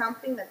do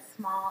something that's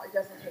small. It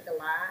doesn't take a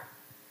lot.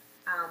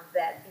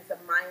 That is a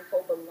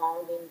mindful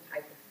belonging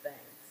type of thing.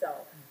 So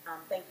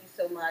thank you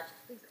so much.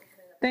 Please open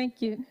it up.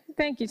 Thank you.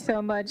 Thank you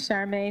so much,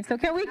 Charmaine. So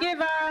can we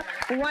give our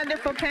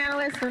wonderful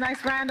panelists a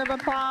nice round of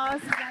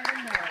applause?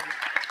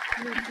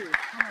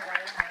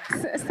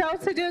 So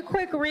to do a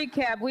quick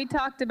recap, we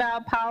talked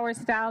about power,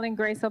 style, and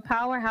grace. So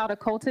power, how to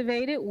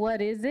cultivate it,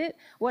 what is it,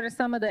 what are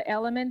some of the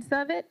elements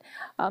of it,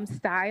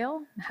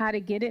 style, how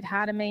to get it,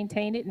 how to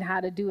maintain it, and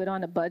how to do it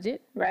on a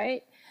budget,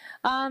 right?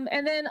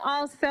 And then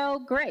also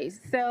grace,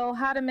 so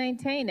how to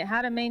maintain it,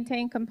 how to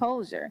maintain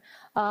composure,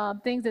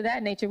 things of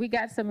that nature. We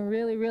got some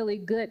really, really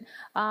good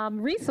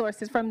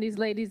resources from these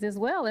ladies as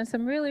well, and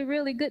some really,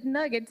 really good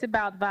nuggets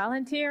about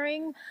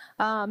volunteering,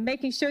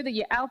 making sure that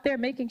you're out there,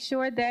 making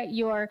sure that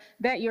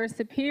your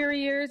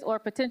superiors or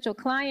potential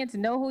clients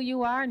know who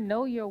you are,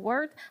 know your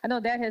worth. I know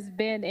that has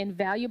been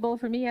invaluable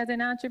for me as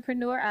an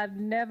entrepreneur. I've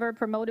never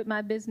promoted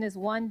my business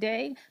one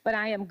day, but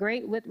I am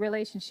great with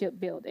relationship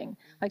building.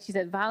 Like she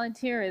said,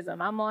 volunteerism.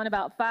 them. I'm on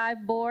about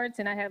 5 boards,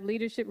 and I have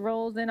leadership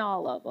roles in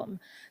all of them.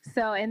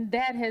 So, and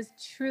that has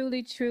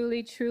truly,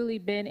 truly, truly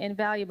been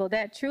invaluable.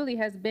 That truly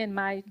has been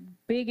my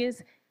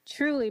biggest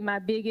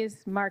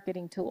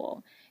marketing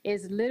tool,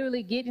 is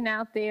literally getting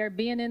out there,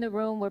 being in the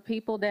room where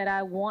people that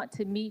I want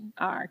to meet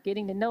are,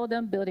 getting to know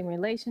them, building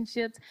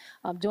relationships,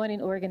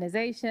 joining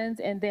organizations,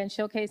 and then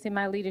showcasing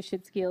my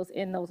leadership skills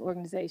in those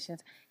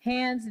organizations.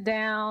 Hands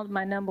down,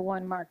 my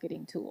 #1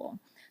 marketing tool.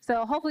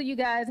 So hopefully you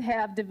guys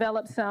have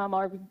developed some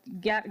or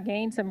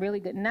gained some really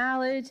good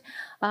knowledge,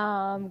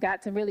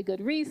 got some really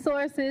good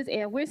resources,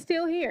 and we're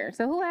still here.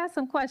 So who has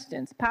some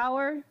questions?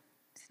 Power,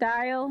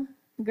 style,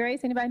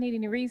 Grace, anybody need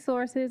any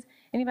resources?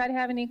 Anybody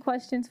have any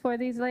questions for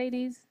these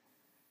ladies?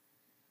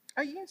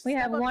 Are you We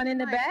have one in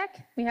the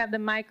back. We have the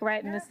mic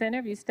right in the center.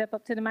 If you step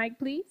up to the mic,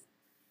 please.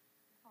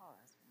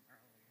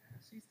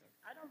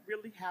 I don't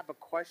really have a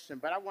question,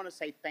 but I want to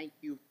say thank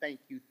you, thank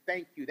you,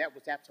 thank you. That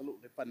was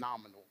absolutely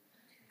phenomenal.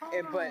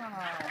 Thank you.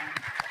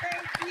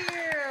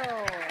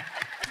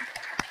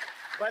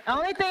 But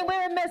Only thing we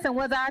were missing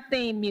was our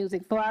theme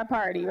music for our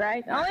party,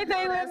 right? Only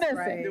thing we were That's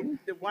right. missing.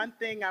 the one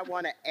thing I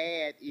want to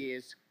add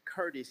is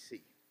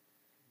courtesy,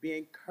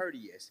 being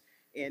courteous.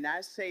 And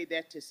I say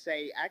that to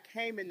say I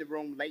came in the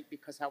room late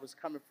because I was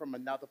coming from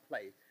another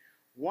place.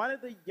 One of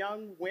the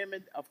young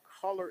women of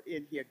color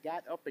in here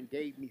got up and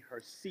gave me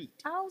her seat.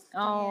 Oh,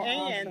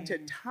 And to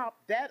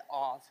top that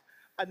off,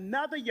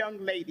 another young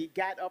lady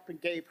got up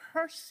and gave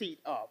her seat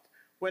up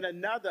when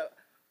another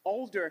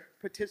older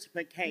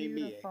participant came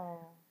in.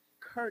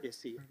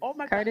 Courtesy. Oh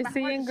my God,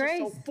 Courtesy my heart and is just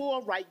so grace.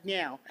 full right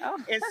now.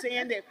 And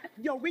saying that,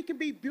 we can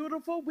be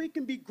beautiful, we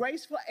can be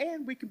graceful,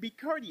 and we can be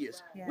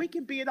courteous. We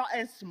can be it all,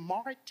 and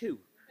smart too.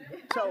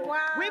 So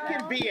we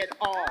can be it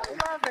all.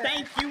 love it.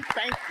 Thank you,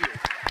 thank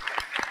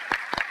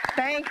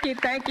you.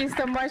 Thank you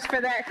so much for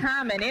that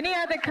comment. Any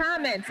other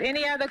comments?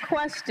 Any other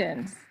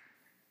questions?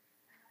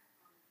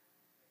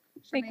 I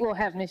think we'll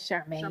have Miss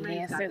Charmaine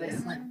answer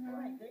this one.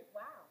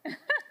 Wow.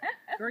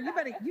 Girl,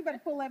 you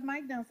better pull that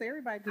mic down so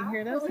everybody can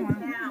hear I'll this pull it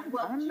one. down.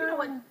 Well, you know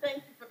what? Thank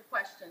you for the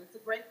question. It's a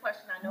great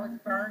question. I know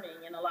it's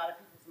burning in a lot of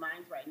people's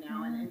minds right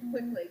now. And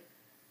quickly,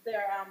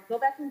 go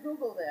back and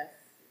Google this,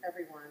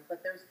 everyone.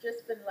 But there's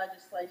just been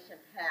legislation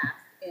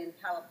passed in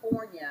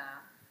California.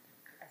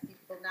 I see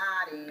people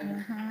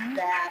nodding,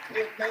 that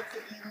it makes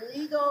it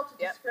illegal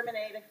to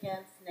discriminate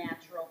against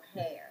natural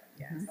hair.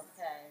 Yes.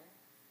 Okay.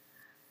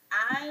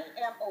 I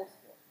am old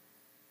school.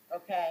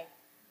 Okay.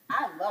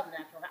 I love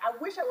natural hair. I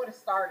wish I would have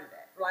started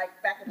it, like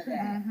back in the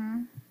day.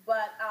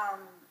 But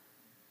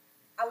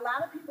a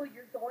lot of people,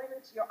 you're going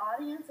into your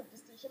audience of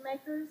decision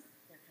makers,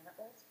 they're kind of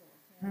old school.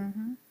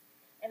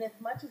 And as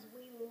much as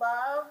we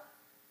love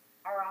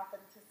our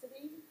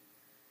authenticity,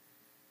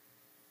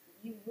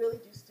 you really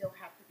do still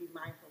have to be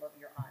mindful of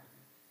your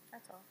audience.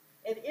 That's all.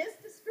 It is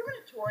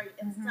discriminatory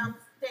in some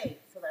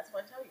states, so that's why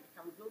I tell you to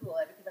come Google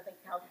it, because I think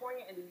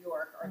California and New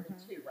York are the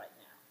two right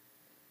now.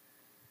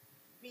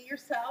 Be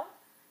yourself,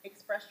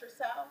 express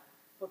yourself,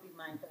 but be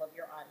mindful of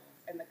your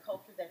audience and the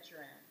culture that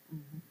you're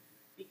in.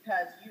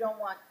 Because you don't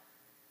want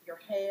your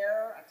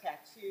hair, a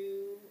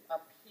tattoo, a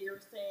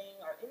piercing,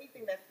 or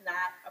anything that's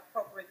not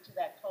appropriate to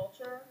that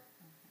culture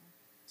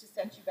to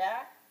set you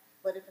back.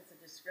 But if it's a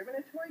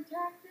discriminatory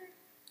tactic,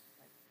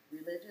 like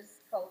religious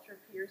culture,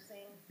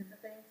 piercings,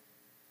 different things,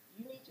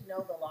 you need to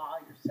know the law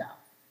yourself.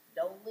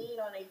 Don't lean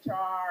on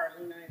HR,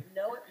 or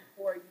know it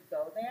before you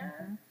go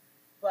there.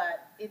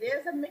 But it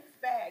is a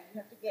mixed bag you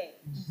have to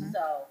gauge.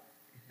 So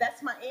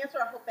that's my answer.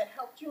 I hope that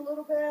helped you a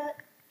little bit.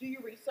 Do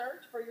your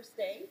research for your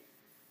state,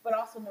 but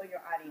also know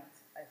your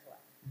audience as well.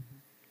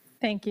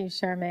 Thank you,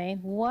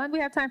 Charmaine. We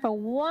have time for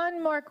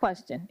one more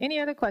question. Any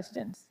other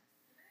questions?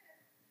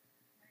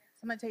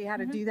 I'm going to tell you how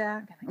to do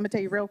that. I'm going to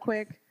tell you real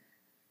quick,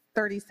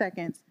 30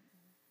 seconds.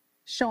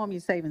 Show them your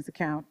savings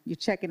account, your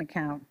checking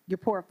account, your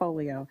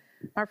portfolio.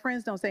 My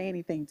friends don't say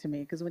anything to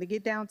me because when they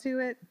get down to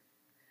it,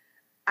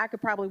 I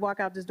could probably walk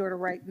out this door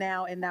right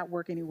now and not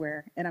work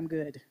anywhere, and I'm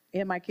good.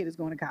 And my kid is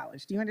going to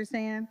college. Do you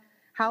understand?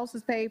 House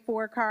is paid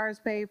for, car is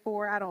paid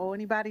for. I don't owe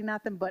anybody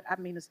nothing, but I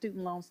mean a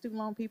student loan. Student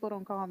loan people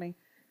don't call me.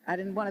 I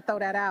didn't want to throw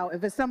that out.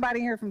 If it's somebody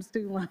here from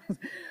student loans.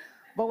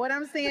 But what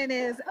I'm saying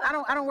is, I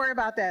don't worry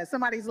about that.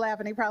 Somebody's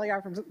laughing. They probably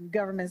are from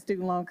government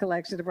student loan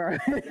collection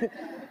department.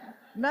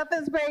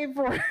 Nothing's paid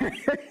for.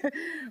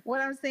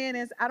 What I'm saying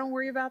is, I don't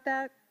worry about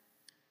that.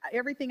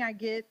 Everything I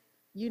get,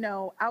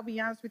 I'll be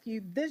honest with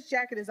you. This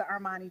jacket is an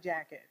Armani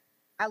jacket.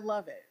 I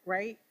love it,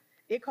 right?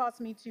 It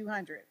cost me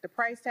 $200. The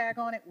price tag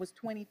on it was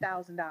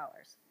 $20,000,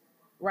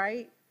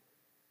 right?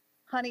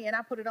 Honey, and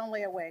I put it on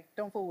layaway.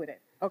 Don't fool with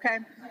it, okay?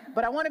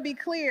 But I want to be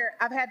clear.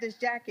 I've had this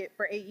jacket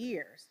for 8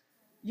 years.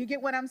 You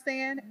get what I'm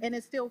saying? And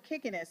it's still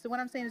kicking it. So what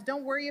I'm saying is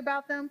don't worry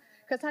about them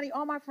because, honey,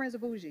 all my friends are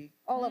bougie.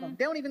 All of them.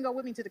 They don't even go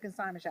with me to the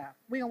consignment shop.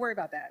 We don't worry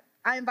about that.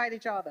 I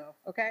invited y'all, though,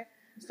 okay?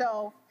 So,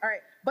 all right.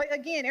 But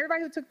again,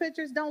 everybody who took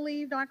pictures, don't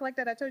leave. Don't act like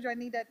that. I told you I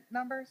need that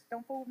numbers.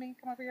 Don't fool with me.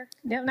 Come over here.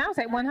 Yeah, now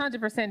say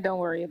 100% don't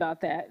worry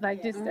about that.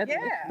 Like just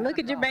look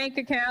at your bank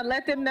account,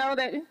 let them know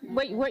that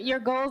what your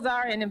goals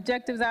are and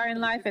objectives are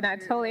in life. And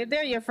if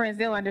they're your friends,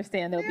 they'll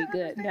understand. They'll be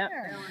good. Yep.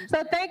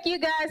 So thank you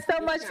guys so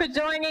much for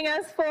joining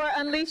us for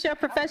Unleash Your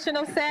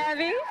Professional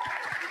Savvy.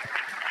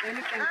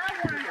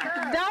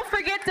 Don't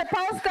forget to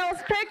post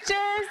those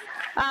pictures.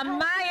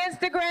 My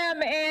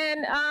Instagram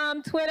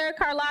and Twitter,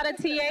 Carlotta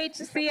TH,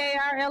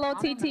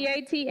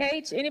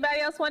 CarlotTath.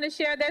 Anybody else want to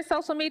share their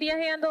social media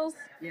handles?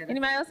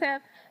 Anybody else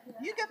have?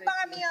 You can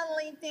find me on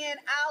LinkedIn.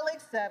 I'll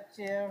accept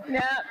you.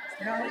 Yep.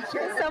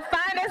 So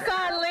find us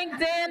on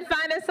LinkedIn,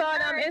 find us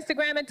on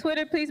Instagram and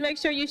Twitter. Please make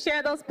sure you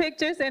share those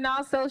pictures and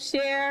also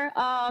share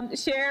on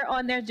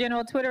their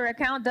general Twitter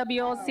account,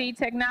 WOC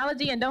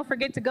Technology. And don't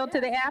forget to go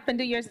to the app and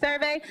do your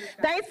survey.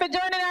 Thanks for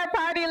joining our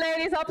party,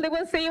 ladies. Hopefully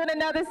we'll see you in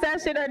another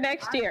session or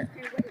next year.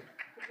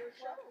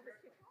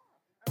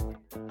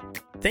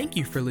 Thank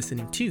you for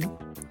listening to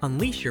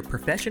Unleash Your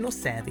Professional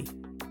Savvy.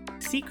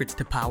 Secrets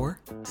to Power,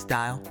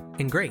 Style,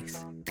 and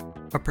Grace,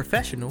 a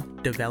professional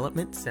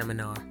development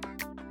seminar.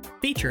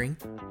 Featuring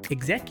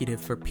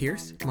Executive for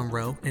Pierce,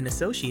 Monroe &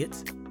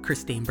 Associates,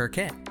 Christine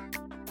Burkett.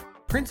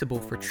 Principal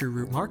for True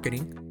Root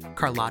Marketing,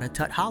 Carlotta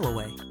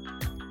Tutt-Holloway.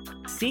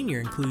 Senior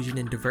Inclusion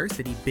and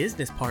Diversity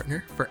Business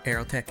Partner for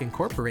Aerotech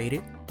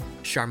Incorporated,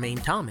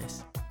 Charmaine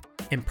Thomas.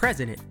 And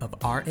President of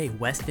R.A.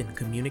 Weston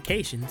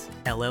Communications,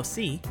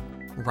 LLC,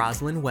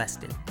 Rosalind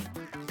Weston.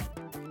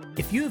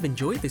 If you have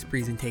enjoyed this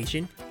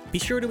presentation, be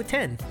sure to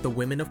attend the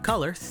Women of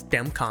Color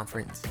STEM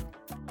Conference.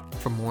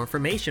 For more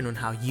information on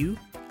how you,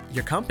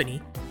 your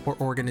company, or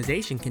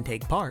organization can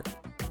take part,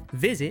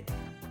 visit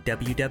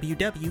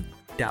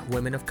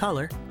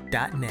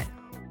www.womenofcolor.net.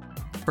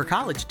 For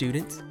college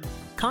students,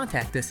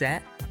 contact us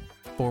at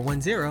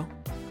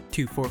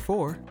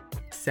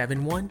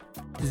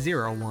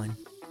 410-244-7101.